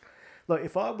 look,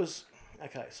 if I was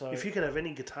so If you could have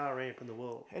any guitar amp in the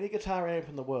world... any guitar amp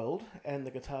in the world and the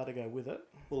guitar to go with it,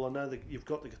 Well, I know that you've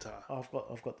got the guitar. I've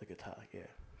got the guitar, yeah.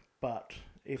 But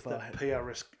if I That had,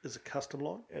 PRS is a custom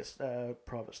line? it's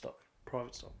private stock,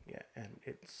 Private stock. yeah, and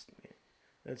it's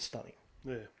stunning.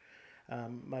 Yeah.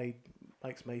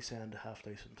 Makes me sound half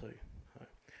decent too. So,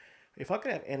 if I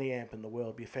could have any amp in the world,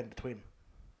 it'd be a Fender Twin.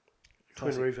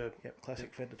 Twin Classic. reverb. Yep,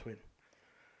 classic Fender Twin.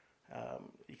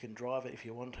 You can drive it if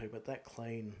you want to, but that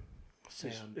clean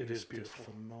sound It is is beautiful. just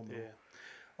phenomenal.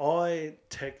 Yeah. I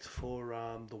teched for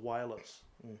the Whalers.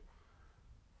 Mm.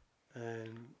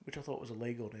 And Which I thought was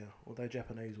illegal now. Were they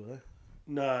Japanese, were they?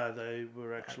 no, they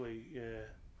were actually,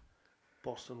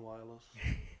 Boston Whalers.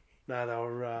 No, they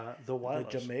were the Whalers.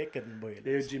 The Jamaican weird.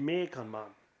 They're Jamaican, man.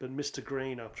 But Mr.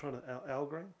 Green, I'm trying to... Al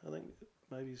Green, I think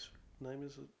maybe his name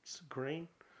is Green.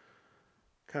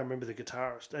 Can't remember the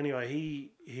guitarist. Anyway,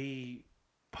 he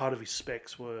part of his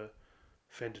specs were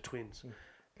Fender Twins.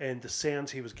 And the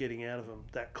sounds he was getting out of them,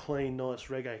 that clean, nice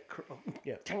reggae...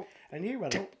 Yeah. And you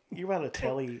run a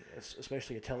telly,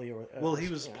 especially a telly or a, Well, he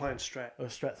was playing Strat. or a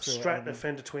Strat through it, Strat, and- a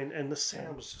Fender Twin, and the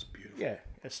sound was just beautiful. Yeah,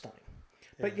 it's stunning.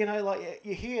 But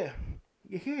you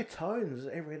hear tones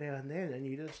every now and then, and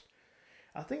you just,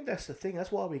 I think that's the thing.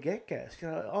 That's why we get gas.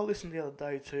 I listened the other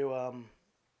day to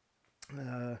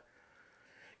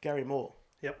Gary Moore.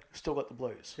 Yep. Still got the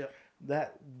blues. Yep.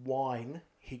 That whine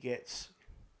he gets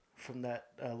from that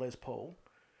Les Paul,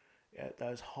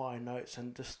 those high notes,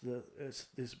 and just it's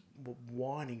this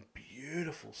whining,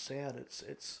 beautiful sound.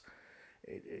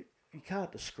 It you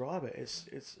can't describe it.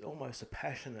 It's almost a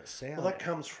passionate sound. Well, that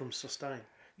comes from Sustain.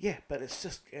 Yeah, but it's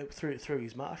just through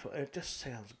his Marshall. It just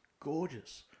sounds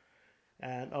gorgeous.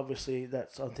 And obviously,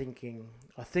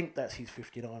 I think that's his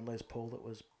 59 Les Paul that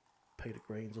was Peter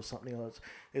Green's or something else.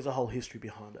 There's a whole history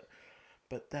behind it.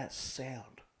 But that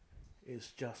sound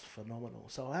is just phenomenal.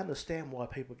 So I understand why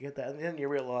people get that. And then you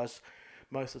realise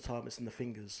most of the time it's in the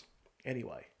fingers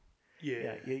anyway.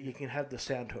 Yeah. You can have the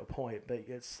sound to a point, but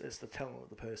it's the talent of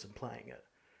the person playing it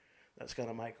that's going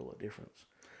to make all the difference.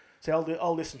 So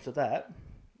I'll listen to that,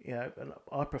 and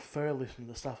I prefer listening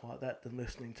to stuff like that than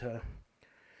listening to,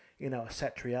 a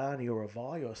Satriani or a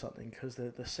Vai or something, because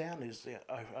the sound is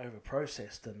over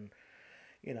processed, and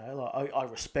I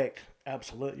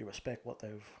absolutely respect what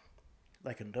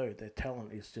they can do. Their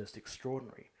talent is just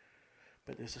extraordinary,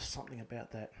 but there's just something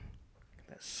about that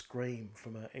scream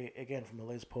from a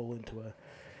Les Paul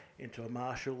into a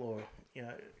Marshall, or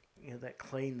that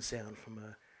clean sound from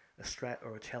a Strat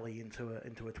or a Tele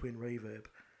into a twin reverb.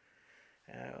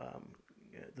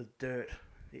 The dirt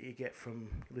that you get from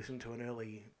listening to an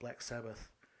early Black Sabbath,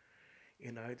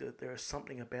 there is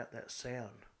something about that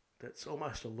sound that's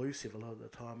almost elusive a lot of the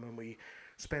time when we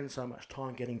spend so much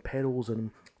time getting pedals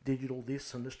and digital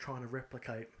this and just trying to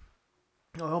replicate.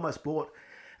 I almost bought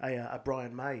a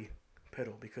Brian May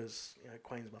pedal because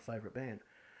Queen's my favourite band.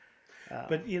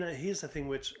 But here's the thing,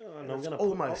 which and I'm it's going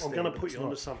almost to there, but put it's you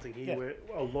onto not. something here Yeah. where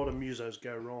a lot of musos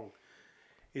go wrong,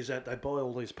 is that they buy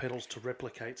all these pedals to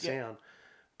replicate sound,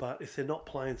 but if they're not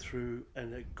playing through a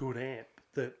good amp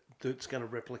that's going to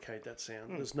replicate that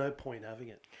sound, there's no point having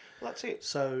it. Well, that's it.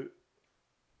 So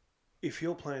if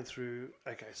you're playing through,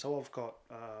 so I've got,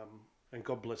 and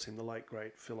God bless him, the late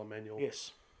great Phil Emanuel.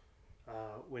 Yes.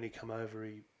 When he come over,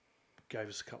 he gave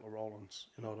us a couple of Rolands,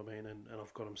 you know what I mean? And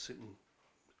I've got them sitting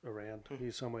around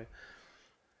here somewhere.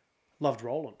 Loved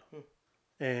Roland.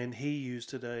 And he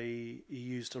used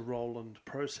a Roland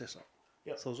processor.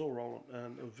 Yep. So it was all Roland,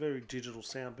 and a very digital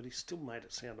sound, but he still made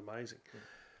it sound amazing.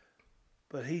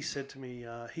 But he said to me,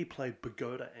 he played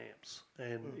Pagoda amps,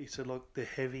 and he said, look, they're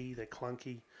heavy, they're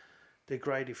clunky, they're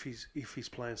great if he's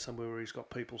playing somewhere where he's got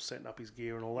people setting up his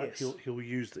gear and all that. Yes. He'll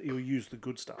use the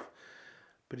good stuff.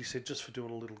 But he said, just for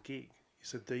doing a little gig, he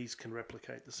said these can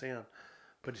replicate the sound.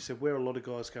 But he said where a lot of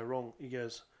guys go wrong, he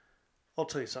goes, I'll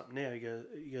tell you something now. He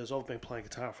goes, I've been playing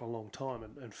guitar for a long time,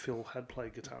 and Phil had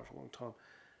played guitar for a long time.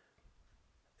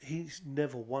 He's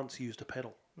never once used a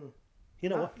pedal. You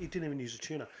know what? He didn't even use a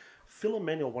tuner. Phil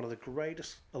Emanuel, one of the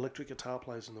greatest electric guitar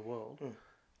players in the world,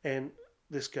 and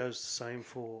this goes the same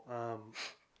for, I've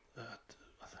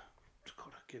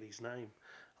got to get his name.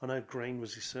 I know Green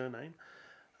was his surname.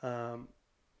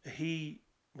 He,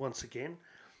 once again,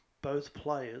 both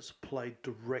players played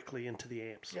directly into the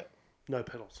amps. Yep. No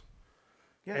pedals.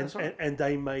 Yeah, And, that's right. and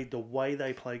they made the way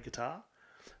they played guitar.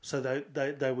 So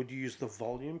they would use the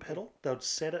volume pedal. They would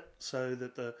set it so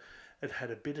that it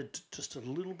had just a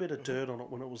little bit of dirt on it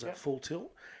when it was at full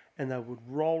tilt, and they would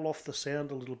roll off the sound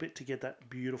a little bit to get that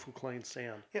beautiful clean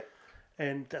sound. Yep.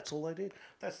 And that's all they did.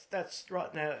 That's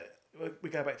right. Now we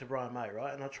go back to Brian May,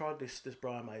 right? And I tried this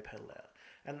Brian May pedal out,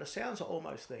 and the sounds are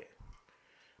almost there.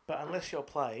 But unless you're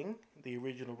playing the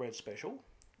original Red Special,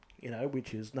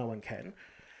 which is no one can,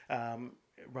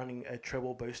 running a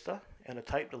treble booster and a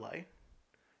tape delay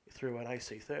through an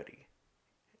AC30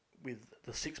 with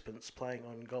the sixpence playing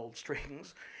on gold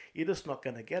strings, you're just not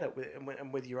going to get it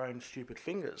with your own stupid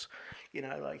fingers. You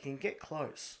can get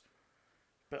close.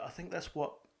 But I think that's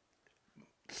what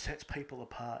sets people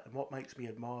apart and what makes me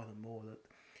admire them more, that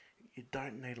you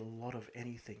don't need a lot of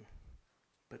anything,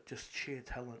 but just sheer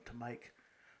talent to make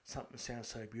something sound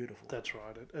so beautiful. That's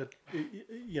right.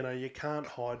 You can't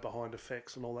hide behind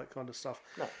effects and all that kind of stuff.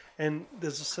 No. And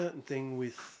there's a certain thing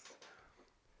with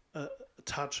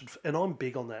touch, and I'm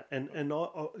big on that. And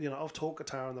I've taught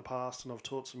guitar in the past, and I've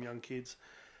taught some young kids,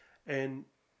 and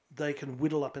they can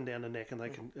whittle up and down the neck, and they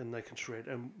can shred.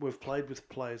 And we've played with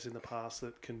players in the past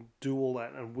that can do all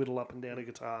that and whittle up and down a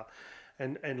guitar,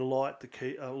 and light the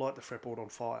fretboard on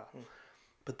fire,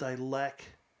 but they lack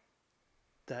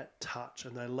that touch,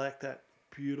 and they lack that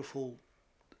beautiful.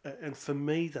 And for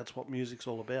me, that's what music's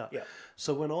all about. Yeah.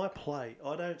 So when I play,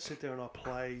 I don't sit there and I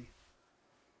play.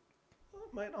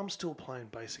 Mate, I'm still playing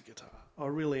basic guitar. I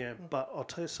really am. But I'll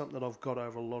tell you something that I've got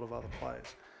over a lot of other players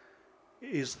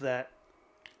is that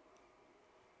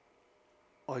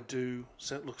I do.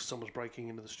 Look, someone's breaking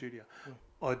into the studio.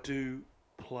 I do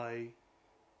play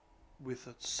with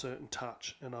a certain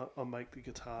touch, and I make the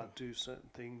guitar do certain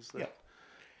things that,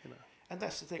 And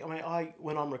that's the thing. I mean,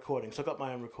 when I'm recording, so I've got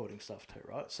my own recording stuff too,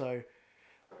 right? So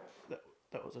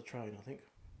that was a train, I think.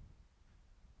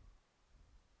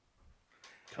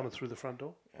 coming through the front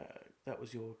door. That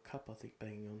was your cup, I think,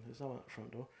 banging on. There's no one at the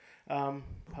front door.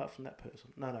 Apart from that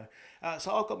person. No.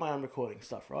 So I've got my own recording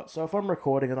stuff, right? So if I'm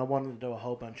recording and I wanted to do a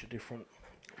whole bunch of different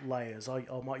layers, I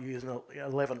might use an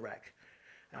 11 rack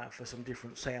for some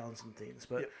different sounds and things.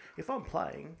 But if I'm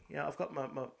playing, I've got my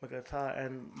guitar,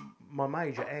 and my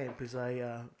major amp is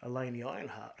a Laney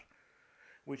Ironheart,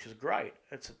 which is great.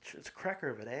 It's a cracker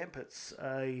of an amp. It's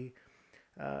a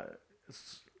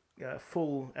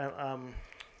full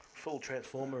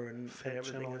transformer and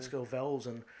everything. It's got valves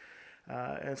and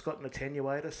it's got an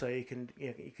attenuator, so you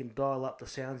can dial up the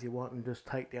sounds you want and just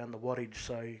take down the wattage,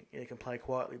 so you can play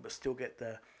quietly but still get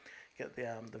the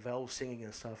valves singing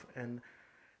and stuff. And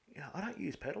I don't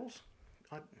use pedals.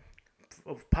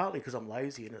 Partly because I'm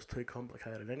lazy and it's too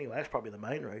complicated anyway. That's probably the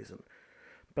main reason.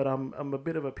 But I'm a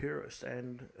bit of a purist,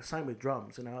 and same with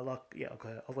drums. And I've got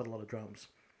a lot of drums,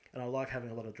 and I like having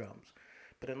a lot of drums.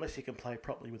 But unless you can play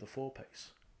properly with a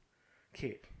 4-piece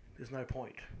kit, there's no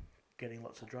point getting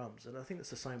lots of drums. And I think it's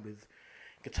the same with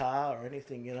guitar or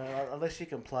anything, unless you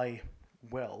can play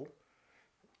well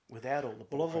without all the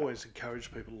bullcrap. Well, I've always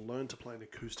encouraged people to learn to play an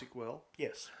acoustic well.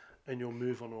 Yes. And you'll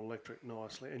move on to electric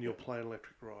nicely, and you'll play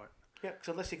electric right. Yeah, because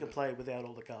unless you can play without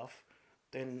all the guff,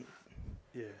 then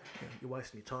you're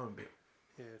wasting your time a bit.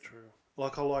 Yeah, true.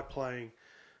 Like I like playing.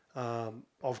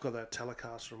 I've got that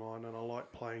Telecaster of mine, and I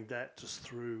like playing that just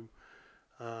through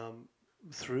the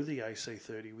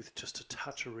AC30 with just a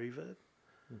touch of reverb,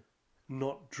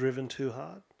 not driven too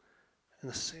hard, and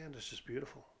the sound is just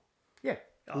beautiful. Yeah,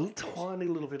 Tiny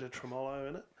little bit of tremolo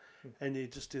in it, and you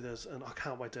just do those. And I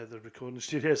can't wait to have the recording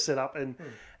studio set up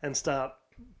and start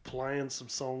playing some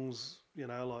songs.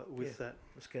 Like with that.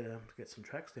 Let's get some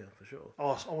tracks down for sure.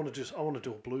 Oh, I want to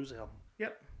do a blues album.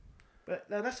 Yep. But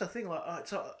now that's the thing. Like,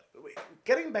 so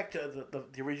getting back to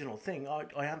the original thing,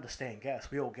 I understand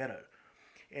gas. We all get it,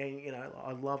 and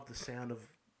I love the sound of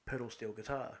pedal steel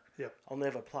guitar. Yep. I'll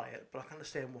never play it, but I can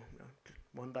understand.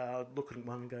 One day I'll look at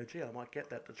one and go, "Gee, I might get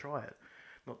that to try it."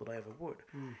 Not that I ever would.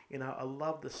 You know, I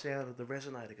love the sound of the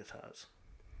resonator guitars,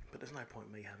 but there's no point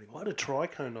in me having I one. had a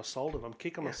tricone, I sold it, I'm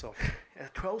kicking myself.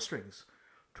 12 strings.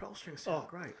 12 strings sound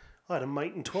great. I had a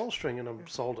mate in 12 string and I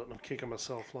sold it and I'm kicking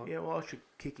myself. Like, Yeah, well, I should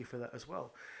kick you for that as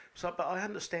well. So, but I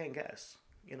understand gas.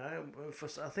 You know,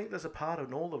 I think there's a part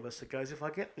in all of us that goes, if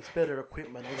I get this better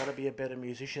equipment, I'm going to be a better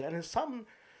musician. And in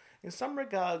some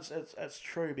regards, it's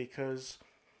true because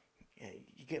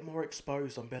you get more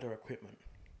exposed on better equipment.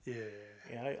 yeah.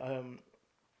 You know,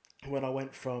 when I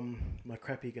went from my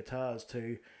crappy guitars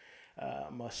to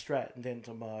my Strat and then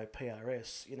to my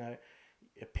PRS, you know,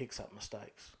 it picks up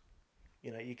mistakes.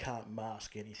 You know, you can't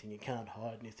mask anything, you can't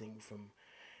hide anything from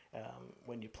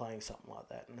when you're playing something like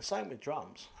that. And the same with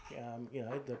drums. You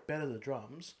know, the better the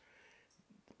drums,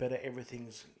 the better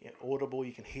everything's audible.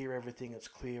 You can hear everything; it's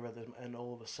clearer. And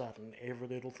all of a sudden, every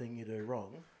little thing you do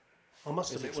wrong. I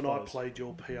must is admit, when I exposed. played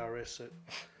your PRS,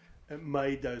 it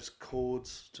made those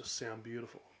chords just sound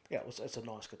beautiful. Yeah, it's a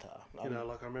nice guitar. You know,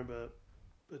 like I remember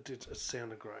it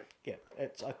sounded great. Yeah,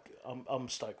 I'm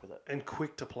stoked with it. And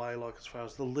quick to play, like as far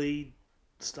as the lead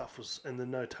stuff was, and the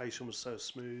notation was so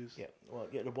smooth. Yeah, well,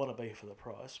 yeah, it'd want to be for the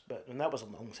price, and that was a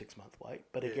long 6-month wait.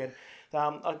 But again,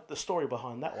 the story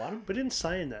behind that one. But in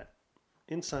saying that,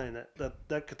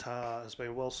 that guitar has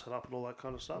been well set up and all that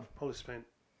kind of stuff. Probably spent,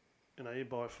 you know, you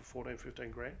buy it for 14,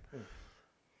 15 grand.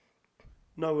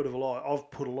 No word of a lie. I've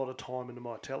put a lot of time into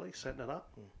my telly, setting it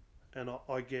up, and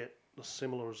I get a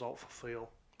similar result for feel.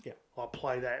 Yeah. I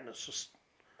play that and it's just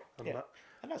Yeah,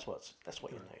 and that's what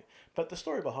you need. But the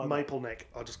story behind maple neck.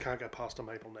 I just can't go past a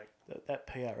maple neck. that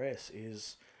PRS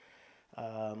is,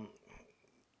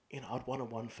 you know, I'd wanted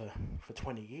one for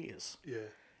 20 years. Yeah.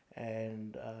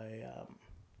 And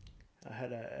I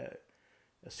had a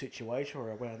situation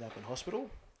where I wound up in hospital,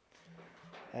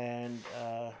 and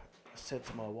I said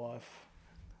to my wife,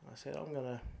 I said, I'm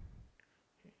going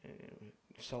to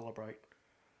celebrate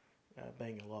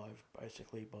being alive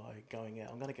basically by going out.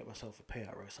 I'm going to get myself a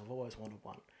PRS. I've always wanted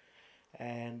one,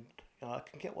 and you know, I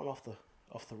can get one off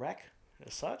the rack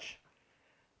as such,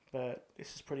 but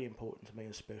this is pretty important to me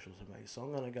and special to me. So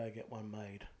I'm going to go get one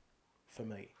made for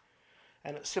me,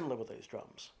 and it's similar with these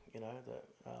drums. You know,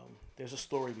 that there's a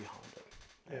story behind it.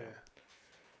 Yeah.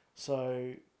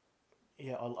 So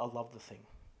yeah, I love the thing.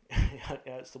 Yeah,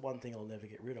 it's the one thing I'll never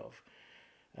get rid of.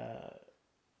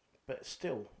 But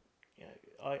still, you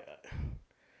know,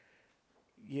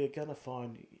 you're gonna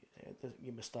find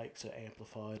your mistakes are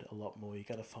amplified a lot more. You're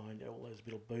gonna find all those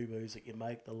little boo-boos that you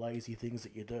make, the lazy things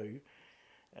that you do,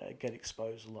 get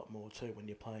exposed a lot more too when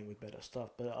you're playing with better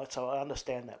stuff. But so I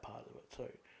understand that part of it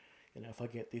too. You know, if I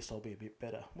get this, I'll be a bit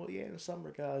better. Well, yeah, in some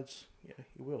regards, yeah,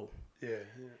 you will. Yeah.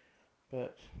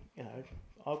 But you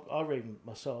know, I read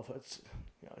myself. It's,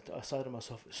 you know, I say to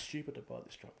myself, it's stupid to buy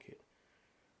this drum kit.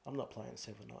 I'm not playing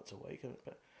 7 nights a week,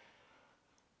 but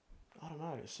I don't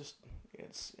know. It's just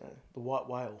it's you know, the white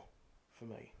whale for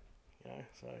me. You know,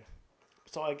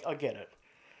 so I get it,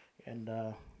 and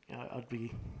you know, I'd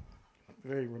be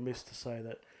very remiss to say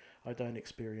that I don't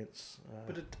experience.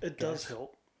 But it does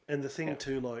help, and the thing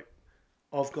too, like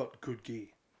I've got good gear.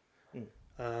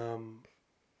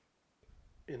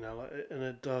 You know, like, and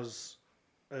it does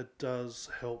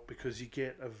help because you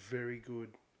get a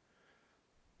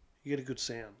good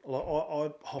sound. Like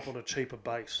I hop on a cheaper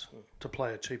bass to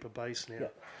play a cheaper bass now. Yeah.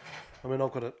 I mean,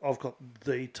 I've got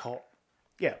the top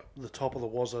Yeah, the top of the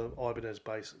Wazza Ibanez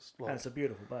basses. and Like, it's a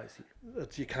beautiful bass.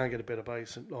 you can't get a better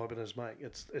bass than Ibanez make.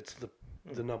 It's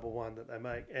the number one that they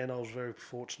make, and I was very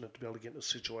fortunate to be able to get in a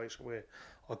situation where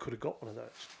I could have got one of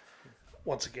those.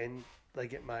 Once again, they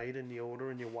get made and you order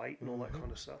and you wait and all that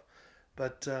kind of stuff.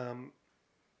 But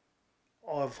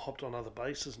I've hopped on other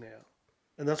basses now,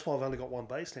 and that's why I've only got one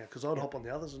bass now, because I'd hop on the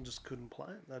others and just couldn't play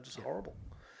them. They're just horrible.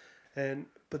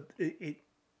 But it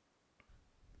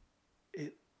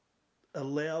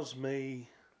allows me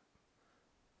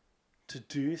to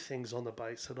do things on the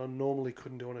bass that I normally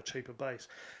couldn't do on a cheaper bass.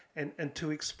 And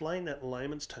to explain that in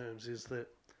layman's terms is that,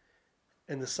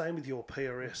 and the same with your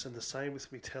PRS and the same with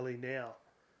me telly now,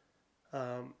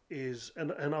 and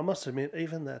I must admit,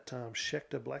 even that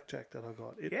Schecter Blackjack that I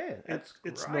got, it's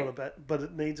great. not a bad, but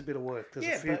it needs a bit of work. There's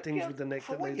a few things with the neck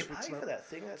for that what needs you pay fixing for up. that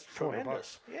thing, that's $400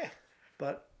 tremendous. Yeah.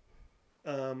 But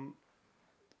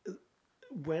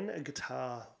when a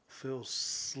guitar feels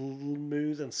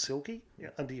smooth and silky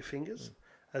under your fingers,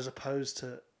 as opposed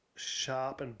to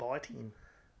sharp and bitey,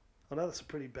 I know that's a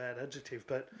pretty bad adjective,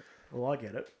 but Well, I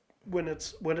get it. when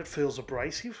it feels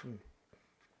abrasive,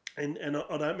 and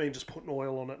I don't mean just putting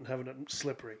oil on it and having it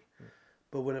slippery,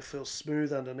 but when it feels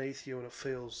smooth underneath you and it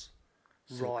feels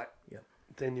right, Yep.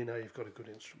 then you know you've got a good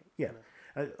instrument. Yeah.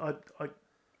 you know.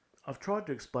 I've tried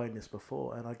to explain this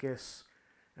before, and I guess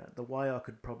the way I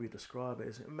could probably describe it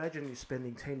is: imagine you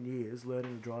spending 10 years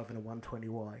learning to drive in a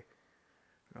 120Y.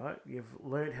 Right, you've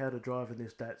learned how to drive in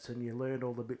this Datsun, you learned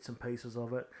all the bits and pieces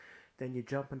of it, then you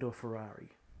jump into a Ferrari,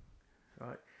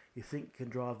 right? You think you can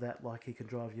drive that like you can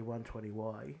drive your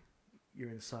 120Y, you're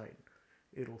insane.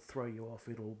 It'll throw you off,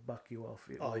 it'll buck you off.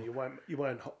 You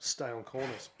won't stay on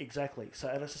corners. Exactly. So,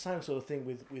 and it's the same sort of thing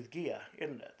with gear,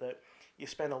 isn't it? That you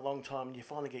spend a long time and you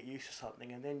finally get used to something,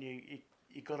 and then you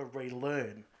got to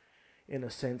relearn, in a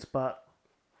sense, but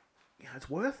it's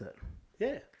worth it.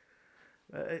 Yeah.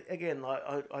 Again,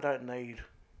 I don't need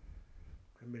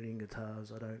a million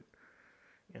guitars. I don't.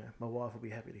 My wife will be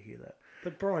happy to hear that.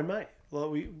 But Brian May, like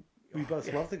we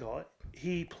both love the guy.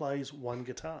 He plays one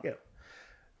guitar. Yeah.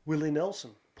 Willie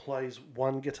Nelson plays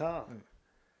one guitar.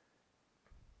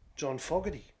 John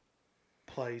Fogerty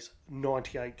plays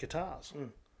 98 guitars.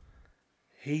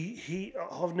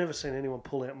 I've never seen anyone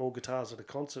pull out more guitars at a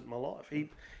concert in my life.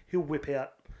 He'll whip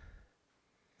out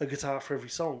a guitar for every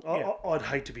song. Yeah. I'd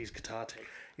hate to be his guitar tech.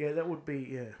 Yeah, that would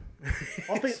be,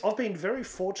 I've been very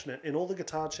fortunate in all the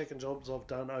guitar checking jobs I've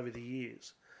done over the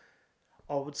years.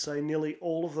 I would say nearly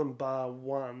all of them, bar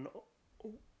one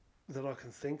that I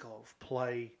can think of,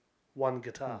 play one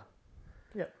guitar.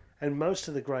 Yeah. And most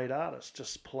of the great artists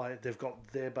just play. They've got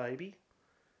their baby.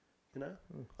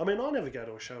 I mean, I never go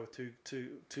to a show with two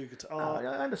guitars. I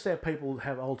understand people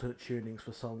have alternate tunings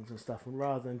for songs and stuff, and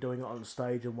rather than doing it on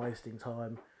stage and wasting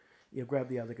time, you grab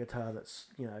the other guitar that's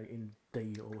in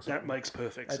D or something. That makes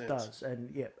perfect sense. It does,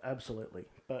 and yeah, absolutely.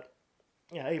 But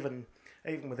even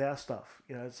with our stuff,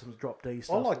 some drop D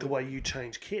stuff. I like the way you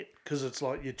change kit because it's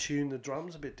like you tune the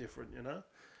drums a bit different.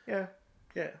 Yeah.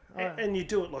 Yeah, and you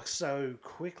do it like so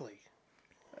quickly.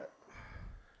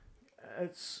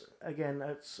 It's I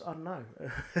don't know.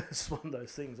 It's one of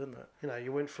those things, isn't it?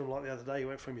 You went from, like the other day, you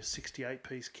went from your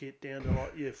 68-piece kit down to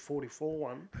like your 44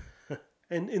 one,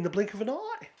 and in the blink of an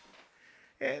eye.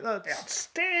 Yeah, that's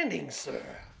Outstanding, sir.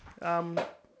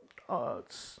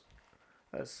 it's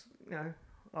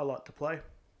I like to play.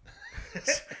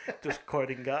 Just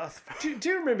quoting Garth. Do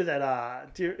you remember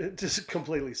that? Just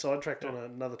completely sidetracked on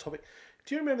another topic.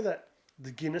 Do you remember that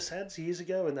the Guinness ads years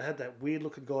ago, and they had that weird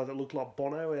looking guy that looked like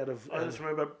Bono out of? I just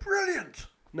remember, brilliant.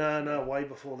 No, way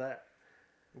before that.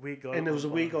 Weird guy. And there was a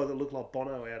weird guy that looked like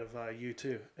Bono out of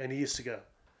U2, and he used to go,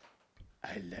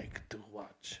 "I like to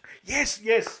watch." Yes.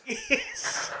 I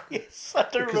do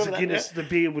Because remember the that. Guinness, the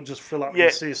beer would just fill up, Yeah.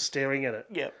 and you see us staring at it.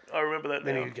 Yeah, I remember that.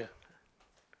 Then now. he'd go,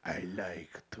 "I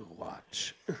like to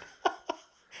watch."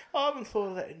 I haven't thought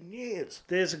of that in years.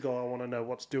 There's a guy I want to know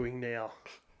what's doing now.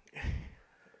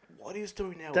 What he's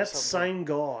doing now? That same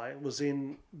guy was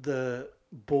in the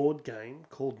board game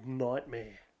called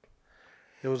Nightmare.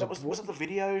 There was was it the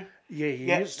video? Yeah, you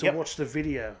Yeah, used to yep. watch the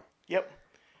video, Yep.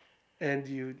 and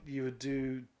you would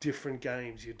do different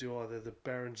games. You do either the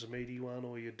Baron Zamedi one,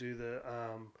 or you do the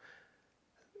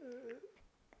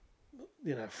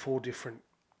 4 different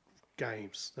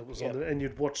games that was Yep. on there, and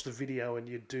you'd watch the video, and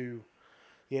you'd do.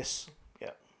 Yes.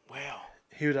 Yeah. Wow.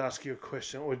 He would ask you a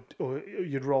question, or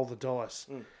you'd roll the dice,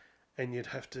 and you'd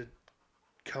have to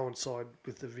coincide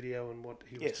with the video and what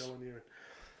he was Yes. telling you.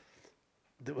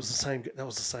 That was the same. That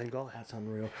was the same guy. That's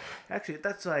unreal. Actually,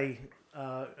 that's a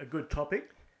good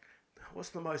topic. What's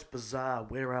the most bizarre?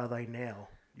 Where are they now?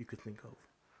 You could think of.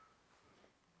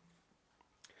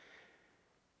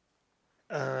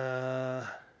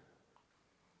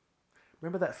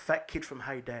 Remember that fat kid from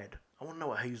Hey Dad? I want to know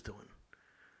what he's doing.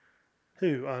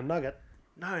 Who? Nugget.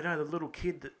 No, the little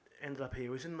kid that ended up here. He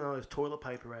was in those toilet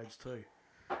paper ads too.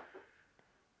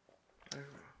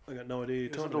 I got no idea. He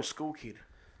was a little school kid.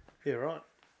 Yeah, right.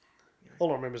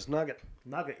 All I remember is Nugget.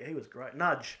 Nugget, yeah, he was great.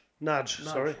 Nudge. Nudge.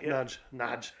 Sorry, yeah.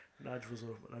 Nudge. Nudge was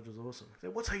awesome. So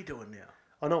what's he doing now?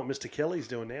 I know what Mr. Kelly's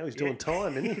doing now. He's doing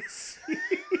time, isn't he?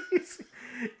 Yes.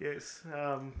 Yes.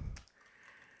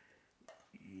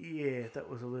 Yeah, that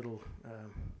was a little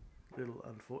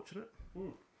unfortunate.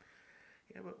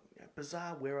 Yeah, but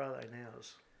bizarre. Where are they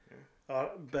now?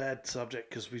 Bad subject,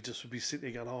 because we just would be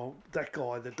sitting there going, "Oh, that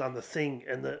guy that done the thing,"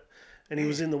 and he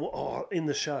was in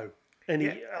the show, and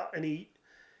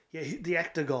the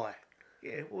actor guy.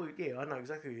 Yeah, well, yeah, I know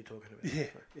exactly what you're talking about. Yeah.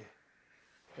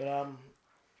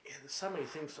 But there's so many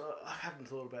things. I haven't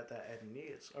thought about that ad in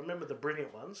years. I remember the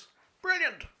brilliant ones.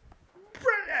 Brilliant.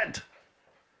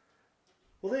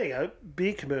 Well, there you go.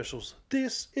 Beer commercials.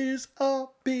 This is a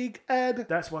big ad.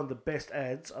 That's one of the best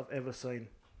ads I've ever seen.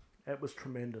 It was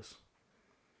tremendous.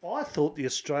 I thought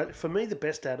for me, the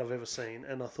best ad I've ever seen,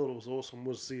 and I thought it was awesome,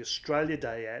 was the Australia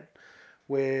Day ad,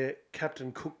 where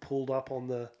Captain Cook pulled up on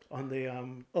the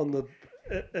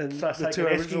and Starts the two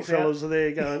taking Aboriginal Eskies out. fellas are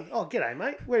there going, "Oh, g'day,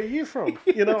 mate. Where are you from?"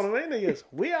 You know what I mean? He goes,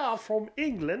 "We are from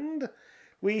England.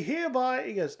 We hereby."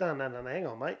 He goes, "No, hang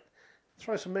on, mate.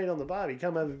 Throw some meat on the barbie.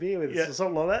 Come have a beer with us," Yeah. or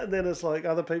something like that. And then it's like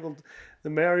other people, the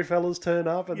Maori fellas turn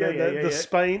up, and then the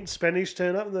Spanish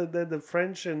turn up, and then the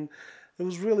French, and it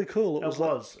was really cool. It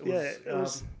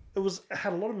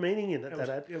had a lot of meaning in it.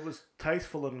 It was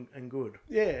tasteful and good.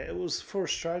 Yeah, it was for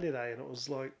Australia Day, and it was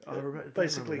like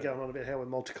basically remember going on about how we're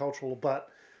multicultural, but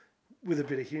with a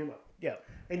bit of humour. Yeah.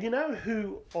 And you know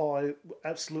who I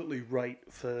absolutely rate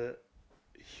for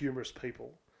humorous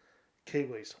people?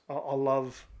 Kiwis. I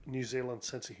love New Zealand's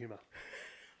sense of humour.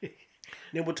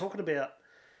 Now, we're talking about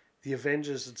the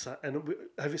Avengers and so, and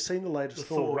have you seen the latest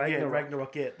Thor?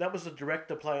 Ragnarok. Yeah, that was the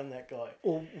director playing that guy.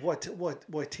 Or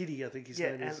Waititi, I think his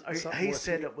name is. And he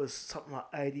said it was something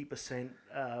like 80%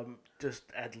 just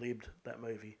ad-libbed, that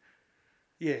movie.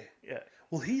 Yeah. Yeah.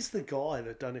 Well, he's the guy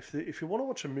that done. If you want to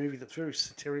watch a movie that's very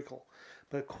satirical,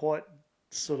 but quite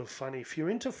sort of funny, if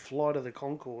you're into Flight of the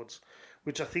Conchords,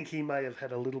 which I think he may have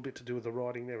had a little bit to do with the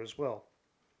writing there as well.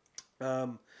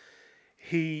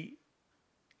 He,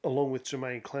 along with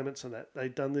Jermaine Clements and that,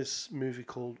 they'd done this movie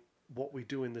called What We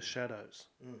Do in the Shadows,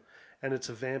 and it's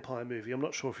a vampire movie. I'm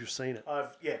not sure if you've seen it.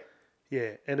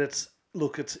 Yeah, and it's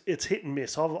hit and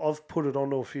miss. I've put it on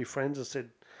to a few friends and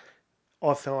said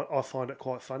I find it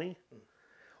quite funny.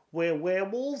 We're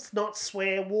werewolves, not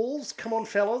swear wolves. Come on,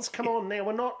 fellas, come on now.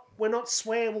 We're not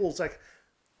swear wolves. Like,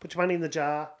 put your money in the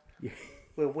jar. Yeah.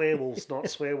 We're werewolves, not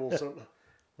swear wolves.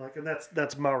 Like, and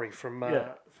that's Murray from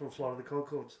Flight of the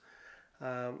Conchords.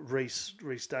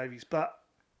 Rhys Davies, but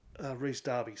Rhys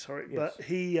Darby, sorry, yes. But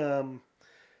he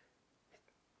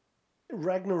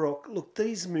Ragnarok. Look,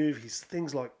 these movies,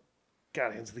 things like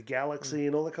Guardians of the Galaxy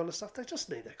and all that kind of stuff, they just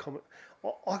need that comment.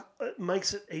 It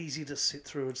makes it easy to sit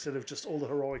through instead of just all the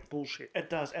heroic bullshit. It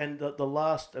does, and the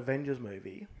last Avengers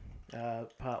movie,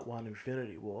 Part 1,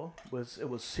 Infinity War, was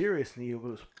serious and it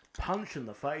was punch in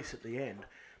the face at the end,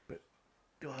 but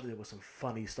God, there was some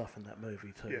funny stuff in that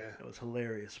movie too. Yeah. It was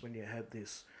hilarious when you had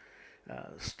this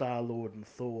Star-Lord and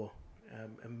Thor,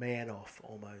 a man-off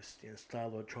almost.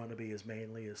 Star-Lord trying to be as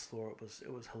manly as Thor.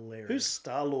 It was hilarious. Who's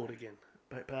Star-Lord again?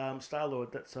 But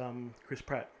Star-Lord, that's Chris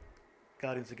Pratt.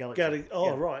 Guardians of the Galaxy.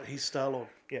 Right, he's Star-Lord.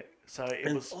 Yeah, so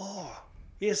it was...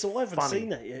 Yeah, so I haven't funny. seen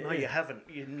that yet. No, you haven't.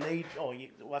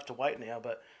 We'll have to wait now,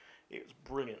 but it was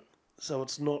brilliant. So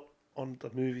it's not on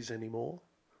the movies anymore?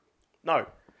 No.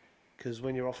 Because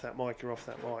when you're off that mic, you're off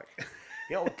that mic.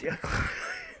 Yeah,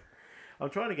 I'm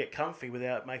trying to get comfy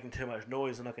without making too much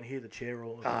noise, and I can hear the chair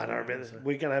all the time. No,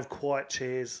 we're going to have quiet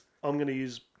chairs. I'm going to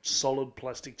use solid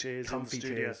plastic chairs comfy in the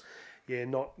studio. Chairs. Yeah,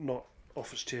 not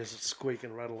office chairs that squeak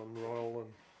and rattle and roll.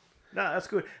 And no, that's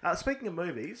good. Speaking of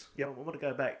movies, I want to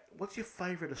go back. What's your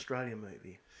favourite Australian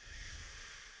movie?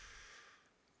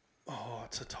 Oh,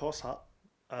 it's a toss-up.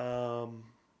 One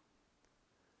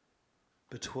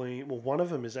of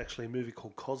them is actually a movie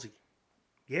called Cozzy.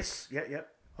 Yes, yep.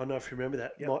 I don't know if you remember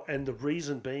that. Yep. And the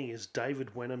reason being is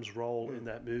David Wenham's role in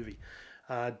that movie.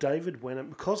 David Wenham,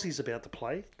 because he's about to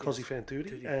play, Cozzy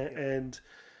Fantuti, and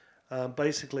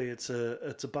basically it's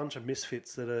a bunch of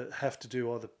misfits that have to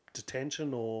do either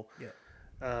detention or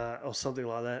something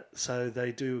like that. So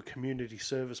they do a community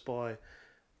service by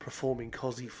performing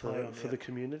Cozzy for the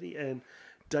community. And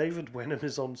David Wenham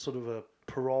is on sort of a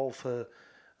parole for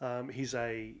he's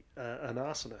an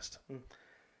arsonist.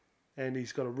 And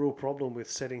he's got a real problem with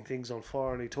setting things on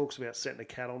fire, and he talks about setting a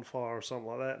cat on fire or something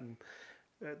like that, and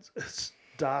it's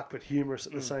dark but humorous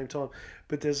at the same time.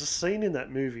 But there's a scene in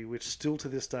that movie which still to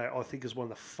this day I think is one of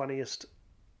the funniest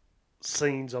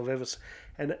scenes I've ever seen.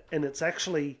 And it's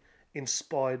actually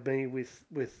inspired me with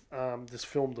this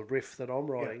film, The Riff, that I'm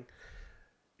writing.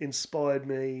 Inspired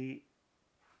me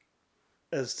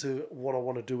as to what I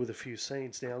want to do with a few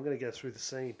scenes. Now I'm going to go through the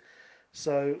scene.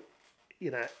 So,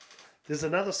 there's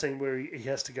another scene where he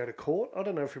has to go to court. I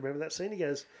don't know if you remember that scene. He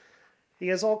goes,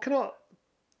 "Oh, can I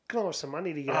have some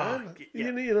money to get home?" Yeah.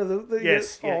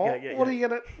 Yes. Yeah. What are you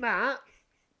gonna? Nah.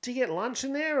 Do you get lunch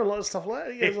in there or a lot of stuff like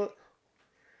that? He goes,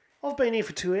 "I've been here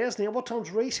for 2 hours now. What time's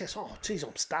recess?" "Oh, geez,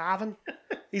 I'm starving."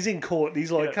 He's in court and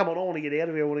he's like, "Come on, I want to get out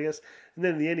of here." And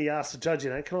then in the end, he asks the judge,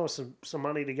 "Can I have some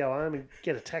money to go home and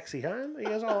get a taxi home?" He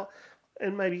goes, "Oh,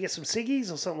 and maybe get some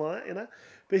ciggies or something like that,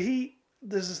 But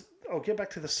I'll get back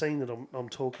to the scene that I'm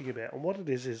talking about. And what it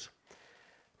is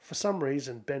for some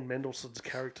reason, Ben Mendelsohn's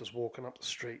character's walking up the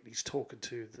street and he's talking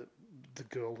to the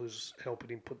girl who's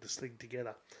helping him put this thing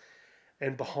together.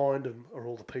 And behind him are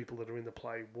all the people that are in the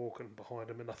play walking behind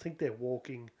him. And I think they're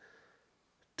walking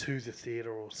to the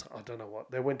theatre or I don't know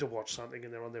what. They went to watch something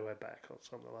and they're on their way back or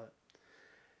something like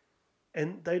that.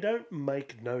 And they don't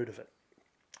make note of it.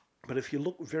 But if you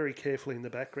look very carefully in the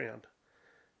background,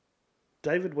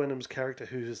 David Wenham's character,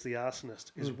 who is the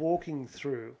arsonist, is walking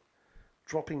through,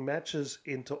 dropping matches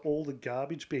into all the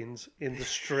garbage bins in the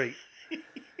street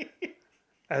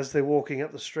as they're walking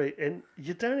up the street. And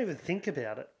you don't even think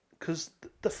about it because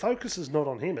the focus is not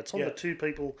on him. It's on the two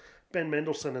people, Ben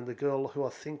Mendelsohn and the girl who I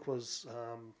think was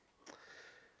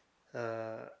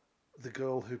the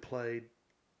girl who played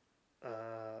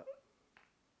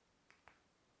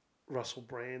Russell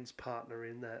Brand's partner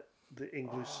in that, the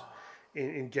English,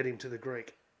 in Get Him to the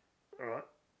Greek. All right?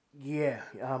 Yeah.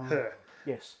 Her.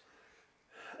 Yes.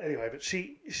 Anyway, but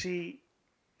she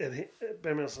and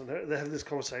Ben Mendelsohn, they have this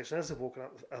conversation as they're walking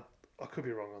up. I could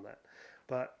be wrong on that,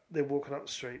 but they're walking up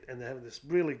the street and they're having this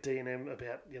really D&M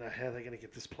about how they're going to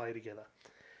get this play together.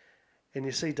 And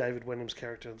you see David Wenham's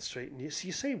character on the street, and you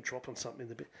see him dropping something in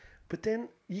the bin. But then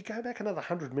you go back another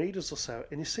 100 metres or so,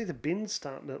 and you see the bin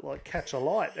starting to catch a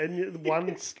light, and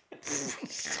one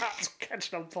starts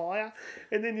catching on fire,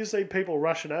 and then you see people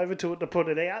rushing over to it to put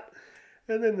it out,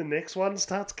 and then the next one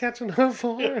starts catching on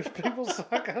fire, and people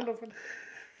start going up,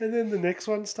 and then the next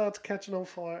one starts catching on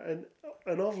fire,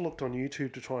 and I've looked on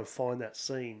YouTube to try and find that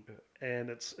scene, and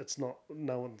it's not,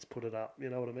 no one's put it up. You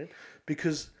know what I mean?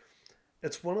 Because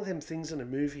it's one of them things in a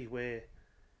movie where,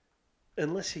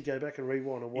 unless you go back and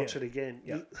rewind and watch it again,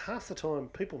 half the time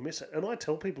people miss it. And I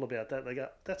tell people about that. They go,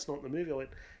 that's not in the movie. I went,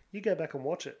 you go back and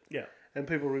watch it. Yeah. And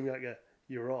people ring me up and go,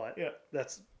 you're right. Yeah.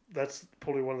 That's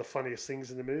probably one of the funniest things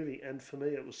in the movie. And for me,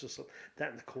 it was just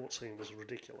that, and the court scene was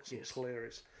ridiculous. It was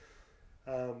hilarious.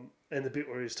 And the bit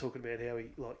where he's talking about how he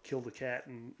killed the cat,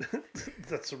 and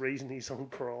that's the reason he's on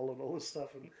parole and all this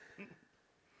stuff. And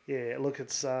yeah, look,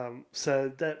 it's so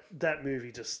that movie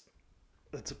it's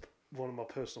one of my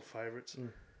personal favourites.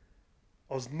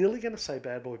 I was nearly going to say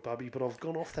Bad Boy Bubby, but I've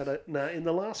gone off that. No, in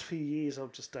the last few years, I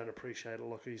just don't appreciate it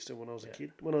like I used to when I was a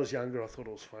kid. When I was younger, I thought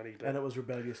it was funny. But And it was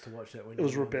rebellious to watch that when it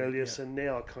was rebellious, and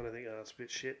now I kind of think, it's a bit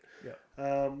shit.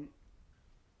 Yeah.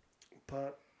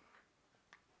 But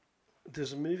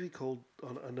there's a movie called,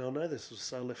 and I know this was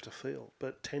so left of field,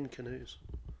 but 10 Canoes.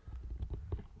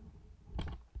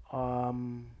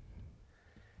 And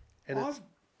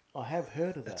I have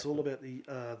heard of that. it's all about the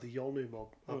Yolngu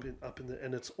mob up in the,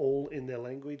 and it's all in their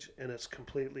language, and it's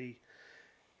completely.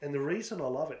 And the reason I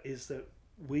love it is that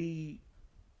we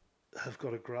have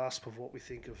got a grasp of what we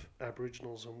think of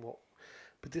Aboriginals and what,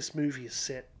 but this movie is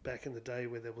set back in the day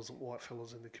where there wasn't white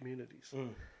fellas in the communities,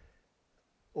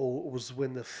 or it was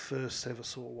when the first ever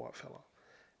saw a white fella,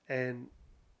 and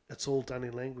it's all done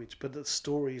in language. But the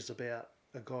story is about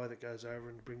a guy that goes over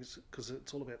and brings, because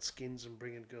it's all about skins and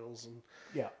bringing girls, and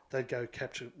they'd go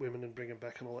capture women and bring them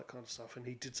back and all that kind of stuff. And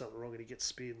he did something wrong and he gets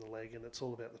speared in the leg, and it's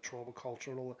all about the tribal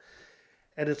culture and all that.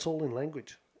 And it's all in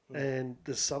language, and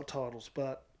there's subtitles,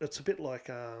 but it's a bit like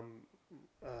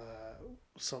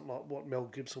something like what Mel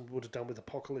Gibson would have done with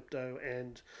Apocalypto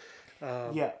and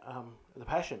The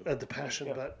Passion. The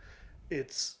Passion, but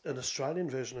it's an Australian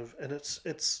version of, and it's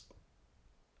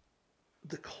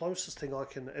the closest thing I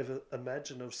can ever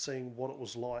imagine of seeing what it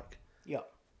was like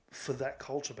for that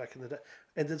culture back in the day.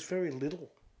 And there's very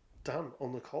little done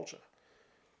on the culture.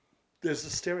 There's the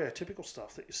stereotypical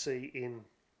stuff that you see in,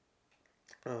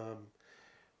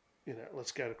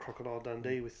 let's go to Crocodile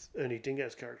Dundee with Ernie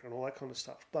Dingo's character and all that kind of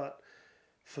stuff. But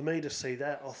for me to see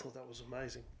that, I thought that was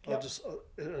amazing. Yep.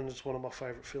 And it's one of my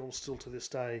favourite films still to this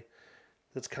day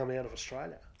that's come out of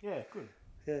Australia. Yeah, good.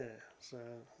 Yeah, so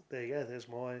there you go. There's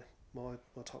my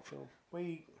top film.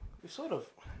 We sort of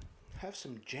have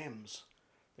some gems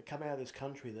that come out of this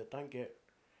country that don't get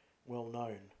well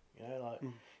known.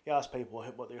 You ask people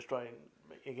what the Australian,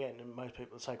 again, and most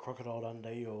people say Crocodile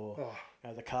Dundee or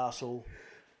The Castle.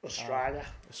 Australia.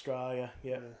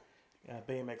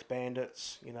 BMX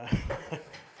Bandits,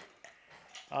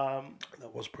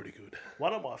 That was pretty good.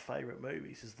 One of my favourite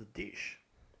movies is The Dish.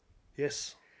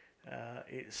 Yes.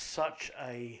 It's such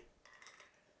a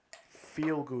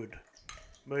feel-good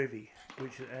movie,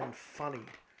 and funny.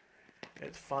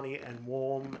 It's funny and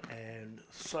warm and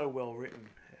so well written,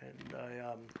 and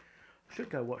I should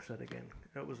go watch that again.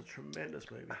 It was a tremendous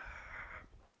movie.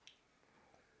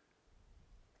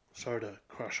 Sorry to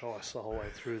crush ice the whole way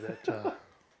through that.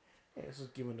 Yeah, this is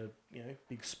given a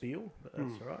big spiel, but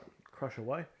that's all right. Crush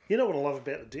away. You know what I love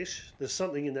about The Dish? There's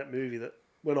something in that movie that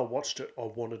when I watched it, I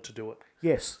wanted to do it.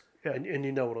 Yes. Yeah. And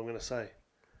you know what I'm going to say.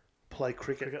 Play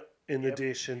cricket in the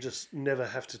dish and just never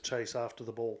have to chase after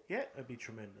the ball. Yeah, that'd be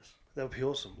tremendous. That would be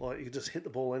awesome. Like, you just hit the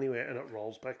ball anywhere and it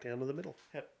rolls back down to the middle.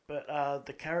 Yep. But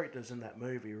the characters in that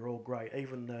movie are all great.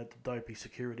 Even the dopey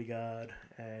security guard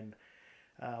and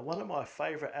One of my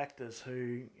favourite actors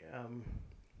who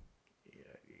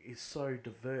is so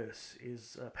diverse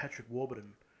is Patrick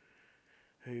Warburton,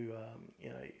 who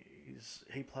he's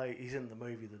in the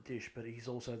movie The Dish, but he's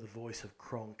also the voice of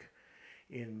Kronk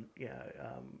in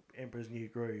Emperor's New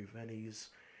Groove, and he's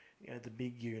the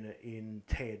big unit in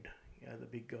Ted. The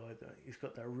big guy. He's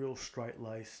got that real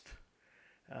straight-laced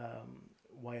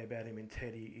way about him in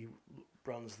Ted. He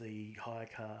runs the hire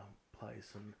car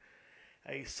place, and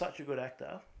he's such a good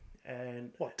actor.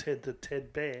 And What, Ted the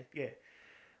Ted Bear? yeah,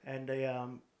 and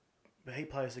he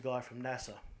plays the guy from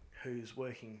NASA who's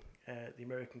working, the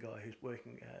American guy who's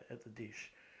working at the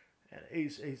Dish, and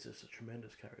he's just a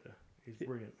tremendous character. He's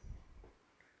brilliant.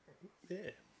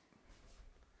 Yeah.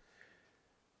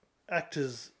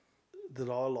 Actors that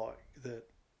I like that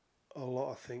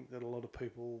I think that a lot of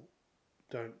people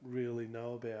don't really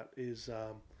know about is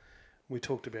we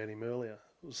talked about him earlier.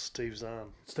 It was Steve Zahn.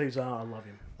 Steve Zahn, I love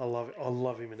him. I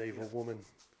love him in Evil Woman.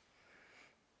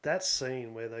 That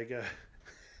scene where they go.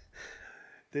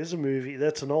 There's a movie.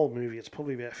 That's an old movie. It's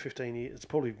probably about 15 years. It's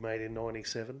probably made in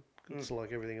 '97. It's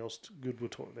like everything else good we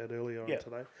talked about earlier on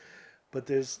today. But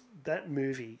that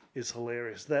movie is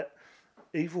hilarious. That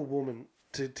Evil Woman.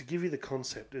 To give you the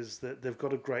concept is that they've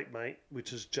got a great mate,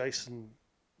 which is Jason.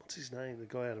 What's his name? The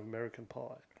guy out of American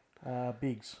Pie.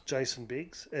 Biggs. Jason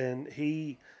Biggs, and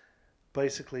he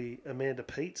basically Amanda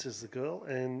Peets is the girl,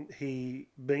 and he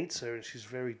meets her, and she's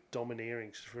very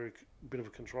domineering. She's very bit of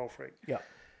a control freak. Yeah.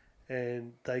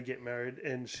 And they get married,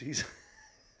 and she's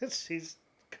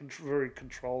very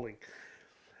controlling.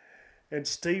 And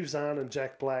Steve Zahn and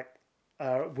Jack Black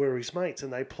were his mates,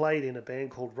 and they played in a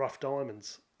band called Rough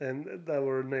Diamonds, and they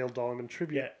were a Neil Diamond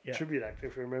tribute actor,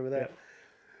 if you remember that. Yeah.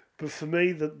 But for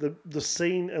me, the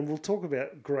scene, and we'll talk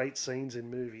about great scenes in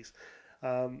movies.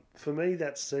 For me,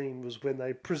 that scene was when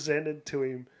they presented to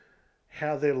him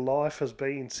how their life has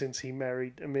been since he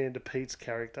married Amanda Peet's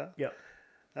character. Yeah.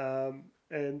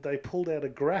 And they pulled out a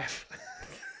graph.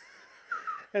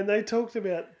 And they talked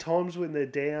about times when they're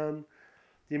down,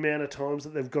 the amount of times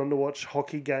that they've gone to watch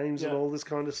hockey games and all this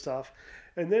kind of stuff.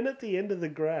 And then at the end of the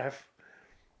graph,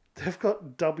 they've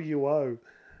got WO.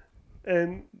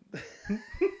 And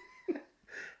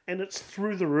and it's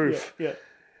through the roof. Yeah.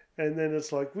 And then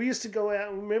it's like, we used to go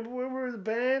out and remember when we were in the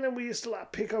band and we used to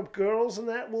like pick up girls and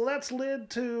that. Well, that's led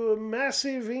to a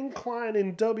massive incline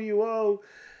in WO.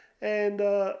 And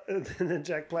then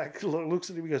Jack Black looks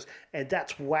at him and goes, and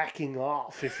that's whacking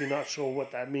off, if you're not sure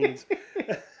what that means.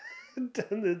 And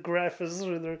the graph is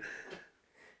through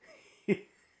the...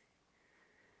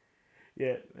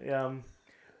 Yeah.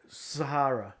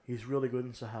 Sahara. He's really good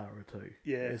in Sahara too.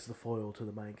 Yeah. As the foil to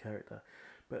the main character.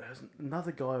 But there's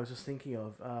another guy I was just thinking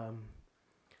of,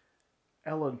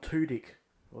 Alan Tudyk,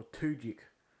 or Tudyk,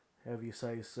 however you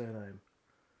say his surname.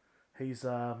 He's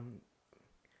in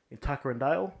Tucker and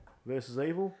Dale versus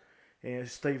Evil, and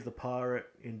Steve the Pirate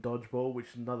in Dodgeball, which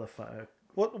is another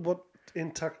What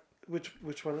in Tucker?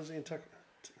 Which one is he in Tucker?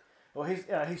 Well, he's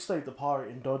Steve the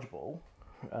Pirate in Dodgeball,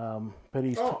 but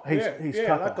he's Tucker.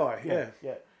 that guy.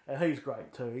 Yeah. And he's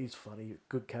great too. He's funny,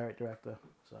 good character actor.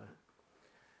 So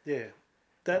Yeah.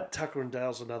 That Tucker and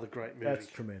Dale's another great movie. That's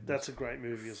tremendous. That's a great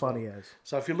movie as funny well. as.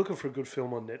 So if you're looking for a good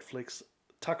film on Netflix,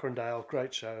 Tucker and Dale,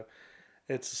 great show.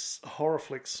 It's a horror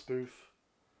flick spoof.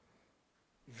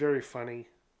 Very funny.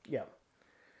 Yeah.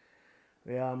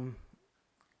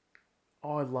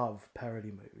 I love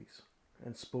parody movies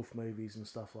and spoof movies and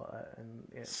stuff like that.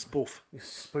 And spoof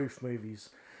movies.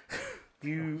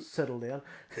 You settle down.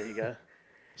 There you go.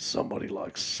 Somebody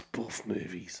likes spoof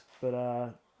movies.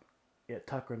 But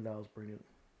Tucker and Dale's brilliant.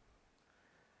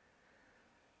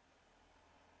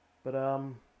 But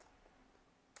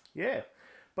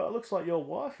but it looks like your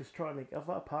wife is trying to. Have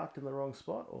I parked in the wrong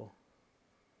spot or?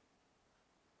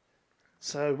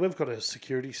 So we've got a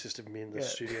security system in the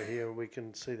studio here, and we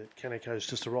can see that Kaneko's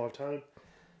just arrived home,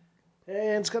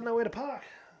 and it's got nowhere to park.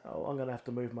 Oh, I'm going to have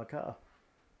to move my car.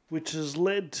 Which has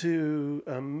led to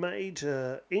a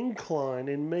major incline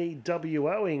in me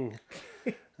WOing.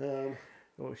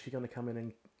 Or is she going to come in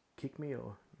and kick me,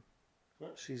 or?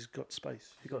 Well, she's got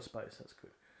space. She's got space. That's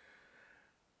good.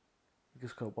 You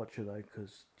just got to watch her though,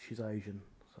 because she's Asian.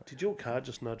 So. Did your car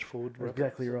just nudge forward?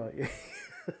 Exactly right.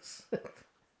 Yes.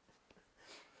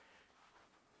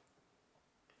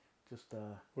 Just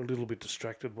we're a little bit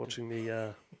distracted watching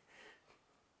the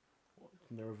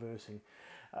reversing.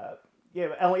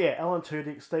 Alan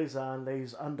Tudyk, Steve Zahn,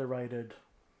 these underrated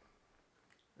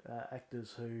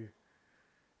actors who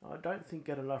I don't think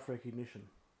get enough recognition.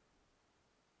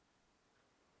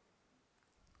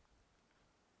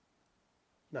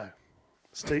 No.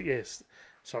 Steve, yes.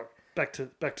 Sorry. back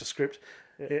to script.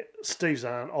 Yeah, Steve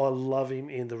Zahn, I love him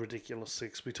in The Ridiculous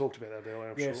Six. We talked about that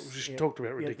earlier, I'm sure. We just talked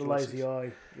about Ridiculous the lazy Six.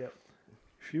 eye. Yep.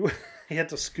 He had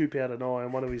to scoop out an eye,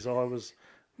 and one of his eye was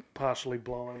partially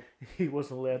blind. He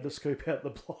wasn't allowed to scoop out the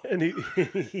blind.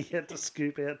 And he had to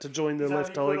scoop out to join the His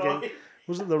left only eye good gang. eye.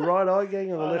 Was it the right eye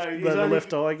gang or the left? his No, the only-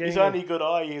 left eye gang. His only good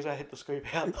eye is I had to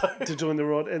scoop out though. To join the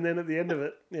right, and then at the end of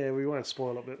it, we won't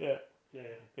spoil it, but Yeah.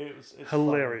 It's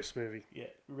hilarious movie. Yeah,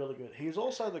 really good. He's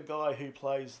also the guy who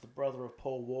plays the brother of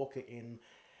Paul Walker in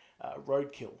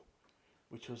Roadkill,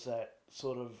 which was that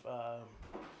sort of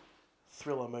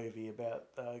thriller movie about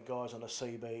guys on a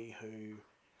CB who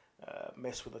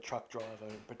mess with a truck driver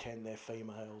and pretend they're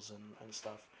females and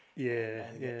stuff. Yeah,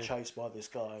 And get chased by this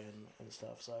guy and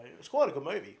stuff. So it's quite a good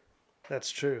movie. That's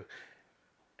true.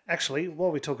 Actually,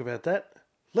 while we talk about that,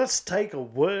 let's take a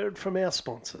word from our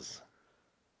sponsors.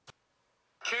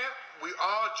 Can't we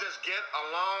all just get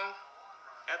along?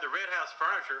 At the Red House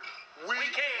Furniture, We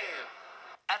can.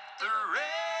 At the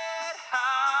Red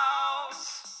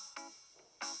House.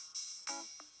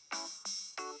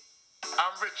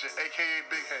 I'm Richard, aka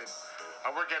Big Head. I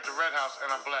work at the Red House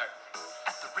and I'm black.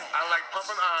 At the Red I like House.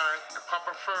 pumping iron and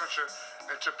pumping furniture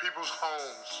into people's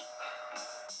homes.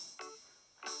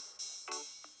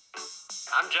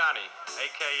 I'm Johnny,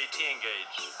 aka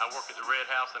T-Engage. I work at the Red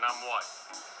House and I'm white.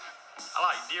 I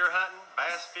like deer hunting,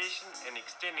 bass fishing, and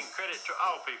extending credit to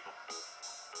all people.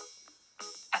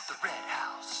 At the Red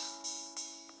House.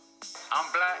 I'm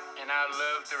black and I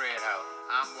love the Red House.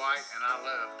 I'm white and I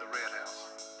love the Red House.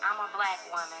 I'm a black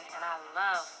woman and I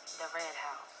love the Red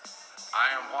House. I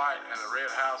am white and the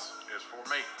Red House is for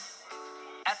me.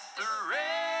 At the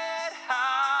Red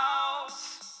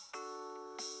House.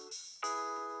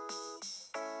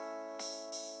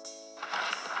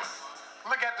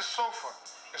 Look at the sofa.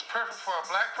 It's perfect for a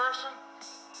black person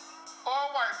or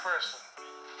a white person.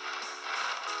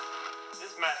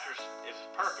 This mattress is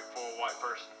perfect for a white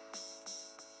person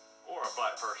or a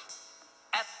black person.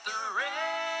 At the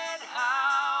Red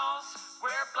House,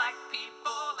 where black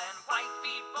people and white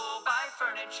people buy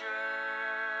furniture.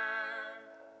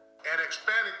 And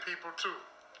Hispanic people too.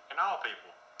 And all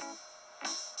people.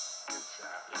 Good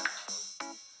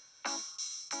job.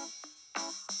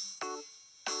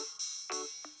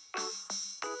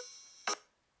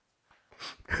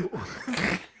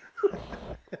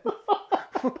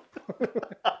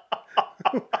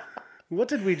 What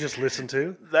did we just listen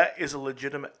to? That is a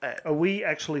legitimate ad. Are we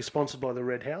actually sponsored by the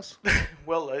Red House?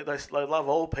 Well, they love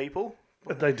all people,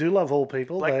 They do love all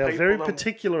people. Black They are people very and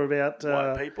particular about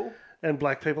white people. and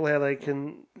black people, how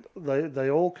they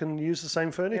all can use the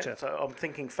same furniture. Yeah, so I'm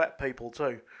thinking fat people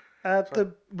too.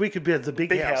 We could be at the big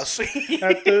Big house. house.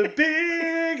 At the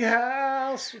big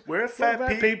house, Where fat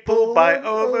where people buy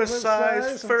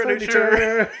oversized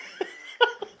furniture.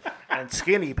 And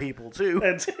skinny people too.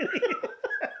 And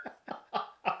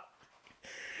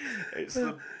It's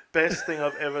the best thing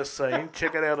I've ever seen.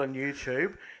 Check it out on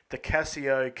YouTube. The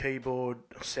Casio keyboard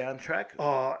soundtrack.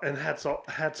 and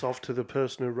hats off to the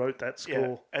person who wrote that Yeah,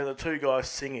 score. and the two guys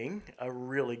singing are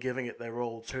really giving it their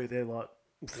all too. They're like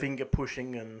finger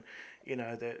pushing, and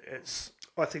it's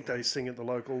I think they sing at the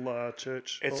local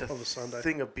church it's on a a Sunday.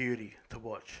 thing of beauty to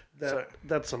watch. So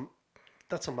That's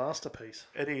a masterpiece.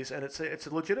 it is, and it's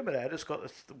a legitimate ad. It's got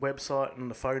the website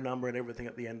and the phone number and everything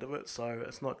at the end of it. So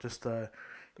it's not just a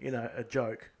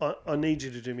joke. I need you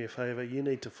to do me a favour. You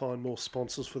need to find more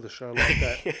sponsors for the show like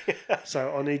that.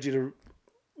 So I need you to,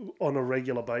 on a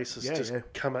regular basis,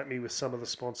 come at me with some of the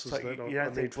sponsors So that you I don't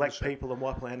need think for black the show. people and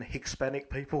white people and Hispanic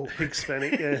people?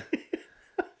 Hispanic, yeah.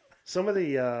 Some of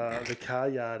the car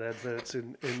yard adverts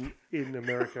in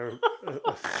America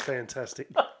are fantastic.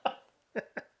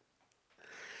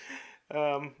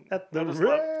 At the I just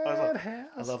Red I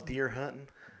House. love deer hunting,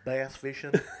 bass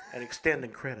fishing, and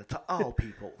extending credit to all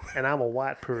people. And I'm a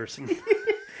white person.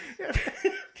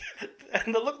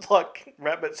 And they look like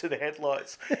rabbits in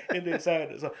headlights in this ad.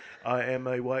 It's like, I am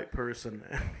a white person.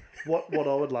 What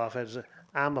I would laugh at is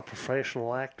I'm a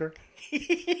professional actor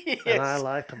and I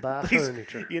like to buy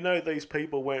furniture. You know these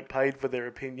people weren't paid for their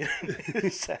opinion.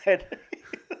 It's sad.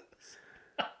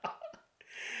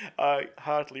 I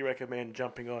heartily recommend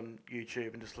jumping on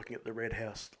YouTube and just looking at the Red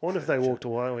House. I wonder if they walked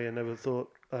away and never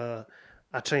thought,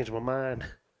 I changed my mind.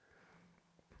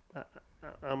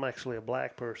 I'm actually a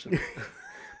black person.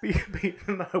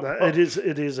 No,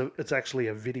 It's actually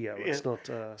a video. It's not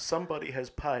somebody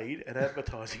has paid an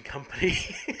advertising company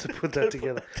to put that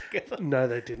together. No,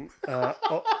 they didn't.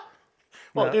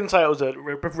 Well, No. I didn't say it was a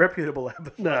reputable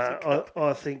advertising No, company.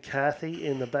 I think Kathy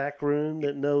in the back room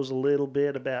that knows a little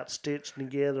bit about stitching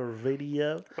together a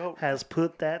video Well, has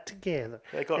put that together.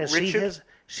 They got and Richard.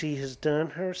 she has done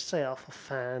herself a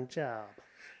fine job.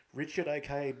 Richard,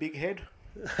 aka Big Head,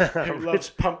 who loves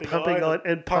pumping iron iron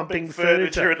and pumping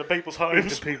furniture furniture into people's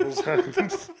homes. into people's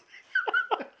homes.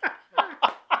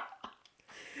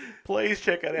 Please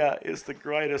check it out. It's the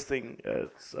greatest thing.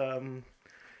 It's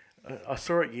I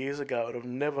saw it years ago and I've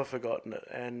never forgotten it.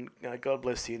 And God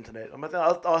bless the internet. I mean,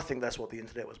 I think that's what the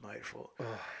internet was made for.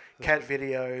 Cat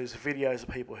videos of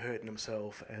people hurting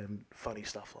themselves, and funny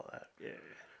stuff like that. Yeah.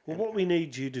 Well, what we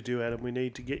need you to do, Adam, we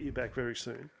need to get you back very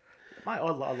soon. Mate,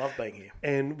 I love being here.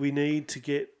 And we need to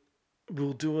get...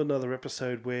 We'll do another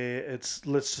episode where it's...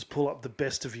 Let's just pull up the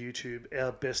best of YouTube,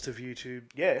 our best of YouTube.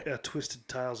 Yeah. Our twisted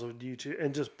tales of YouTube,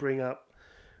 and just bring up...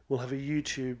 We'll have a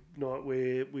YouTube night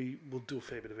where we'll do a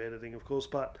fair bit of editing, of course,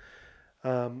 but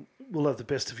we'll have the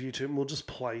best of YouTube, and we'll just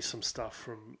play some stuff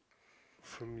from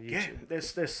YouTube. Yeah,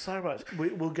 there's so much.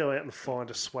 We'll go out and find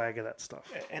a swag of that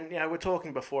stuff. And we're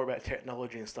talking before about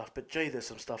technology and stuff, but gee, there's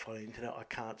some stuff on the internet I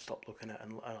can't stop looking at,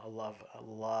 and I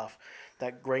laugh.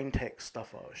 That green tech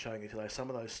stuff I was showing you today, some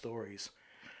of those stories,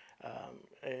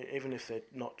 even if they're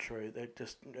not true, they're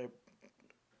just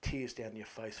tears down your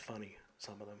face funny,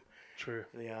 some of them. True.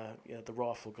 The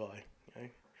rifle guy,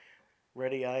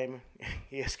 ready, aim,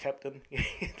 yes, Captain.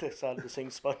 They started to sing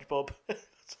SpongeBob.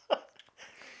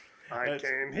 I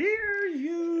can hear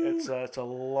you. It's a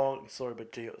long story,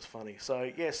 but gee, it was funny. So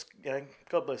yes,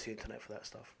 God bless the internet for that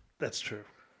stuff. That's true.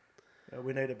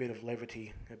 We need a bit of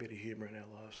levity, a bit of humour in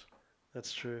our lives.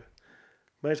 That's true.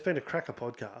 Mate, it's been a cracker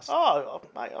podcast. Oh,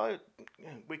 mate,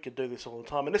 we could do this all the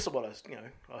time, and this is what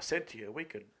I said to you. We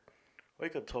could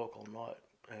talk all night,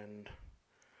 and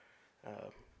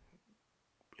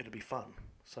it'll be fun.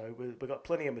 So we've got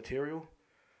plenty of material.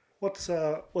 What's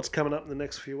coming up in the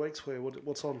next few weeks?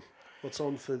 What's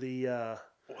on for the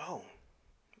Well,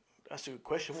 that's a good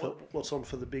question. what's on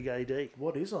for the big AD?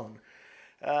 What is on?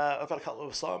 I've got a couple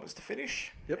of assignments to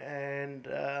finish. Yep. And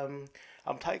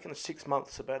I'm taking a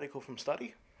 6-month sabbatical from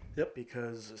study. Yep.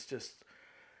 Because it's just,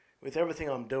 with everything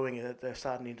I'm doing, they're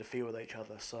starting to interfere with each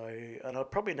other. So, and I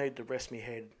probably need to rest my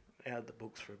head out of the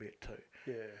books for a bit too.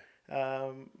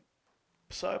 Yeah.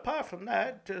 So apart from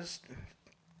that, just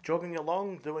jogging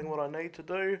along, doing what I need to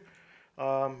do,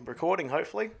 recording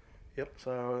hopefully. Yep.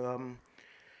 So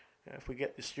if we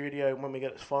get the studio, when we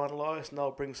get it finalised, and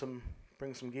I'll bring some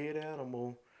gear down, and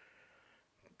we'll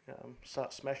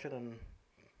start smashing and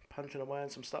punching away on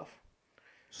some stuff.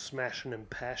 Smashing and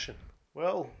passion.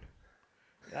 Well,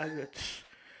 it's,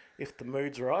 if the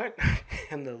mood's right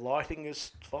and the lighting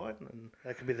is fine, and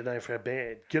That could be the name for our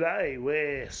band. G'day,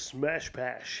 we're Smash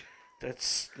Pash.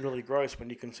 that's really gross when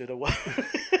you consider what.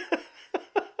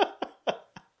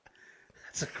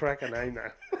 That's a cracker name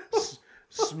though.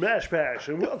 Smash Pash,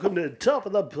 and welcome to Top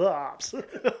of the Pops.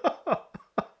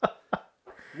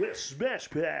 We're Smash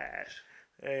Pash.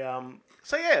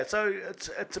 So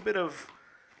it's a bit of,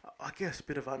 I guess, a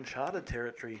bit of uncharted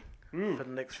territory for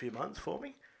the next few months for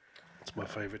me. It's my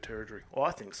favourite territory. Well,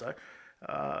 I think so.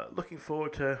 Looking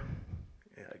forward to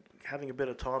having a bit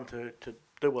of time to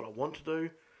do what I want to do.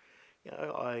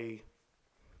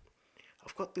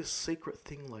 I've got this secret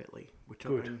thing lately, which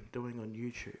Good. I've been doing on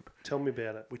YouTube, Tell me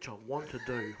about it. which I want to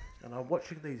do. And I'm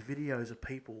watching these videos of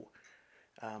people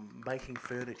making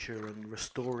furniture and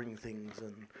restoring things,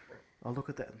 and I look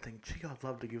at that and think, gee, I'd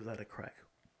love to give that a crack.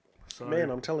 So,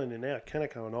 Man, I'm telling you now,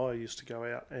 Kaneko and I used to go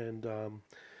out and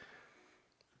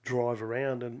drive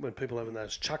around, and when people are having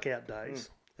those chuck out days,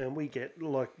 and we've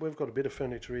got a bit of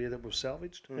furniture here that we've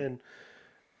salvaged, and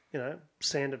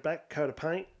sand it back, coat of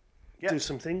paint, do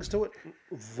some things to it,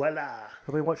 voila.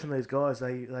 I've been watching these guys.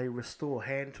 They restore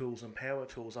hand tools and power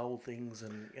tools, old things,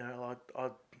 and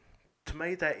to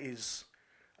me that is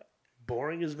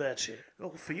Boring as that shit. well,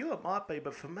 for you it might be,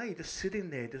 but for me, just sitting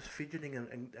there, just fidgeting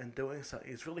and doing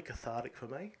something is really cathartic for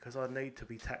me, because I need to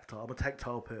be tactile. I'm a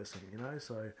tactile person,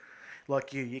 so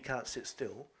like you can't sit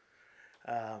still.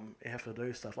 You have to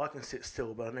do stuff. I can sit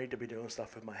still, but I need to be doing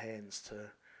stuff with my hands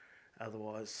to,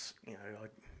 otherwise, I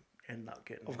end up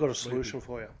getting. I've got a solution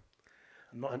for you.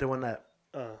 I'm not doing that.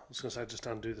 I was going to say, just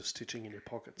undo the stitching in your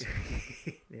pockets.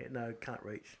 Yeah, no, can't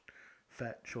reach.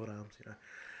 Fat, short arms,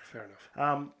 Fair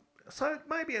enough. So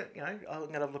maybe, I'm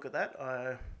going to have a look at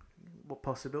that. What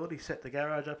possibility? Set the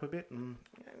garage up a bit. And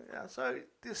so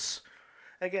this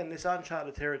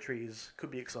uncharted territory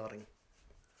could be exciting.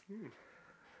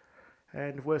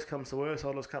 And if worst comes to worst,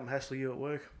 I'll just come hassle you at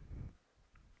work.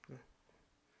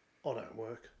 I don't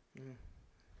work.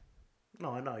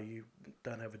 No, I know you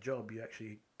don't have a job. You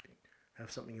actually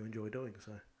have something you enjoy doing.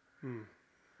 So, a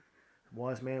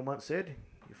wise man once said,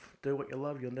 "If you do what you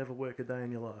love, you'll never work a day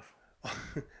in your life."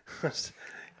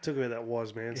 Talk about that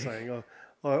wise man saying,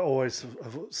 I always,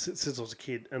 since I was a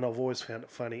kid, and I've always found it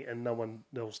funny, and no one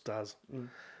else does.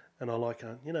 And I like,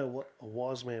 you know what a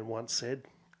wise man once said?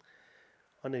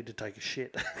 I need to take a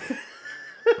shit.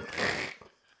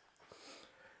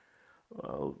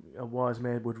 Well, a wise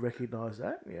man would recognise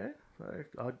that, yeah. So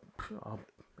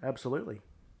absolutely.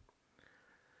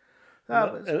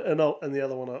 And the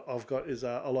other one I've got is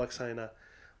I like saying,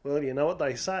 well, you know what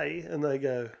they say? And they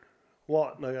go,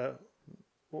 what? And I go,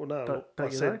 well, no, Don't I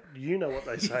you said, know? you know what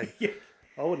they say. Yeah.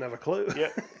 I wouldn't have a clue. Yeah,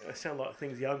 they sound like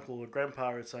things your uncle or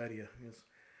grandpa would say to you. Yes.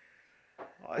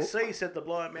 I see, said the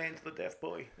blind man to the deaf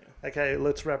boy. Yeah. Okay,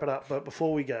 let's wrap it up. But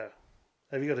before we go,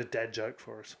 have you got a dad joke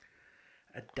for us?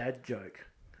 A dad joke.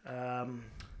 Well,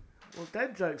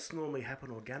 dad jokes normally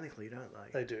happen organically, don't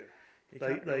they? They do. You They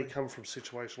can't really- come from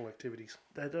situational activities.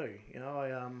 They do. You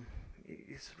know,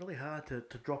 it's really hard to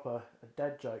drop a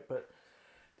dad joke, but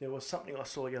there was something I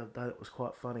saw the other day that was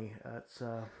quite funny. It's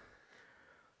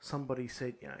somebody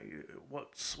said, you know,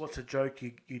 what's a joke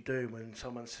you do when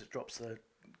someone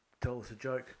tells a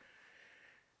joke,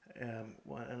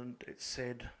 and it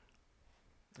said,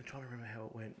 I'm trying to remember how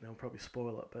it went. I'll probably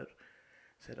spoil it, but it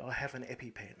said, I have an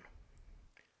EpiPen.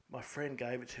 My friend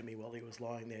gave it to me while he was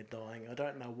lying there dying. I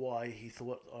don't know why he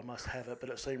thought I must have it, but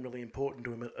it seemed really important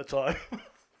to him at the time.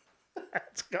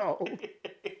 That's gold.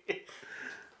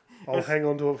 I'll hang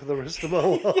on to it for the rest of my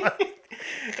life.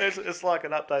 It's like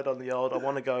an update on the old. I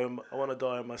want to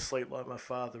die in my sleep like my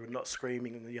father, and not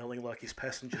screaming and yelling like his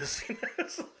passengers.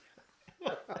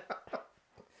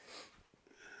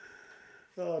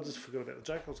 Oh, I just forgot about the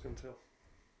joke I was going to tell.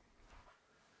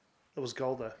 It was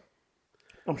gold though.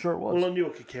 I'm sure it was. Well, I knew I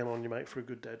could count on you, mate, for a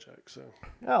good dad joke. So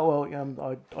Oh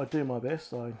well, I do my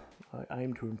best. I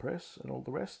aim to impress, and all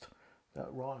the rest. That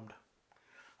rhymed.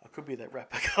 I could be that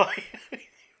rapper guy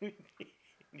in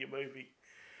your movie.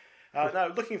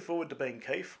 No, looking forward to being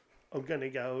Keith. I'm going to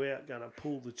go out, going to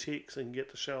pull the chicks, and get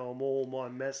to show them all my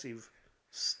massive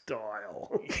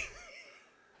style.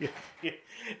 Yeah.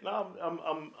 No,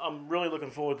 I'm really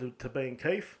looking forward to being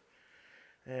Keith,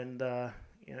 and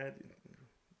you know,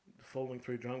 falling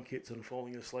through drum kits and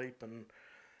falling asleep, and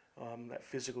that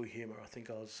physical humour. I think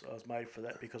I was made for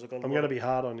that because I'm going to be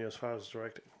hard on you as far as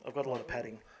directing. I've got a lot of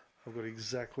padding. I've got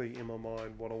exactly in my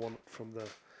mind what I want from the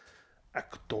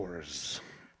actors.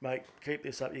 Mate, keep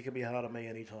this up. You can be hard on me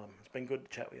anytime. It's been good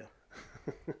to chat with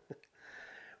you.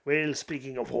 Well,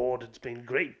 speaking of hard, it's been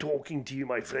great talking to you,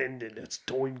 my friend, and it's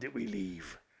time that we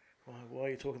leave. Why are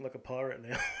you talking like a pirate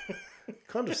now?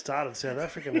 Kind of started South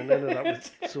African and ended up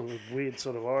with sort of weird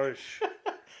sort of Irish.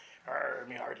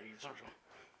 Me hearties.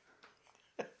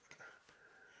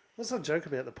 What's that joke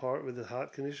about the pirate with the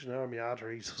heart condition? Army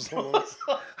arteries or something.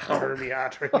 Army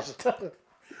arteries.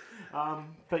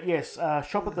 But yes,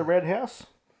 shop at the Red House.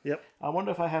 Yep. I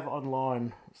wonder if I have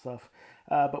online stuff.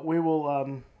 But we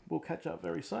will we'll catch up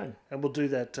very soon. And we'll do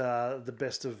that the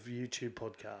best of YouTube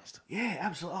podcast. Yeah,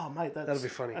 absolutely. Oh, mate, That'll be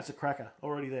funny. That's a cracker.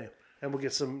 Already there. And we'll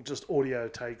get some just audio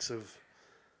takes of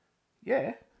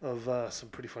Yeah, some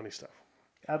pretty funny stuff.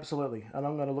 absolutely. And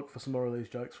I'm going to look for some more of these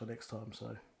jokes for next time.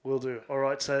 So Will do. All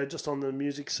right, so just on the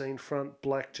music scene front,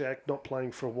 Blackjack not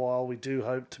playing for a while. We do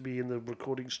hope to be in the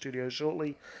recording studio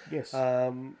shortly. yes,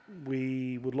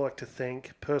 We would like to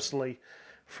thank personally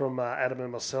from Adam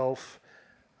and myself,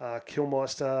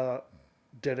 Killmeister,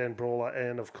 Dead End Brawler,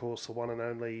 and of course the one and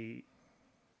only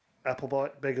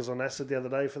Applebite, Beggars on Acid the other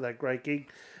day for that great gig.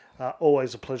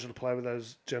 Always a pleasure to play with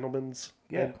those gentlemen.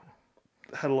 yeah. And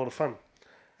had a lot of fun.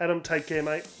 Adam, take care,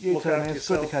 mate. You Look too, after man. It's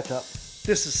good yourself. to catch up.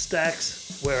 This is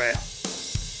Stacks. We're out.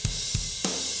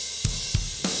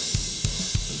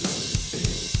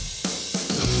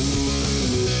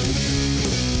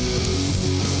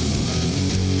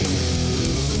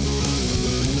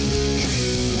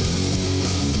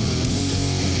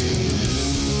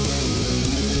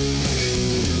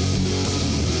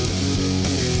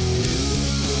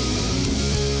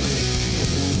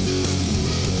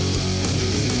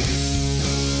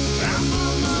 I'm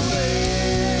on my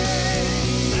way.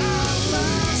 Now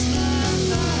last night.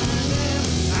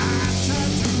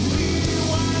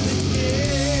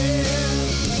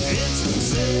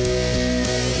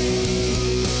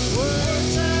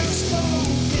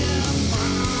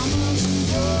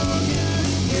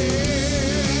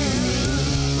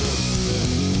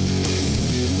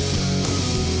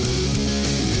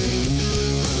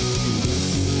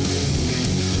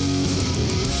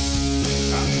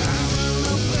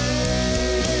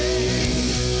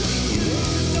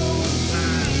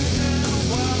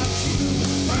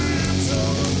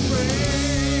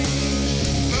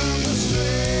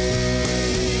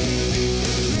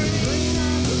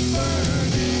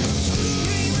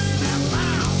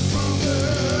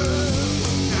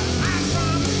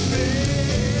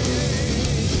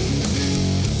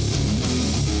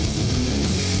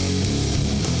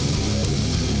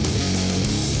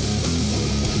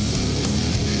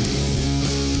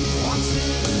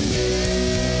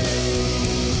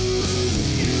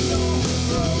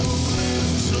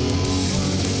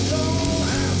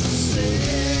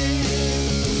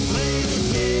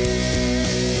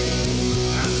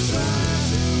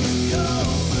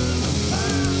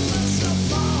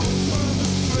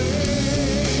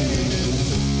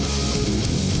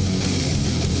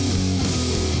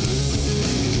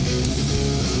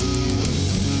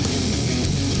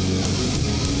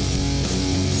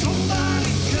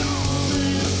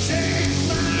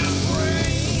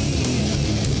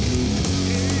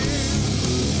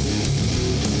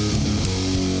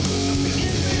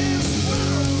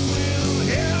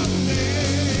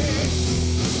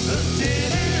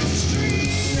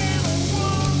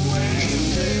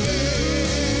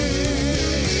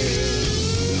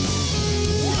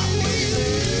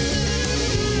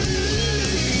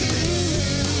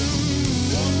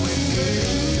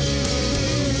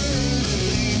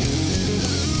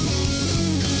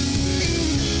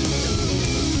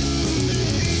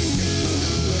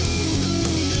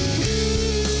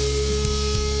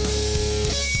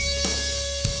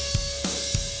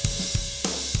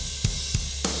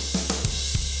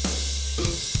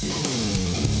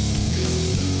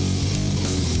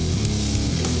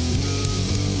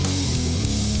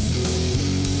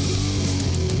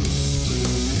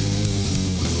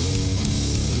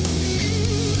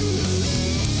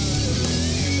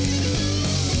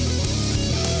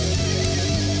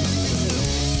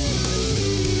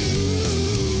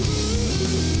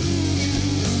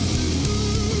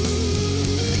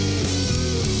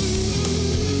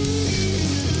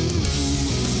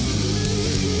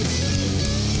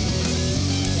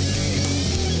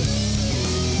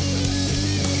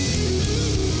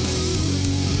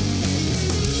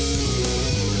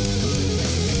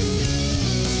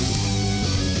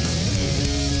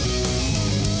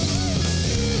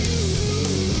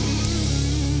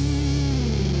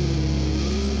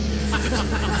 That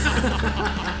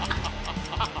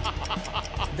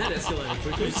escalated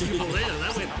quickly.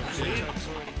 That went.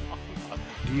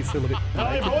 Do you feel a bit?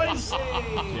 Hey, boys!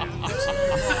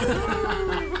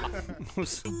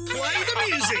 Play the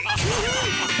music.